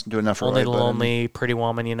 I haven't listened to enough. Only Roy, Lonely, Pretty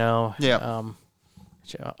Woman, Yeah.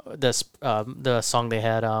 The song they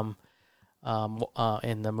had in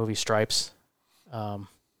the movie Stripes.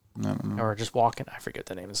 Or just Walking. I forget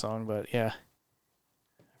the name of the song, but yeah.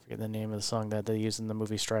 I forget the name of the song that they used in the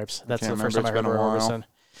movie Stripes. That's the first time I heard Roy Orbison.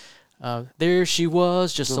 There she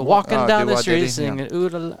was, just walking down the street singing, ooh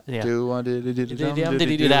la la. Yeah. Did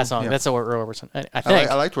he do that song? That's what Roy Orbison. I think.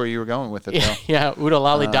 I liked where you were going with it, though. Yeah, ooh la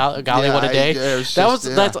lolly golly, what a day.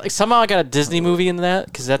 That's like, somehow I got a Disney movie in that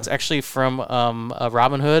because that's actually from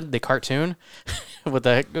Robin Hood, the cartoon, with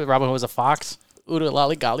Robin Hood was a fox. Ooh la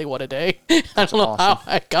lolly golly, what a day. I don't know how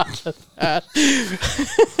I got to that.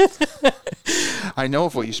 I know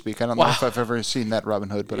of what you speak. I don't know if I've ever seen that Robin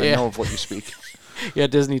Hood, but I know of what you speak. Yeah,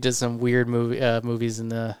 Disney did some weird movies in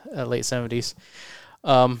the late 70s.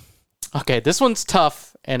 Okay, this one's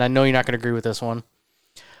tough, and I know you're not going to agree with this one.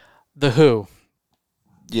 The Who.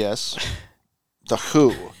 Yes. The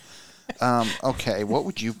Who. Okay, what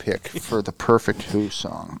would you pick for the perfect Who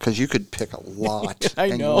song? Because you could pick a lot,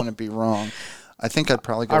 and you wouldn't be wrong. I think I'd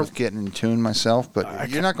probably go with Getting in Tune myself, but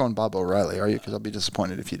you're not going Bob O'Reilly, are you? Because I'll be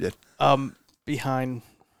disappointed if you did. Behind...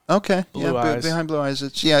 Okay. Blue Eyes. Behind Blue Eyes.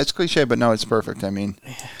 It's cliche, but no, it's perfect. I mean,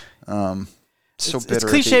 so bitter. It's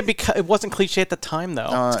cliche because it wasn't cliche at the time,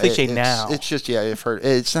 though. It's cliche now. It's just, I've heard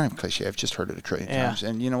it's not even cliche. I've just heard it a trillion times.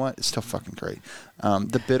 And you know what? It's still fucking great.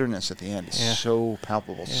 The bitterness at the end is so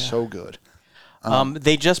palpable, so good.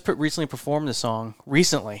 They just recently performed the song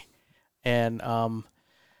recently, and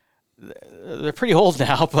they're pretty old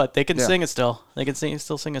now, but they can sing it still. They can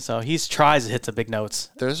still sing it. So he tries to hit the big notes.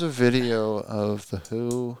 There's a video of the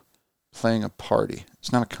Who playing a party.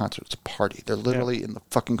 It's not a concert; it's a party. They're literally in the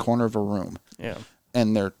fucking corner of a room. Yeah,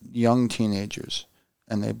 and they're young teenagers,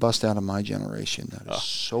 and they bust out of My Generation. That is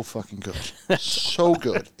so fucking good. So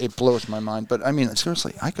good. It blows my mind. But, I mean,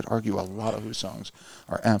 seriously, I could argue a lot of Who songs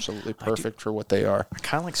are absolutely perfect for what they are. I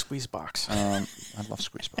kind of like Squeezebox. I love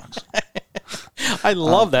Squeezebox. I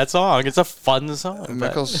love that song. It's a fun song.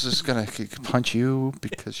 Mickles is going to punch you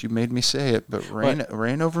because you made me say it, but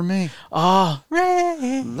rain over me. Oh,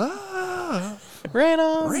 rain. Love. Rain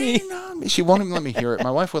on me. She won't even let me hear it. My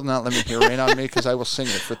wife will not let me hear Rain on Me because I will sing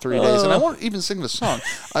it for 3 days. And I won't even sing the song.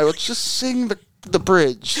 I will just sing the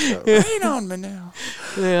bridge. So, Rain on me now.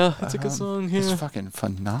 Yeah, it's a good song. Yeah. It's fucking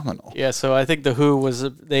phenomenal. Yeah, so I think the Who was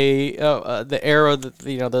the era that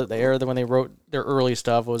the era that when they wrote their early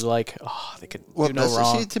stuff was like, oh, they could do no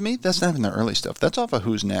wrong. See, to me, that's not even the early stuff. That's off of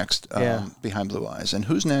Who's Next, Behind Blue Eyes, and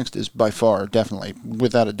Who's Next is by far, definitely,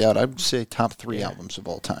 without a doubt, I would say top 3 albums of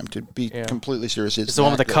all time. To be completely serious, it's the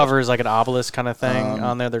one with the covers like an obelisk kind of thing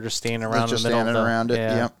on there. They're just standing around. Just in the middle standing around it.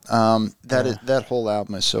 Yeah. That whole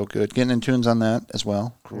album is so good. Getting in tunes on that as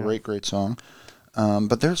well. Great song.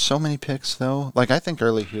 But there's so many picks though. Like I think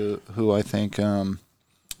early Who I think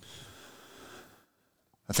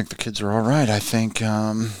the Kids Are All Right. I think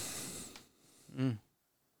Yeah,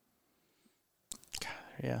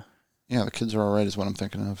 The Kids Are All Right is what I'm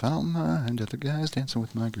thinking of. I don't mind other guys dancing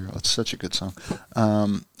with my girl. It's such a good song.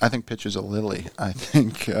 I think Pictures of Lily. I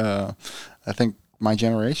think My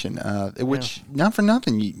Generation, which not for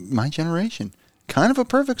nothing, My Generation, kind of a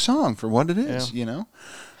perfect song for what it is, you know.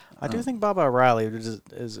 I do think Baba O'Reilly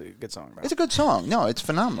is a good song. Bro. It's a good song. No, it's a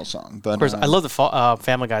phenomenal song. But of course, I love the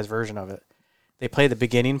Family Guy's version of it. They play the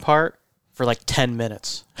beginning part for like 10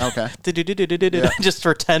 minutes. Okay. Just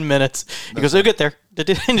for 10 minutes. He goes, "They'll get there,"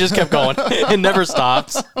 and just kept going. It never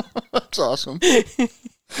stops. That's awesome. It'll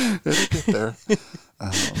get there. I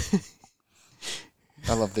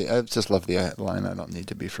just love the line. I don't need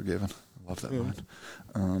to be forgiven. I love that line.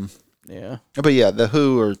 But yeah, the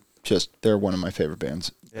Who are they're one of my favorite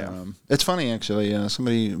bands. Yeah. It's funny actually.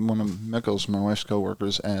 One of Mickles, my wife's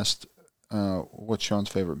coworkers, asked, "What's Sean's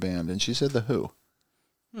favorite band?" And she said the Who.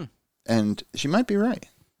 And she might be right.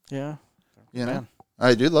 Yeah. You know,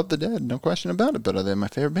 I do love the Dead, no question about it. But are they my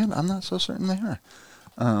favorite band? I'm not so certain they are.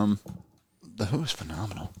 The Who is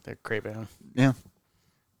phenomenal. They're a great band. Yeah.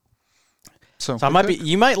 So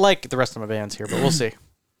you might like the rest of my bands here, but we'll see.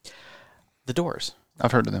 The Doors.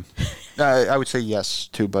 I've heard of them. I would say yes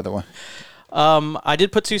too. By the way. I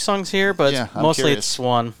did put 2 songs here, but mostly curious. it's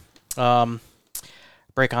one.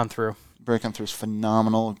 Break On Through. Break On Through is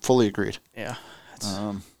phenomenal. Fully agreed. Yeah.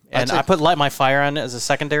 And I put Light My Fire on as a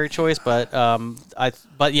secondary choice, but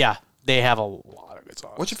yeah, they have a lot of good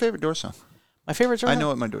songs. What's your favorite Doors song? My favorite song? I know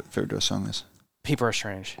what my favorite Doors song is. People Are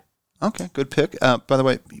Strange. Okay, good pick. By the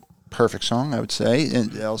way, perfect song, I would say.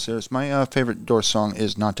 And my favorite Doors song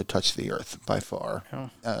is Not to Touch the Earth, by far. Oh.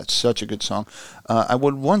 It's such a good song. I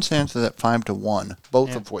would once answer that 5-1,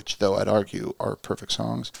 both of which, though, I'd argue, are perfect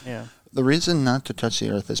songs. Yeah. The reason Not to Touch the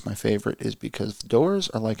Earth is my favorite is because the Doors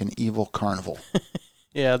are like an evil carnival.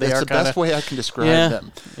 Yeah, they are. It's the best way I can describe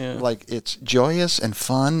them. Yeah. Like, it's joyous and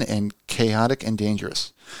fun and chaotic and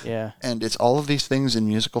dangerous. Yeah. And it's all of these things in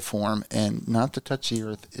musical form, and Not to Touch the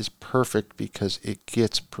Earth is perfect because it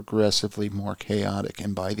gets progressively more chaotic,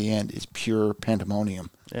 and by the end, it's pure pandemonium.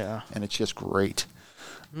 Yeah. And it's just great.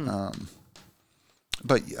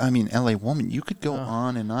 But, I mean, L.A. Woman, you could go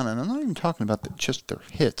on, and I'm not even talking about just their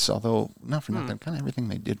hits, although, not for nothing, kind of everything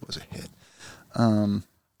they did was a hit.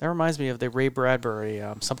 That reminds me of the Ray Bradbury,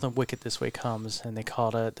 Something Wicked This Way Comes, and they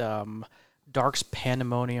called it Dark's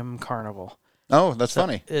Pandemonium Carnival. Oh, that's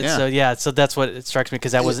funny. So that's what it strikes me,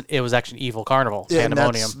 because it was actually an evil carnival,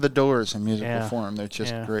 Pandemonium. That's the Doors in musical form. They're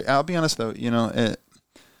just great. I'll be honest, though, the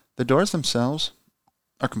Doors themselves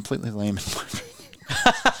are completely lame in my opinion.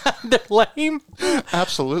 They're lame?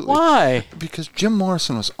 Absolutely. Why? Because Jim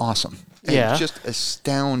Morrison was awesome. And just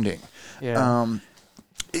astounding. Yeah.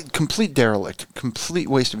 Complete derelict, complete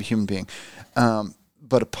waste of a human being,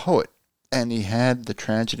 but a poet, and he had the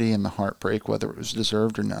tragedy and the heartbreak, whether it was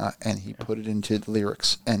deserved or not, and he put it into the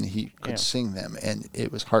lyrics, and he could sing them, and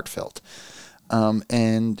it was heartfelt.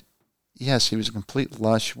 And yes, he was a complete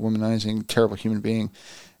lush, womanizing, terrible human being,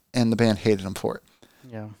 and the band hated him for it.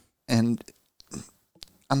 Yeah. And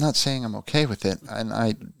I'm not saying I'm okay with it, and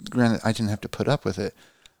granted, I didn't have to put up with it,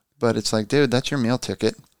 but it's like, dude, that's your meal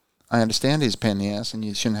ticket. I understand he's a pain in the ass and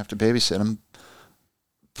you shouldn't have to babysit him,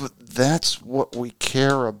 but that's what we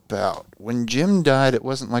care about. When Jim died, it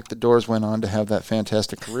wasn't like the Doors went on to have that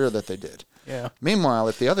fantastic career that they did. Yeah. Meanwhile,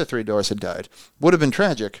 if the other 3 Doors had died, would have been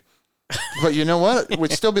tragic. But you know what?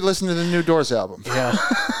 We'd still be listening to the new Doors album. Yeah.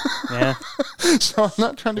 Yeah. So I'm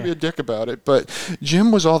not trying to be a dick about it, but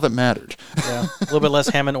Jim was all that mattered. Yeah, a little bit less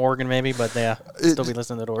Hammond organ maybe, but yeah, still be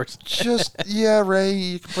listening to the Doors. Ray,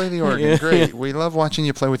 you can play the organ. Great. We love watching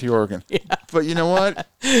you play with your organ. Yeah. But you know what?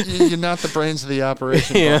 You're not the brains of the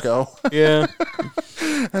operation, bucko. Yeah.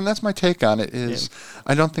 And that's my take on it is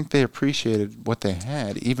I don't think they appreciated what they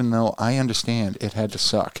had, even though I understand it had to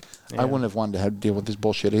suck. I wouldn't have wanted to have to deal with this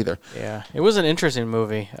bullshit either. Yeah. It was an interesting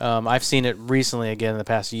movie. I've seen it recently again in the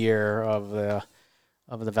past year of the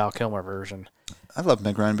Val Kilmer version. I loved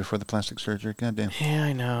Meg Ryan before the plastic surgery. Goddamn. Yeah,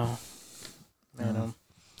 I know.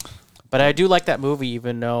 But I do like that movie,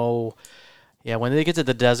 even though, when they get to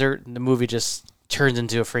the desert, the movie just turns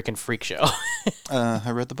into a freaking freak show.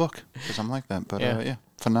 I read the book because I'm like that, but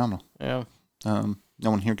phenomenal. Yeah. No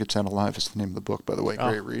One Here Gets Out Alive is the name of the book, by the way.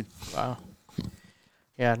 Great read. Wow.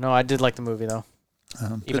 Yeah, no, I did like the movie though.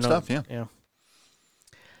 Good stuff. Yeah.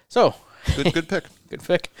 So. Good pick. Good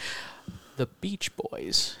pick. The Beach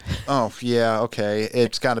Boys. Oh yeah, okay.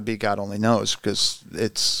 It's got to be God Only Knows because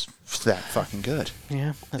it's that fucking good.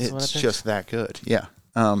 Yeah, that's what it's just that good. Yeah.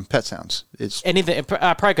 Pet Sounds. It's anything.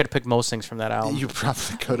 I probably could have picked most things from that album. You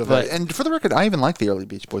probably could have. And for the record, I even like the early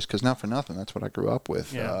Beach Boys because not for nothing, that's what I grew up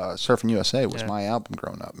with. Yeah. Surfing USA was my album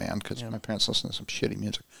growing up, man, because my parents listened to some shitty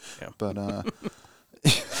music. Yeah. But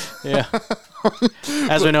yeah.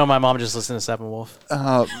 As we know, my mom just listened to Steppenwolf.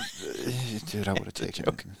 Dude, I would have taken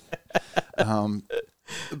it.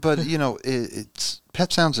 But it's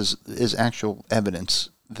Pet Sounds is actual evidence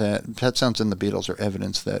that Pet Sounds and the Beatles are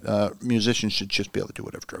evidence that musicians should just be able to do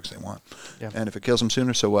whatever drugs they want. Yeah. And if it kills them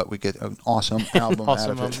sooner, so what? We get an awesome album out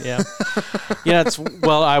of it. Yeah.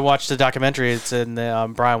 I watched the documentary. It's in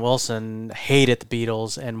Brian Wilson hated the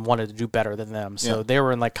Beatles and wanted to do better than them. So they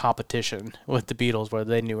were in like competition with the Beatles, whether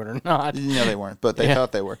they knew it or not. No, they weren't, but they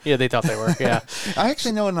thought they were. Yeah, they thought they were. Yeah. I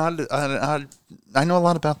actually know I know a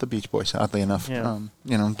lot about the Beach Boys, oddly enough. Yeah.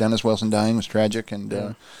 Dennis Wilson dying was tragic,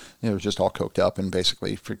 and it was just all coked up, and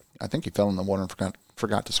basically, I think he fell in the water and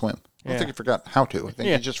forgot to swim. I don't think he forgot how to. I think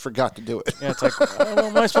he just forgot to do it. Yeah, it's like, what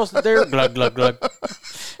am I supposed to do? Glug, glug, glug.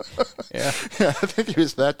 Yeah. I think he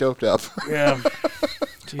was that doped up. Yeah.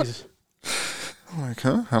 Jesus. I'm like,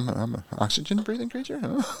 huh? I'm an oxygen-breathing creature?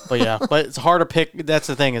 Huh? But it's hard to pick. That's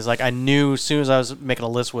the thing, is like I knew as soon as I was making a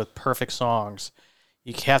list with perfect songs,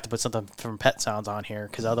 you have to put something from Pet Sounds on here,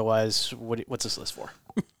 because otherwise, what's this list for?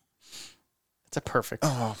 It's a perfect.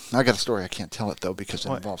 Oh, I got a story. I can't tell it, though, because it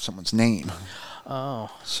involves someone's name. Oh.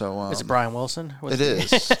 So, is it Brian Wilson? It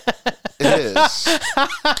is. It is.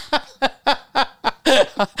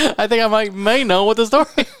 I think I may know what the story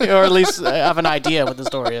is, or at least I have an idea what the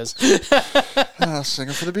story is.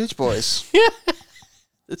 Singer for the Beach Boys. Yeah.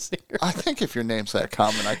 I think if your name's that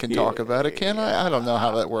common, I can talk about it, can I? I don't know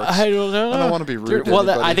how that works. I don't know. I don't want to be rude to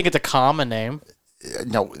anybody. I think it's a common name.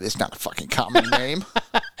 No, it's not a fucking common name.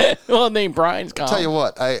 Well, name Brian's common. I'll tell you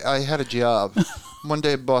what, I had a job. One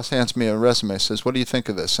day, boss hands me a resume, says, "What do you think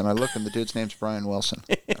of this?" And I look, and the dude's name's Brian Wilson.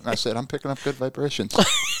 And I said, "I'm picking up good vibrations."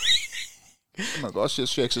 My boss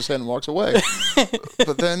just shakes his head and walks away.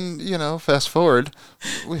 But then, fast forward,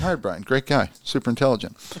 we hired Brian. Great guy, super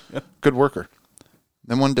intelligent, good worker.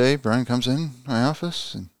 Then one day, Brian comes in my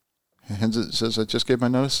office and says, "I just gave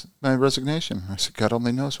my resignation." I said, "God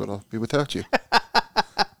only knows what I'll be without you."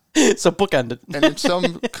 So bookended. And in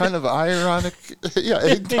some kind of ironic,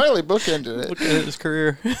 entirely bookended it. Bookended his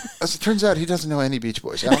career. As it turns out, he doesn't know any Beach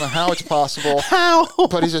Boys. I don't know how it's possible. How?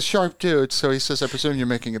 But he's a sharp dude, so he says, "I presume you're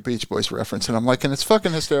making a Beach Boys reference." And I'm like, and it's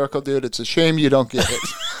fucking hysterical, dude. It's a shame you don't get it.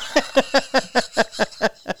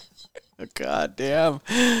 God damn.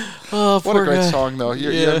 Oh, what a great guy. song, though.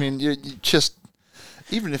 You just...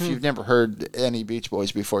 Even if you've never heard any Beach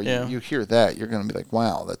Boys before, you hear that, you're going to be like,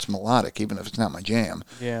 wow, that's melodic, even if it's not my jam.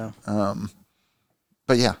 Yeah.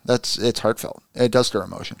 But yeah, it's heartfelt. It does stir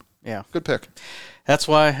emotion. Yeah. Good pick. That's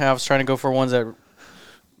why I was trying to go for ones that...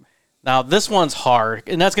 Now, this one's hard,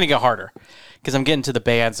 and that's going to get harder, because I'm getting to the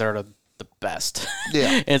bands that are the best. Yeah.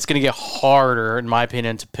 And it's going to get harder, in my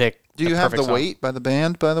opinion, to pick. Do you have The Wait by the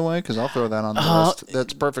band, by the way? Because I'll throw that on the list.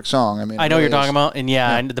 That's a perfect song. I mean, I know what you're talking about,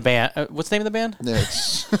 and the band. What's the name of the band?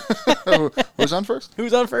 It's who's on first?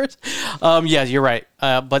 Who's on first? Yeah, you're right.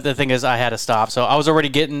 But the thing is, I had to stop. So I was already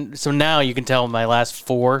getting. So now you can tell my last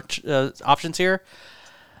four options here.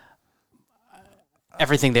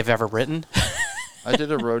 Everything they've ever written. I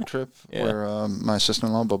did a road trip where my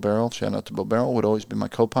sister-in-law, Bo Barrel, shout out to Bo Barrel, would always be my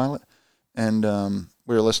co-pilot, and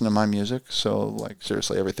we were listening to my music, so, like,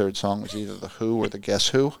 seriously, every third song was either The Who or the Guess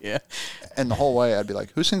Who. Yeah. And the whole way, I'd be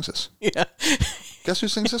like, who sings this? Yeah. Guess who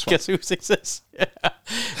sings this one? Guess who sings this? Yeah.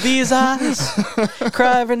 These eyes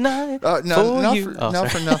cry every night for you.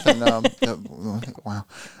 For nothing. Wow.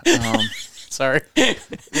 Sorry.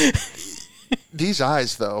 these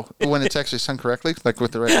eyes, though, when it's actually sung correctly, like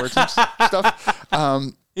with the right words and stuff,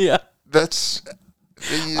 Yeah. that's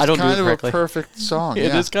I don't do kind it of correctly. a perfect song. It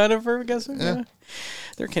yeah. is kind of perfect, I guess. Yeah.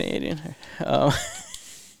 They're Canadian.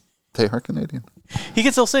 They are Canadian. He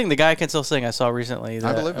can still sing. The guy can still sing. I saw recently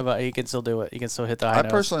I believe it. he can still do it. He can still hit the high I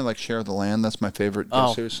notes. personally like Share the Land. That's my favorite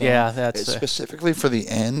go-to song. Yeah, that's It's specifically for the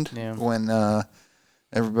end when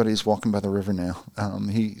everybody's walking by the river now.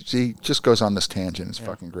 He just goes on this tangent. It's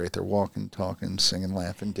fucking great. They're walking, talking, singing,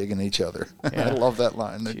 laughing, digging each other. Yeah. I love that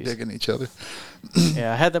line. They're digging each other.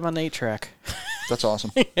 Yeah, I had them on the 8-track. That's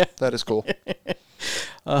awesome. That is cool.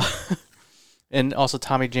 And also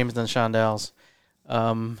Tommy James and the Shondells.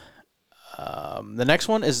 The next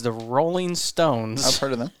one is the Rolling Stones. I've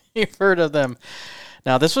heard of them. You've heard of them.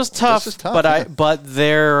 Now this was tough, This is tough, but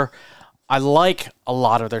yeah. I like a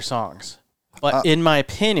lot of their songs. But in my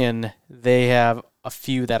opinion, they have a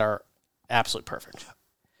few that are absolutely perfect.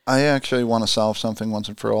 I actually want to solve something once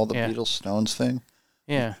and for all, the Yeah. Beatles Stones thing.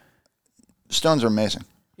 Yeah. Stones are amazing.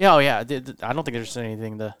 Yeah, oh yeah. I don't think there's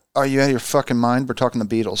anything to... Are you out of your fucking mind? We're talking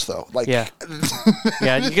the Beatles, though. Like, Yeah.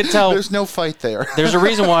 Yeah, you can tell... There's no fight there. There's a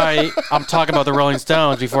reason why I'm talking about the Rolling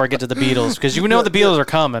Stones before I get to the Beatles, because you know the Beatles are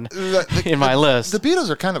coming in my list. The Beatles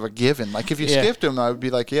are kind of a given. Like, if you Yeah. skipped them, I would be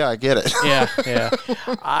like, yeah, I get it. Yeah.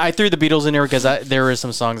 I threw the Beatles in here because there is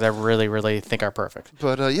some songs I really, really think are perfect.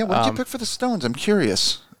 But, what did you pick for the Stones? I'm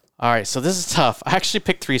curious. All right, so this is tough. I actually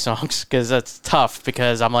picked 3 songs because that's tough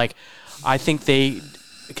because I'm like, I think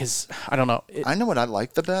because I don't know. I know what I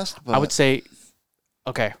like the best, but... I would say,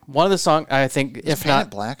 okay, one of the songs, I think, if Painted not...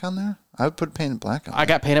 Black on there? I would put Painted Black on there. I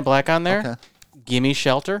got Painted Black on there. Okay. Gimme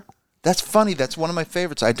Shelter. That's funny. That's one of my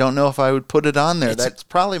favorites. I don't know if I would put it on there. That's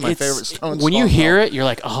probably my favorite Stones when song. you hear it, you're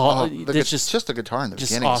like, oh, it's just the guitar in the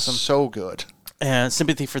just beginning awesome. is so good. And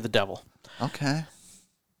Sympathy for the Devil. Okay.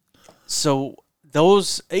 So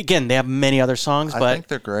those, again, they have many other songs, I but think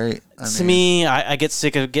they're great. to me, I get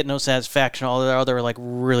sick of Get No Satisfaction, all the other like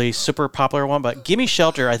really super popular one. But Gimme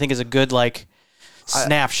Shelter, I think, is a good like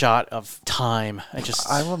snapshot of time.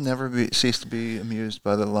 I will never cease to be amused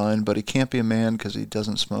by the line, but he can't be a man because he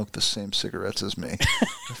doesn't smoke the same cigarettes as me.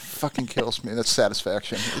 It fucking kills me. That's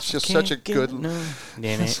Satisfaction. It's just such a good...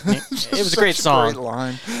 It was a great song. Great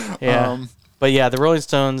line. Yeah. But yeah, the Rolling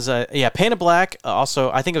Stones, Painted Black,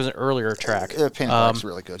 also, I think it was an earlier track. Painted Black's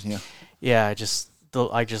really good, yeah. Yeah,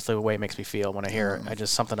 the way it makes me feel when I hear it.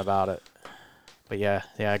 Something about it. But yeah,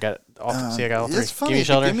 I got all 3. It's funny. Gimme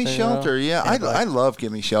Shelter. Gimme Shelter, yeah. I love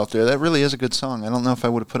Gimme Shelter. That really is a good song. I don't know if I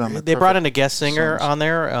would have put on my They brought in a guest singer on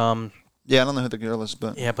there. Yeah, I don't know who the girl is,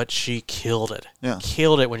 but... Yeah, but she killed it. Yeah.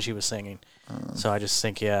 Killed it when she was singing. So I just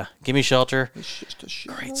think, Gimme Shelter. It's just a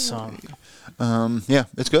Great song. Yeah,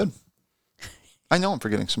 it's good. I know I'm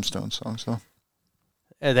forgetting some Stones songs, though.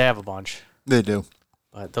 They have a bunch. They do.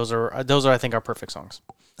 But those are I think, are perfect songs.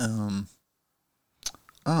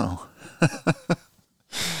 Oh.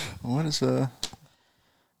 What is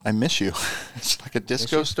I Miss You. It's like a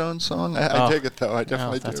Disco Stone song. I dig it, though. I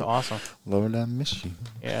definitely do. That's awesome. Lord, I miss you.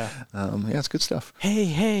 Yeah. It's good stuff.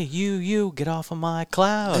 Hey, you, get off of my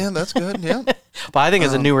cloud. Yeah, that's good, yeah. But I think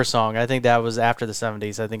it's a newer song. I think that was after the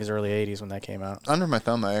 70s. I think it's early 80s when that came out. Under My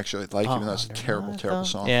Thumb, I actually like, even though it's a terrible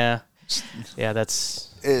song. Yeah. Yeah,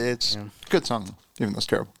 it's a good song, even though it's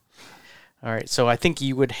terrible. All right, so I think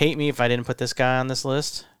you would hate me if I didn't put this guy on this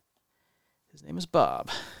list. His name is Bob.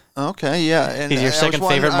 Okay, yeah. And he's your second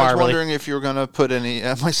favorite Marley. I was wondering if you were going to put any...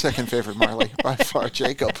 my second favorite Marley, by far,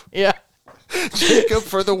 Jacob. Yeah. Jacob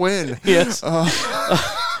for the win. Yes. Poor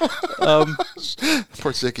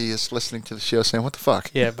Zicky is listening to the show saying, what the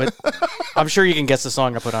fuck? Yeah, but I'm sure you can guess the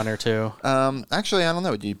song I put on there, too. Actually, I don't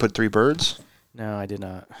know. Did you put 3 Birds? No, I did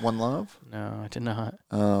not. One Love? No, I did not.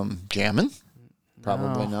 Jammin'?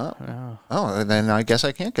 Probably not. No. Oh, then I guess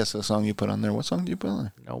I can't guess the song you put on there. What song did you put on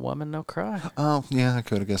there? No Woman, No Cry. Oh, yeah, I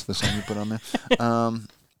could have guessed the song you put on there.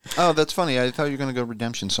 That's funny. I thought you were going to go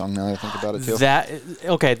Redemption Song now that I think about it, too.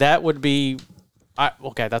 That would be...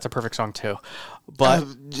 that's a perfect song, too. But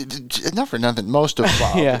not for nothing. Most of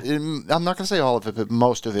Bob. Yeah. I'm not going to say all of it, but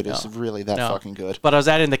most of it is really that fucking good. But I was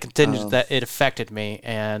adding the contingent that it affected me,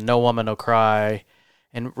 and No Woman, No Cry,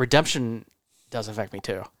 and Redemption does affect me,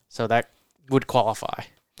 too. So that would qualify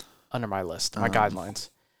under my list, my guidelines.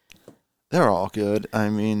 They're all good. I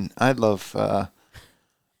mean, I love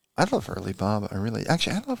early Bob. I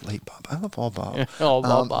love late Bob. I love all Bob. Yeah, all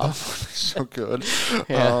Bob. Bob is so good.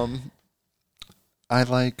 Yeah. I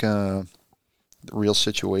like Real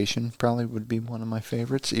Situation. Probably would be one of my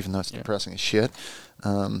favorites, even though it's depressing as shit.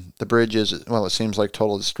 The bridge is, it seems like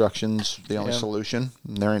Total Destruction's the only solution.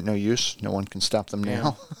 There ain't no use. No one can stop them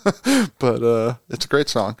now. But it's a great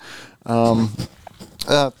song.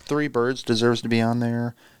 Three Birds deserves to be on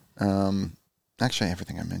there. Actually,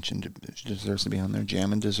 everything I mentioned deserves to be on there.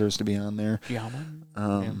 Jammin' deserves to be on there.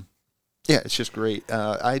 Jammin'? Yeah, it's just great.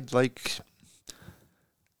 I'd like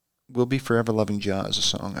We'll Be Forever Loving Jah is a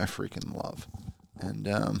song I freaking love. And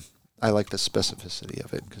I like the specificity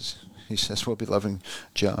of it because he says we'll be loving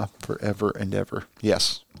Jah forever and ever.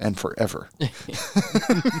 Yes, and forever.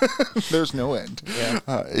 There's no end.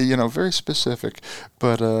 Yeah. Very specific.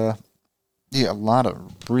 But, yeah, a lot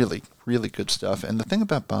of really, really good stuff. And the thing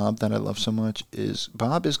about Bob that I love so much is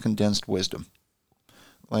Bob is condensed wisdom.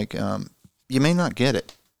 Like, you may not get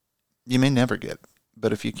it. You may never get it.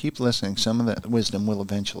 But if you keep listening, some of that wisdom will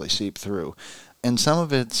eventually seep through. And some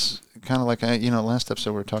of it's kind of like, last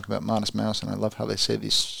episode we were talking about Modest Mouse, and I love how they say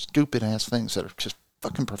these stupid-ass things that are just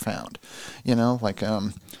fucking profound.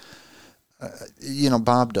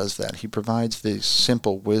 Bob does that. He provides the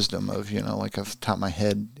simple wisdom of, like off the top of my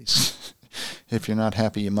head, if you're not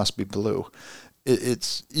happy, you must be blue.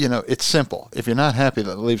 It's simple. If you're not happy,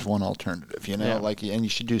 that leaves one alternative, and you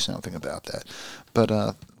should do something about that. But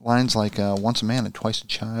lines like once a man and twice a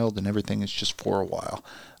child and everything is just for a while.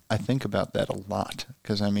 I think about that a lot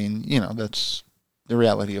because, that's the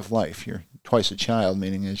reality of life. You're twice a child,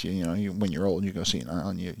 meaning as when you're old, you go senile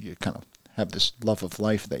and you kind of have this love of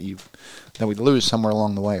life that we lose somewhere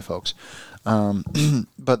along the way, folks.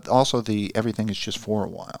 But also the everything is just for a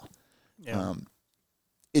while. Yeah.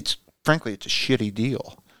 Frankly, it's a shitty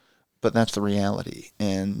deal, but that's the reality.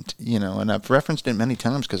 And, and I've referenced it many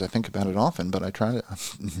times because I think about it often, but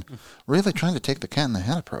really trying to take the cat in the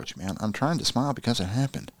hat approach, man. I'm trying to smile because it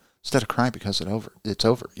happened instead of cry because it's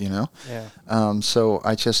over, Yeah. So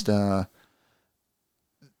I just,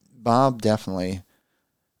 Bob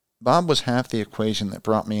was half the equation that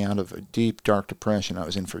brought me out of a deep, dark depression I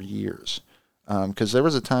was in for years. Because there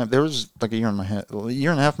was like a year and a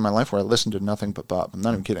half of my life where I listened to nothing but Bob. I'm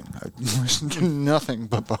not even kidding. I listened to nothing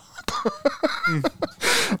but Bob.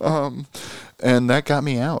 And that got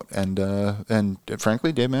me out. And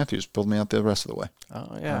frankly, Dave Matthews pulled me out the rest of the way.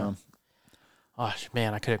 Oh, yeah.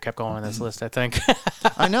 Man, I could have kept going on this list, I think.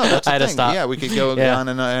 I know, that's the I had to thing. stop. Yeah, we could go on,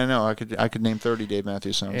 and I know I could name 30 Dave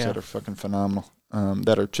Matthews songs that are fucking phenomenal,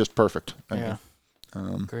 that are just perfect.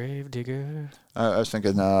 Grave Digger. I was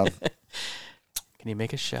thinking... Can you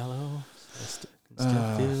make it shallow?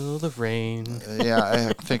 Still feel the rain.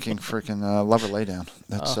 I'm thinking freaking Lover Lay Down.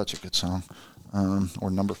 That's such a good song.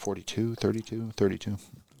 Or number 42, 32.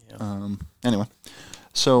 Yeah. Anyway,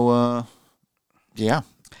 so,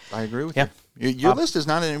 I agree with you. Your list is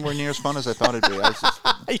not anywhere near as fun as I thought it'd be.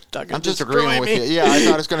 I'm just agreeing with you. Yeah, I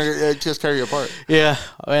thought it was going to just tear you apart. Yeah,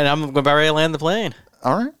 and I'm going to land the plane.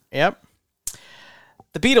 All right. Yep.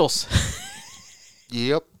 The Beatles.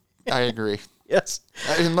 Yep, I agree. Yes.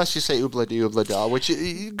 Unless you say Oobla Dee Oobla Da, which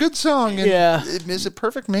good song. And is it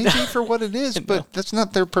perfect? Maybe for what it is, but that's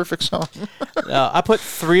not their perfect song. I put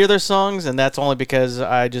 3 of their songs, and that's only because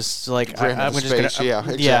I just like I'm just gonna. Yeah,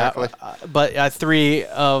 exactly. But 3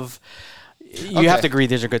 of. You have to agree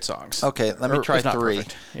these are good songs. Okay, let me try 3.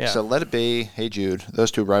 Yeah. So Let It Be, Hey Jude,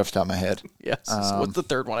 those 2 right off the top of my head. Yes. What's the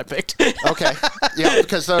third one I picked? Okay. Yeah,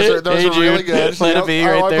 because those are really good. Let It Be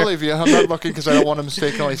right there. I believe you. I'm not looking because I don't want to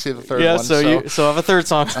mistakenly see the third one. So I have a third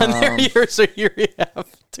song on there. Here you have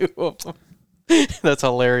 2 of them. That's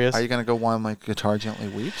hilarious. Are you going to go While My Guitar Gently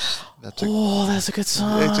Weeps? That's a good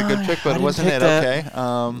song. It's a good pick, but wasn't it okay?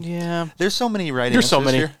 Yeah. There's so many right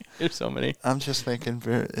answers here. There's so many. I'm just thinking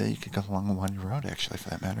you could go Long and Winding Road, actually,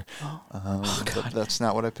 for that matter. But that's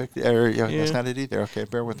not what I picked. That's not it either. Okay,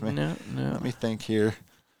 bear with me. No. Let me think here.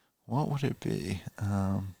 What would it be?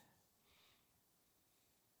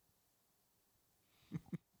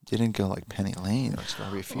 Didn't go like Penny Lane or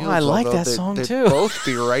Strawberry Fields. I like that song too. They'd both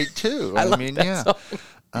be right too. I mean, song.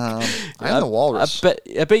 I'm the Walrus. I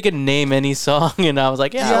bet you could name any song, and I was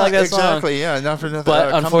like, I like that song. Exactly. Yeah, not for nothing.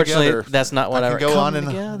 But unfortunately, that's not what I can go on and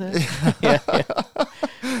together. Yeah.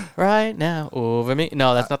 Right now, over me.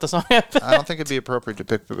 No, that's not the song. I don't think it'd be appropriate to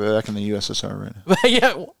pick Back in the USSR right now.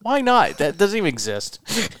 Yeah, why not? That doesn't even exist.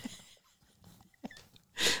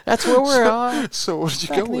 That's where we're at. So what did you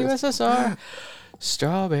Back go in the with? USSR.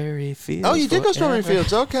 Strawberry Fields. Oh, you did go Strawberry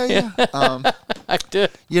Fields. Okay, yeah. I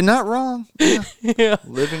did. You're not wrong. Yeah. Yeah.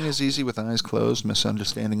 Living is easy with eyes closed,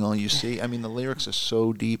 misunderstanding all you see. I mean, the lyrics are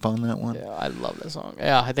so deep on that one. Yeah, I love that song.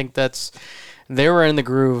 Yeah, I think they were in the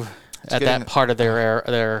groove that part of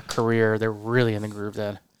their career. They're really in the groove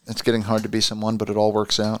then. It's getting hard to be someone, but it all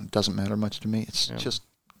works out. It doesn't matter much to me. It's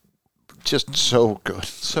just so good.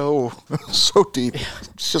 So deep.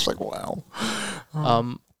 It's just like, wow.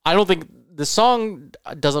 I don't think the song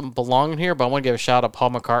doesn't belong in here, but I want to give a shout out to Paul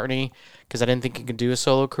McCartney because I didn't think he could do a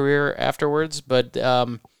solo career afterwards. But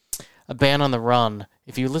A Band on the Run.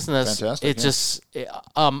 If you listen to this, Fantastic, just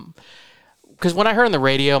because when I heard on the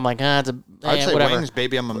radio, I'm like, it's a I'd say whatever. Wings,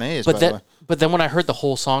 Baby, I'm Amazed. But then when I heard the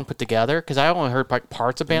whole song put together, because I only heard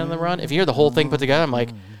parts of Band on the Run. If you hear the whole thing put together, I'm like,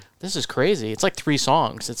 this is crazy. It's like 3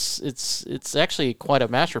 songs. It's actually quite a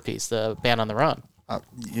masterpiece. The Band on the Run.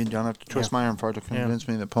 You don't have to twist my arm far to convince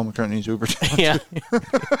me that Paul McCartney's uber talented. Yeah.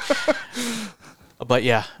 But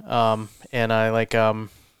yeah, and I like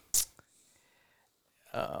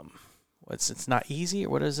it's not easy, or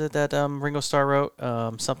what is it that Ringo Starr wrote?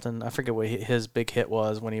 Something I forget what his big hit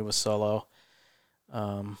was when he was solo.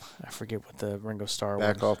 I forget what the Ringo Starr was.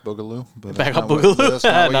 Back Off Boogaloo. But Back Off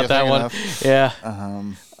Boogaloo. Not that one. Of. Yeah.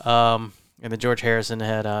 And then George Harrison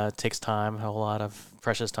had Takes Time, a whole lot of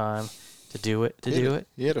precious time to do it.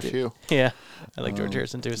 He had a few. Yeah. I like George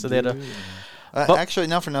Harrison too. So they had a. Actually,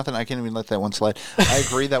 not for nothing, I can't even let that one slide. I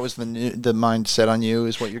agree that was the mindset on you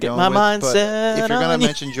is what you're going my with. Mindset but if you're going to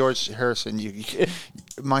mention George Harrison, you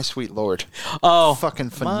My Sweet Lord. Oh,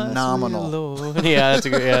 fucking phenomenal. Yeah, that's a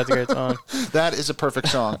great song. That is a perfect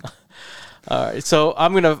song. All right, so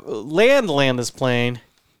I'm gonna land this plane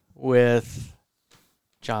with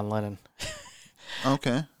John Lennon.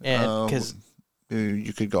 Okay. Because.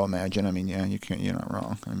 You could go Imagine. I mean, yeah, you're not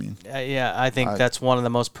wrong. I mean, yeah, I think that's one of the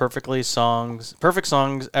most perfect songs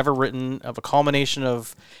ever written, of a culmination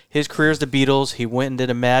of his career as the Beatles. He went and did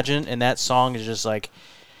Imagine, and that song is just like.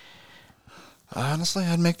 Honestly,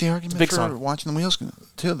 I'd make the argument for song. Watching the Wheels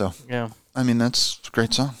too, though. Yeah. I mean, that's a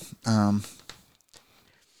great song.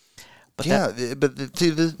 But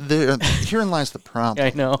herein lies the problem.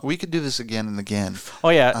 I know. We could do this again and again. Oh,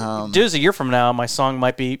 yeah. Dude, a year from now, my song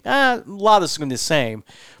might be, a lot of this is going to be the same,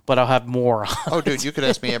 but I'll have more. Oh, dude, you could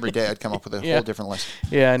ask me every day. I'd come up with a whole different list.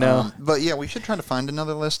 Yeah, I know. But, yeah, we should try to find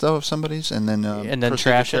another list, though, of somebody's, and then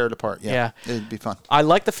trash tear it apart. Yeah. It'd be fun. I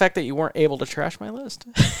like the fact that you weren't able to trash my list.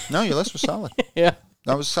 No, your list was solid. Yeah.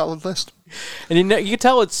 That was a solid list. And you can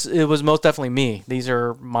tell it was most definitely me. These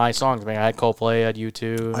are my songs. I mean, I had Coldplay, I had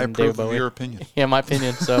U2. I approve of your opinion. Yeah, my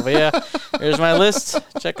opinion. So, but yeah, here's my list.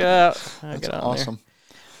 Check it out. That's awesome.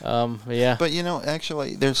 But yeah. But,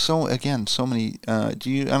 actually, there's so many. I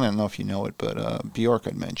don't know if you know it, but Bjork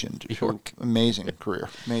had mentioned. Bjork. Amazing career,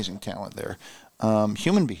 amazing talent there.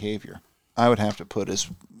 Human Behavior, I would have to put as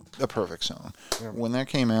a perfect song. Yeah. When that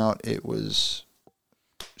came out, it was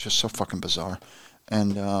just so fucking bizarre.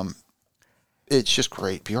 And it's just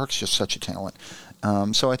great. Bjork's just such a talent.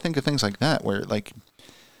 So I think of things like that where, like,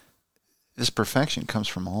 this perfection comes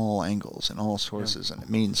from all angles and all sources, and it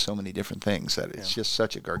means so many different things that it's just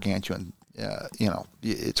such a gargantuan,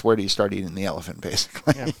 it's where do you start eating the elephant,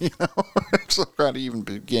 basically. Yeah. So how to even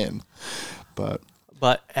begin. But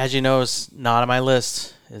as you know, it's not on my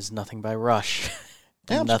list is Nothing by Rush.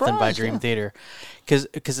 Yeah, Nothing by Dream Theater.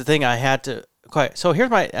 Because the thing I had to... Okay, so here's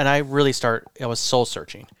I was soul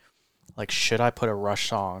searching. Like, should I put a Rush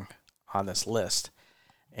song on this list?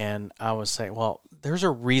 And I was saying, well, there's a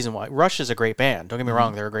reason why. Rush is a great band. Don't get me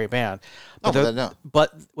wrong, they're a great band.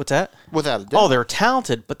 But what's that? Without a doubt. Oh, they're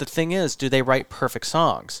talented, but the thing is, do they write perfect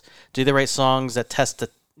songs? Do they write songs that that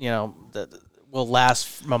will last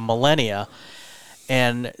from millennia?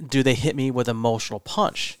 And do they hit me with emotional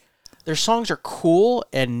punch? Their songs are cool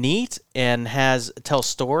and neat and tell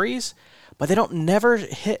stories, but they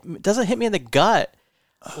doesn't hit me in the gut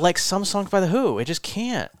like some songs by The Who. It just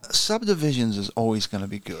can't. Subdivisions is always going to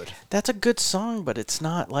be good. That's a good song, but it's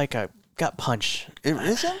not like a gut punch. It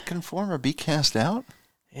isn't Conform or Be Cast Out?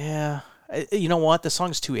 Yeah. You know what? The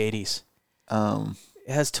song's too 80s.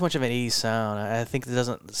 It has too much of an 80s sound. I think it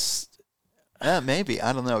doesn't... maybe.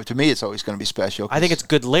 I don't know. To me, it's always going to be special. I think it's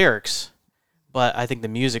good lyrics. But I think the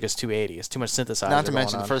music is too 80. It's too much synthesizer. Not to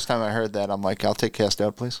mention, the first time I heard that, I'm like, I'll take Cast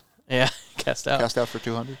Out, please. Yeah, Cast Out. Cast Out for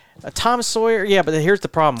 200. Tom Sawyer, yeah, but here's the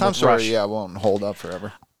problem. Tom Sawyer, Rush. yeah, won't hold up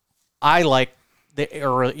forever. I like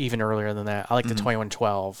even earlier than that. I like the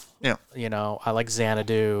 2112. Yeah. I like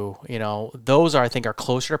Xanadu. Those I think are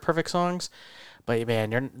closer to perfect songs. But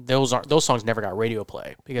man, those songs never got radio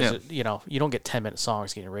play because you don't get 10-minute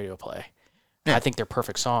songs getting radio play. Yeah. I think they're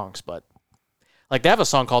perfect songs, but like they have a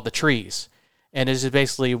song called "The Trees." And it's just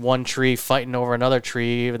basically one tree fighting over another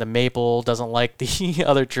tree. The maple doesn't like the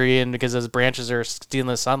other tree, and because his branches are stealing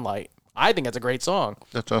the sunlight. I think that's a great song.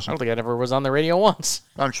 That's awesome. I don't think I ever was on the radio once.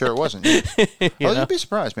 I'm sure it wasn't. You'd be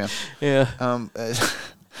surprised, man. Yeah.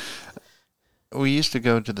 We used to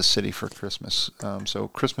go to the city for Christmas. So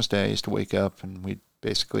Christmas Day, I used to wake up, and we'd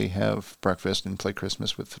basically have breakfast and play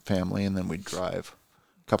Christmas with the family, and then we'd drive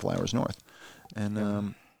a couple hours north.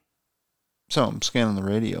 And so I'm scanning the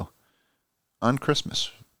radio. on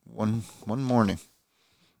Christmas, one morning,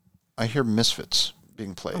 I hear Misfits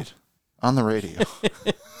being played on the radio.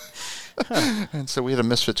 And so we had a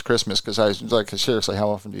Misfits Christmas because I was like, seriously, how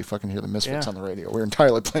often do you fucking hear the Misfits on the radio? We're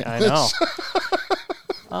entirely playing I this. know.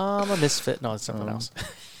 I'm a misfit. No, it's something else.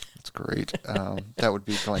 It's great. That would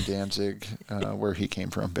be Glenn Danzig, where he came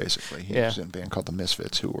from, basically. He was in a band called the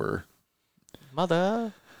Misfits, who were...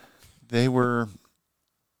 They were...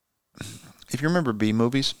 If you remember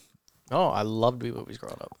B-movies... Oh, I loved B-movies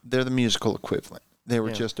growing up. They're the musical equivalent. They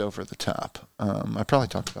were just over the top. I probably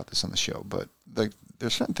talked about this on the show, but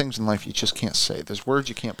there's certain things in life you just can't say. There's words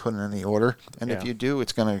you can't put in any order, and if you do,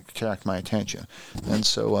 it's going to attract my attention. And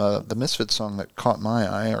so the Misfits song that caught my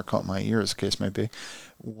eye, or caught my ear, as the case may be,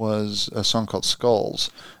 was a song called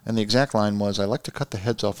Skulls. And the exact line was, I like to cut the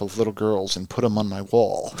heads off of little girls and put them on my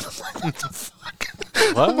wall. I'm like, what the fuck?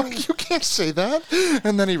 What? I'm like, you can't say that.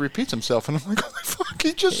 And then he repeats himself, and I'm like, oh my fuck,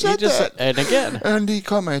 he just said that. And again. And he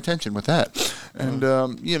caught my attention with that. And,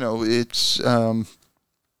 it's...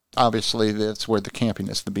 obviously, that's where the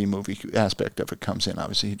campiness, the B-movie aspect of it comes in.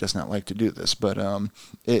 Obviously, he does not like to do this, but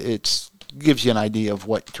it gives you an idea of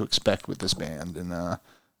what to expect with this band.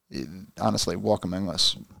 And honestly, Walk Among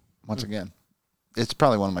Us, once again, it's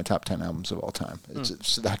probably one of my top 10 albums of all time.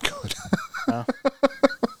 It's that good. Wow.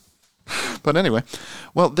 But anyway,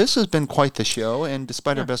 well, this has been quite the show, and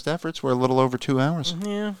despite our best efforts, we're a little over 2 hours.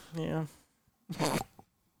 Yeah.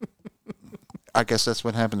 I guess that's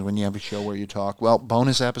what happens when you have a show where you talk. Well,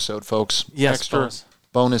 bonus episode, folks. Yes, extra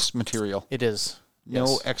bonus material. It is.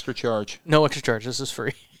 No extra charge. No extra charge. This is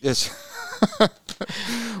free. Yes.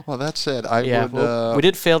 Well, that said, I would... Well, we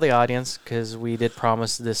did fail the audience because we did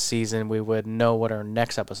promise this season we would know what our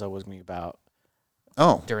next episode was going to be about.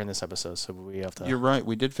 During this episode, so we have to... You're right,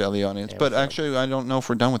 we did fail the audience. But actually, I don't know if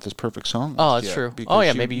we're done with this perfect song. Oh, that's true. Oh,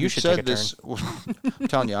 yeah, maybe you should take a turn. I'm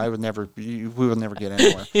telling you, we will never get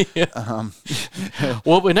anywhere.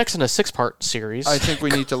 Well, we're next in a 6-part series. I think we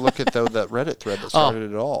need to look at, though, that Reddit thread that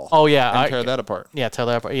started it all. Oh, yeah. And tear that apart. Yeah, tear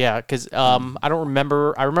that apart. Yeah, because I don't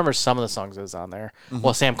remember... I remember some of the songs that was on there. Mm-hmm.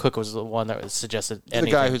 Well, Sam Cooke was the one that was suggested anything.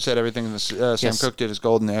 The guy who said everything Sam Cooke did is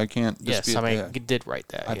golden. I can't dispute that. He did write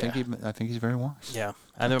that. I think he's very wise. Yeah.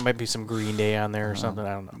 And there might be some Green Day on there or something.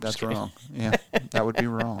 I don't know. That's wrong. Yeah, that would be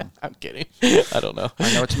wrong. I'm kidding. I don't know.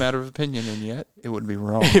 I know it's a matter of opinion, and yet it would be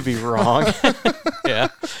wrong. It'd be wrong. Yeah.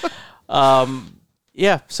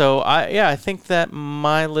 Yeah. So I think that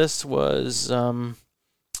my list was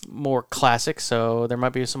more classic. So there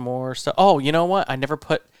might be some more stuff. Oh, you know what? I never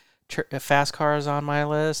put fast cars on my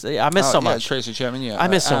list. I miss so much. Tracy Chapman. Yeah, I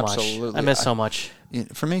miss so absolutely. much. I miss so much. Yeah,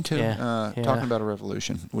 for me too. Yeah. Talking about a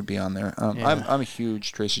revolution would be on there. I'm a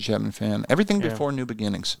huge Tracy Chapman fan. Everything before New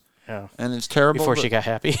Beginnings. Yeah. And it's terrible. Before she got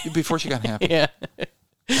happy. Before she got happy. Yeah.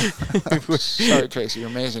 Sorry, Tracy, you're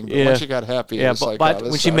amazing. But when she got happy, it was but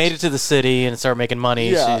when she made it to the city and started making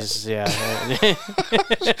money, she's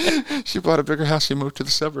she bought a bigger house. She moved to the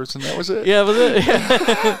suburbs, and that was it. Yeah, that was it.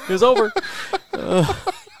 It was over.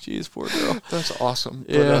 Jeez, poor girl. That's awesome.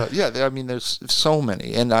 Yeah. But, I mean, there's so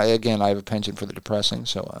many. And I have a penchant for the depressing,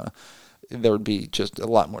 so there would be just a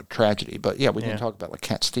lot more tragedy. But, we didn't talk about, like,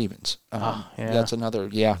 Cat Stevens. That's another,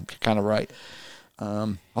 you're kind of right.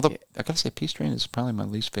 Although, I got to say, Peace Train is probably my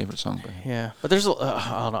least favorite song by him. Yeah, but there's,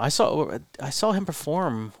 I don't know. I saw him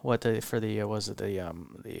perform,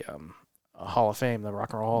 Hall of Fame, the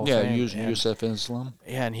Rock and Roll Hall of Fame. Yeah, Yusuf Islam.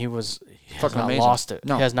 Yeah, and he has fucking not amazing. lost it.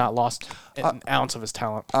 No. He has not lost an ounce of his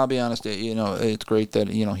talent. I'll be honest, it's great that,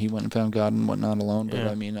 he went and found God and whatnot alone, but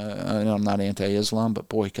I mean, I'm not anti-Islam, but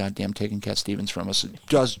boy, goddamn, taking Cat Stevens from us, it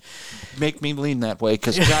does make me lean that way,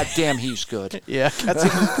 because goddamn, he's good. Yeah, Cat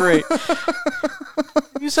Stevens is great.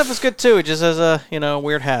 Yusuf is good too. He just has a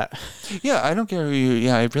weird hat. Yeah, I don't care who you.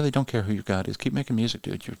 Yeah, I really don't care who your God is. Keep making music,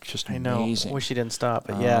 dude. You're just amazing. I wish he didn't stop,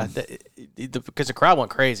 but because the crowd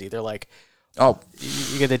went crazy. They're like, oh,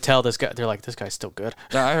 you get to tell this guy. They're like, this guy's still good.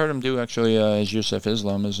 Yeah, I heard him do actually as Yusuf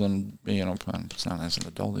Islam as in it's not as an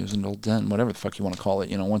adult. He was an old den, whatever the fuck you want to call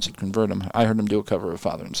it. Once he converted him, I heard him do a cover of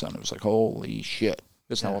Father and Son. It was like, holy shit.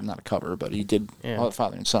 It's not a cover, but he did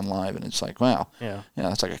Father and Son live, and it's like, wow. Yeah,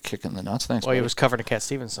 that's like a kick in the nuts. Thanks. Well, he was covering a Cat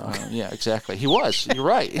Stevens song. Yeah, exactly. He was. You're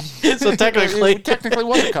right. So technically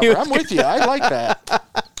was a cover. I'm with you. I like that.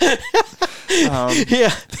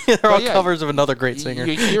 They're all covers of another great singer.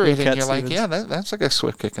 You hear it, and you're like, that's like a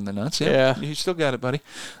swift kick in the nuts. Yeah. You still got it, buddy.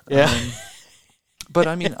 Yeah. But,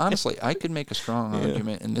 I mean, honestly, I could make a strong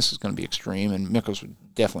argument, and this is going to be extreme, and Mikos would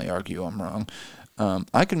definitely argue I'm wrong.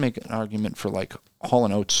 I can make an argument for like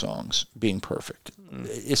Hall & Oates songs being perfect,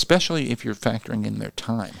 especially if you're factoring in their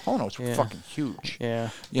time. Hall & Oates were fucking huge. Yeah.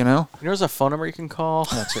 You know? There's a phone number you can call.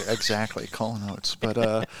 That's it, exactly. Hall & Oates.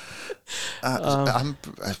 But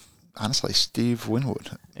honestly, Steve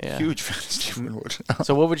Winwood. Yeah. Huge fan of Steve Winwood.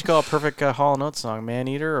 So what would you call a perfect Hall & Oates song? Man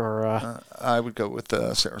Eater or I would go with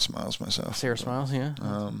Sarah Smiles myself. Sarah Smiles, yeah.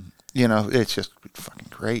 You know, it's just fucking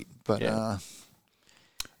great.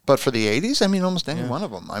 But for the 80s, I mean, almost any one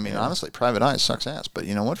of them. I mean, honestly, Private Eye sucks ass. But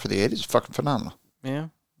you know what? For the 80s, it's fucking phenomenal. Yeah.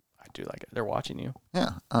 I do like it. They're watching you.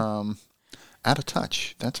 Yeah. Out of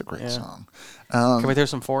Touch. That's a great song. Can we throw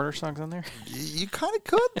some Foreigner songs on there? You kind of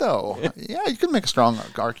could, though. Yeah, you could make a strong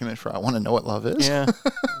argument for I Want to Know What Love Is. Yeah.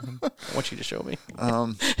 I want you to show me.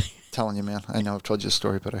 Telling you, man. I know I've told you a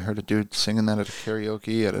story, but I heard a dude singing that at a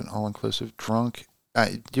karaoke at an all-inclusive drunk.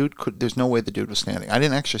 There's no way the dude was standing. I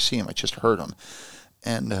didn't actually see him. I just heard him.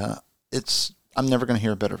 And I'm never going to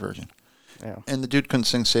hear a better version. Yeah. And the dude couldn't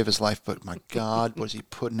sing Save His Life, but my God, was he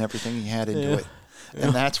putting everything he had into it. Yeah.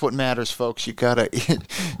 And that's what matters, folks. You gotta.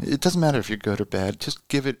 It doesn't matter if you're good or bad. Just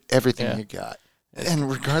give it everything you got. And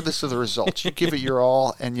regardless of the results, you give it your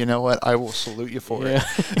all, and you know what? I will salute you for it.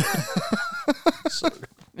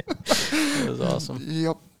 That was awesome.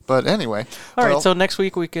 Yep. But anyway. All right, so next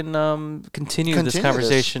week we can continue this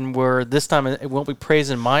conversation where this time it won't be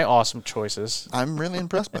praising my awesome choices. I'm really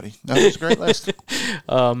impressed, buddy. That was a great list.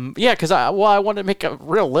 Yeah, because I wanted to make a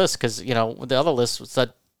real list because, you know, the other list was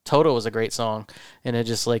that Toto was a great song, and it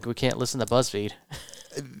just like we can't listen to BuzzFeed.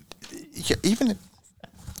 Yeah, even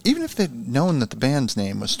if they'd known that the band's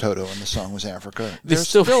name was Toto and the song was Africa, they're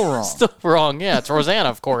still wrong. Still wrong, yeah. It's Rosanna,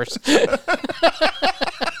 of course.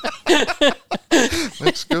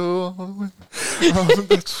 Let's go all the way. Oh,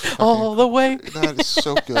 that's all the way. That is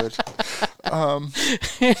so good.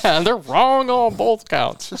 Yeah, they're wrong on both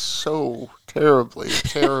counts. Just so terribly,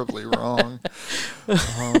 terribly wrong.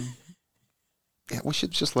 Yeah, we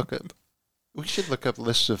should just look up. We should look up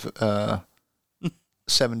lists of 70s,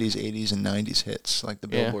 80s, and 90s hits, like the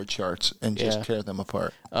Billboard charts, and just tear them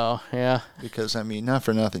apart. Oh yeah. Because I mean, not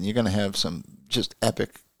for nothing, you're going to have some just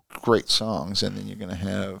epic, great songs, and then you're going to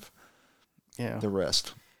have the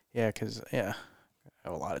rest. Yeah, because I have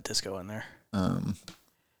a lot of disco in there.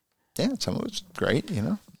 Yeah, some of it's great, you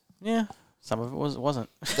know. Yeah, some of it wasn't.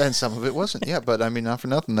 And some of it wasn't. Yeah, but I mean, not for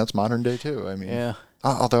nothing, that's modern day too. I mean, yeah.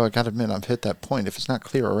 Although I got to admit, I've hit that point. If it's not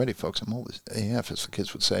clear already, folks, I'm always AF, as the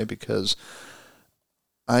kids would say, because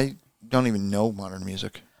I don't even know modern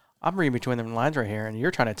music. I'm reading between the lines right here, and you're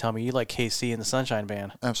trying to tell me you like KC and the Sunshine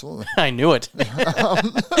Band. Absolutely. I knew it. That's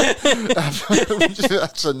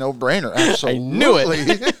a no-brainer. Absolutely. I knew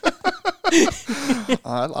it.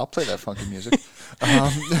 I'll play that funky music.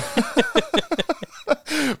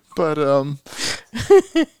 But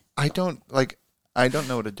I don't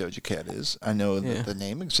know what a Doja Cat is. I know that the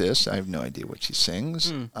name exists. I have no idea what she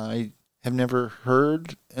sings. I have never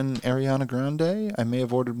heard an Ariana Grande. I may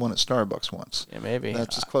have ordered one at Starbucks once. Yeah, maybe.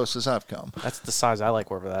 That's as close as I've come. That's the size I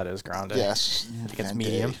like, wherever that is, Grande. Yes. I think it's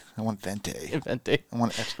medium. I want Venti. Venti. I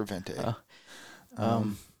want extra Venti.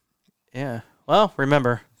 Yeah. Well,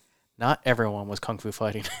 remember, not everyone was kung fu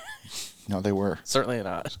fighting. No, they were. Certainly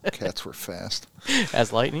not. Cats were fast.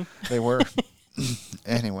 As lightning? They were.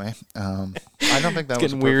 Anyway, I don't think that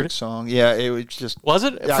was a perfect weird song. Yeah, it was just... Was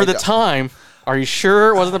it? For the time. Are you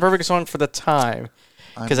sure it wasn't the perfect song for the time?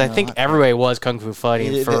 Because I think everybody was kung fu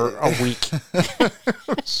fighting for a week.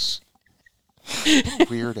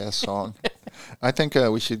 Weird-ass song. I think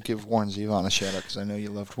we should give Warren Zevon a shout-out because I know you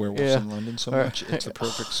loved Werewolves in London so much. It's a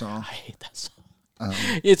perfect song. I hate that song.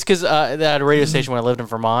 It's because that radio station when I lived in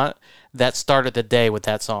Vermont, that started the day with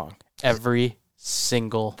that song. Every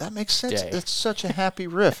single That makes sense. day. It's such a happy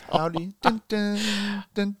riff. How do you... Dun, dun,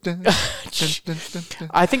 dun, dun, dun, dun, dun, dun.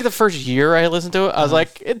 I think the first year I listened to it, I was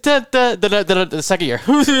like, the second year.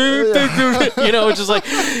 You know, it's just like...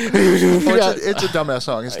 It's a dumbass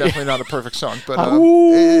song. It's definitely not a perfect song, but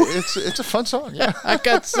it's a fun song. Yeah, I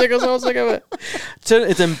got sick. I was so sick of it.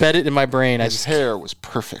 It's embedded in my brain. His hair was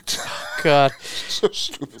perfect. God. So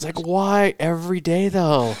stupid. It's like, why every day,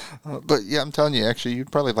 though? But yeah, I'm telling you, actually,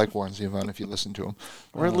 you'd probably like Warren Zevon if you listen to him.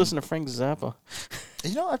 Or listen to Frank Zappa.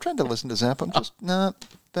 You know, I've tried to listen to Zappa. I'm just not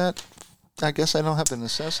that... I guess I don't have the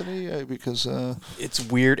necessity because... it's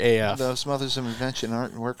weird AF. Those mothers of invention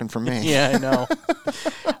aren't working for me. Yeah, I know.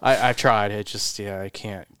 I've tried. It just, I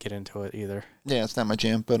can't get into it either. Yeah, it's not my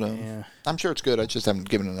jam, but I'm sure it's good. I just haven't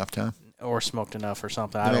given it enough time. Or smoked enough or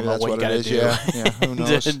something. Maybe I don't know what you got to do yeah, who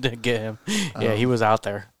knows? to get him. Yeah, he was out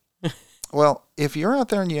there. Well, if you're out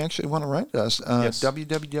there and you actually want to write to us, Yes.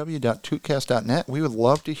 www.tootcast.net, we would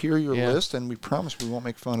love to hear your Yeah. list, and we promise we won't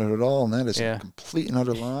make fun of it at all, and that is Yeah. a complete and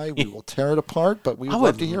utter lie. We will tear it apart, but we would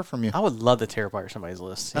love to hear from you. I would love to tear apart somebody's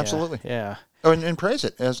list. Yeah. Absolutely. Yeah. Oh, and praise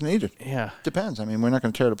it as needed. Yeah. Depends. I mean, we're not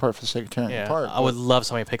going to tear it apart for the sake of tearing it Yeah. apart. I would love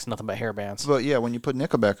somebody who picks nothing but hair bands. But yeah, when you put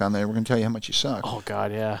Nickelback on there, we're going to tell you how much you suck. Oh,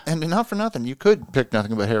 God, yeah. And not for nothing, you could pick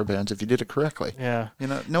nothing but hair bands if you did it correctly. Yeah. You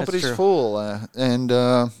know, nobody's true. fool, and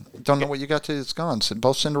don't know what you got till it's gone. So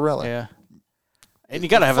both Cinderella. Yeah. And you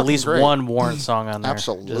got to have at Fucking least great. one Warren song on there. Just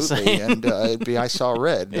Absolutely, saying. and it'd be I Saw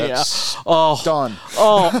Red. That's Oh. done.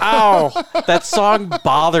 Oh, ow. That song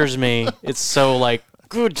bothers me. It's so like,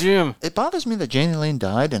 good Jim. It bothers me that Janie Lane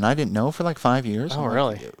died, and I didn't know for like 5 years. Oh, I'm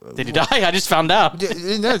really? like, Did he die? I just found out.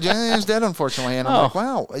 No, Janie Lane's dead, unfortunately, and I'm like,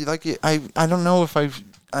 wow. Like, I don't know if I'm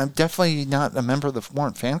definitely not a member of the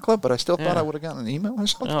Warrant fan club, but I still thought I would have gotten an email or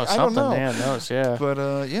something. Oh, I don't something. know. Man knows, yeah.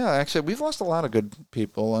 But yeah, actually, we've lost a lot of good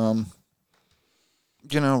people.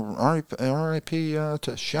 You know, R.I.P.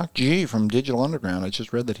 To Shock G from Digital Underground. I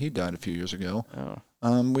just read that he died a few years ago.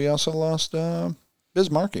 Oh. We also lost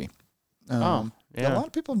Biz Markie. Yeah. A lot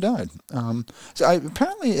of people have died.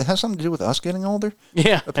 Apparently, it has something to do with us getting older.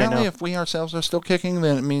 Yeah. Apparently, if we ourselves are still kicking,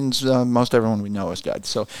 then it means most everyone we know has died.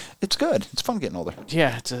 So it's good. It's fun getting older.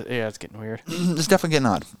 Yeah, it's getting weird. It's definitely getting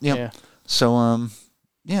odd. Yep. Yeah. So,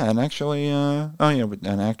 yeah, and actually, an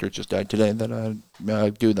actor just died today.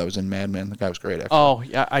 That dude that was in Mad Men. The guy was great. Actually. Oh,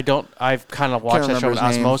 yeah, I've kind of watched that show with remember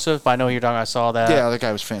his name. Osmosis, but I know who you're talking. I saw that. Yeah, that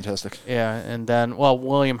guy was fantastic. Yeah, and then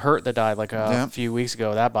William Hurt that died like a few weeks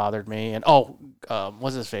ago. That bothered me. And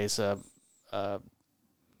what's his face?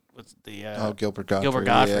 What's the Gilbert Godfrey. Gilbert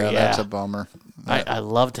Godfrey, yeah. That's a bummer. I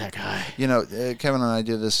loved that guy. You know, Kevin and I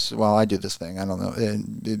do this. Well, I do this thing. I don't know.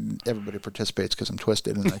 Everybody participates because I'm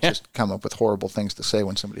twisted, and I just come up with horrible things to say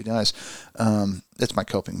when somebody dies. It's my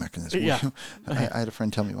coping mechanism. Yeah. I had a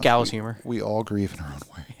friend tell me once. Gallows humor. We all grieve in our own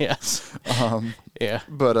way. Yes. Yeah.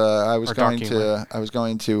 But I was Or dark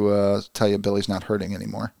going to tell you Billy's not hurting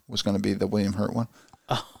anymore. Was going to be the William Hurt one.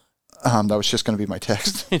 Oh. That was just going to be my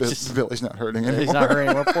text. Billy's not hurting anymore. He's not hurting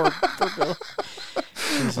anymore. Poor Bill.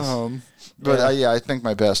 But yeah, I think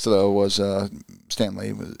my best though was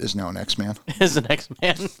Stanley is now an X-Man. Is the next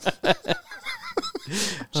man.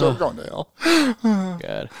 So we're going to hell.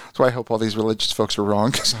 God. So I hope all these religious folks are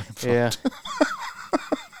wrong. 'Cause I'm fucked. Yeah.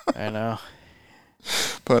 I know.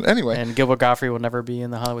 But anyway. And Gilbert Godfrey will never be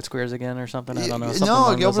in the Hollywood Squares again or something. I don't know.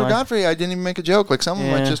 No, Gilbert Godfrey, I didn't even make a joke. Like some of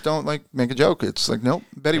them, I just don't like make a joke. It's like, nope.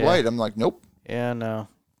 Betty White, I'm like, nope. Yeah, no.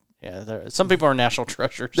 Yeah, some people are national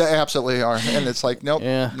treasures. They absolutely are. And it's like, nope,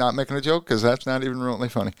 Yeah. not making a joke because that's not even remotely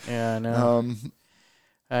funny. Yeah, I know.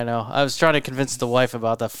 I know. I was trying to convince the wife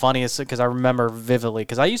about the funniest because I remember vividly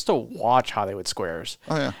because I used to watch Hollywood Squares.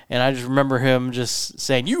 Oh, yeah. And I just remember him just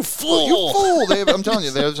saying, "You fool! You fool!" I'm telling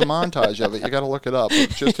you, there's a montage of it. You got to look it up.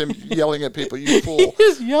 It's just him yelling at people, "You fool!" He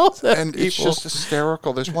just yells at And people. it's just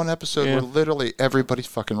hysterical. There's one episode where literally everybody's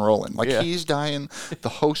fucking rolling. Like he's dying, the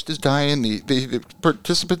host is dying, the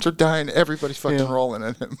participants are dying, everybody's fucking rolling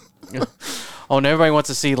at him. Oh, and everybody wants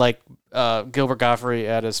to see like Gilbert Godfrey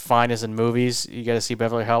at his finest in movies. You got to see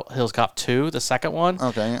Beverly Hills Cop 2, the second one.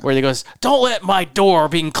 Okay. Where he goes, "Don't let my door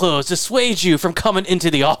being closed dissuade you from coming into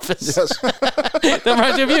the office." Yes. That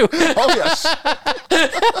reminds me of you. Oh, yes.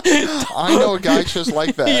 I know a guy just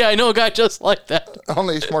like that. Yeah, I know a guy just like that.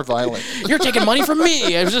 Only he's more violent. You're taking money from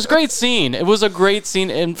me. It was just a great scene. It was a great scene.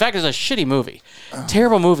 In fact, it was a shitty movie.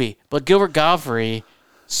 Terrible movie. But Gilbert Godfrey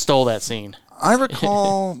stole that scene. I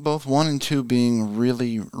recall both 1 and 2 being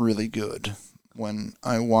really, really good when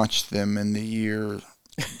I watched them in the year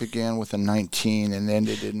began with a 19 and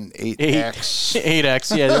ended in an 8X.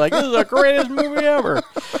 8X, yeah. They're like, this is the greatest movie ever.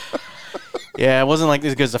 Yeah, it wasn't like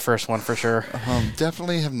as good as the first one for sure.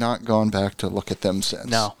 Definitely have not gone back to look at them since.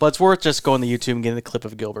 No, but it's worth just going to YouTube and getting the clip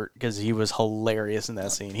of Gilbert because he was hilarious in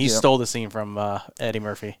that scene. He stole the scene from Eddie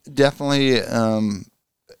Murphy. Definitely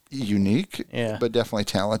unique, Yeah. but definitely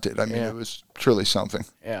talented. I mean, it was truly something.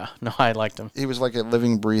 Yeah, no, I liked him. He was like a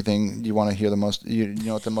living, breathing. You want to hear the most? You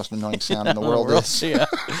know what the most annoying sound in the world is? Yeah.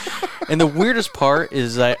 And the weirdest part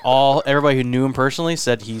is that everybody who knew him personally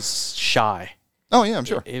said he's shy. Oh yeah, I'm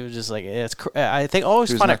sure. It was just like I think I always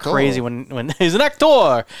He was find an it crazy when he's an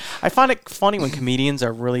actor. I find it funny when comedians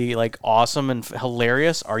are really like awesome and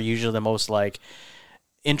hilarious are usually the most like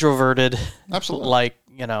introverted. Absolutely. Like,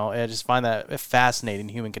 you know, I just find that a fascinating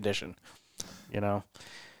human condition. You know.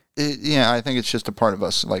 Yeah, I think it's just a part of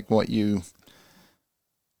us. Like what you.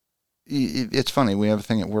 It's funny. We have a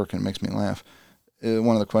thing at work, and it makes me laugh.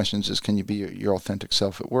 One of the questions is, "Can you be your authentic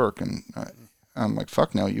self at work?" And I'm like,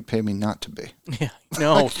 fuck no, you pay me not to be. Yeah.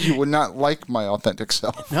 No. Like, you would not like my authentic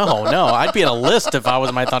self. No. I'd be on a list if I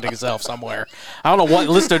was my authentic self somewhere. I don't know what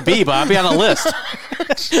list it would be, but I'd be on a list.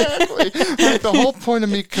 Exactly. Like, the whole point of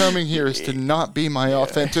me coming here is to not be my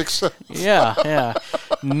authentic self. Yeah.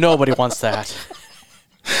 Nobody wants that.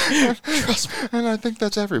 And I think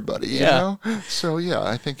that's everybody, you know? So, yeah,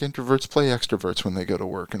 I think introverts play extroverts when they go to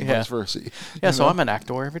work and vice versa. Yeah, so I'm an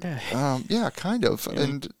actor every day. Yeah, kind of. Yeah.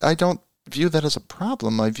 And I don't view that as a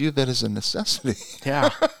problem. I view that as a necessity.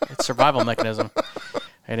 Yeah, it's a survival mechanism.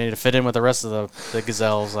 I need to fit in with the rest of the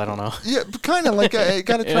gazelles. I don't know. Yeah, kind of. Like, I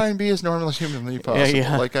got to try and be as normal as humanly possible.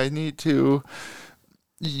 Yeah. Like, I need to...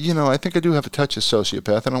 I think I do have a touch of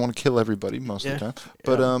sociopath. I don't want to kill everybody most of the time.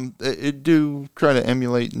 But I do try to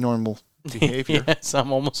emulate normal behavior. Yes,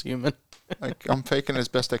 I'm almost human. Like, I'm faking as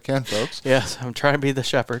best I can, folks. Yes, I'm trying to be the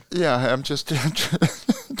shepherd. Yeah, I'm just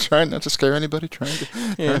trying not to scare anybody, trying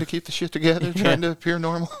to keep the shit together, trying to appear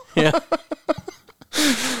normal. Yeah.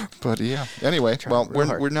 But yeah. Anyway, well,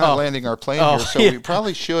 we're not landing our plane here, so we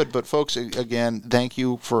probably should. But folks, again, thank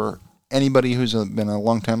you for anybody who's been a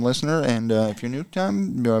long-time listener, and if you're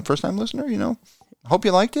first-time listener, I hope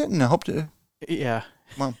you liked it, and I hope to. Yeah.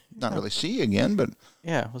 Well, not really see you again, but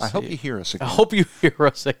we'll I hope you hear us again. I hope you hear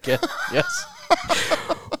us again. Yes.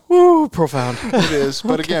 Woo, profound. It is.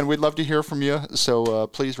 But again, we'd love to hear from you. So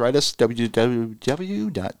please write us,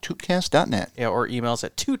 www.tootcast.net. Yeah, or emails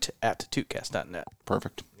at toot@tootcast.net.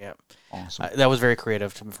 Perfect. Yeah. Awesome. That was very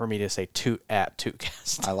creative for me to say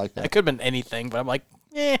toot@tootcast. I like that. It could have been anything, but I'm like,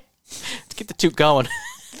 let's get the toot going.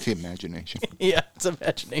 It's the imagination. Yeah, it's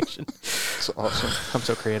imagination. It's awesome. I'm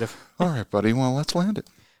so creative. All right, buddy. Well, let's land it.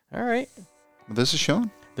 All right. This is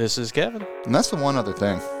Sean. This is Kevin. And that's the one other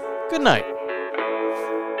thing. Good night.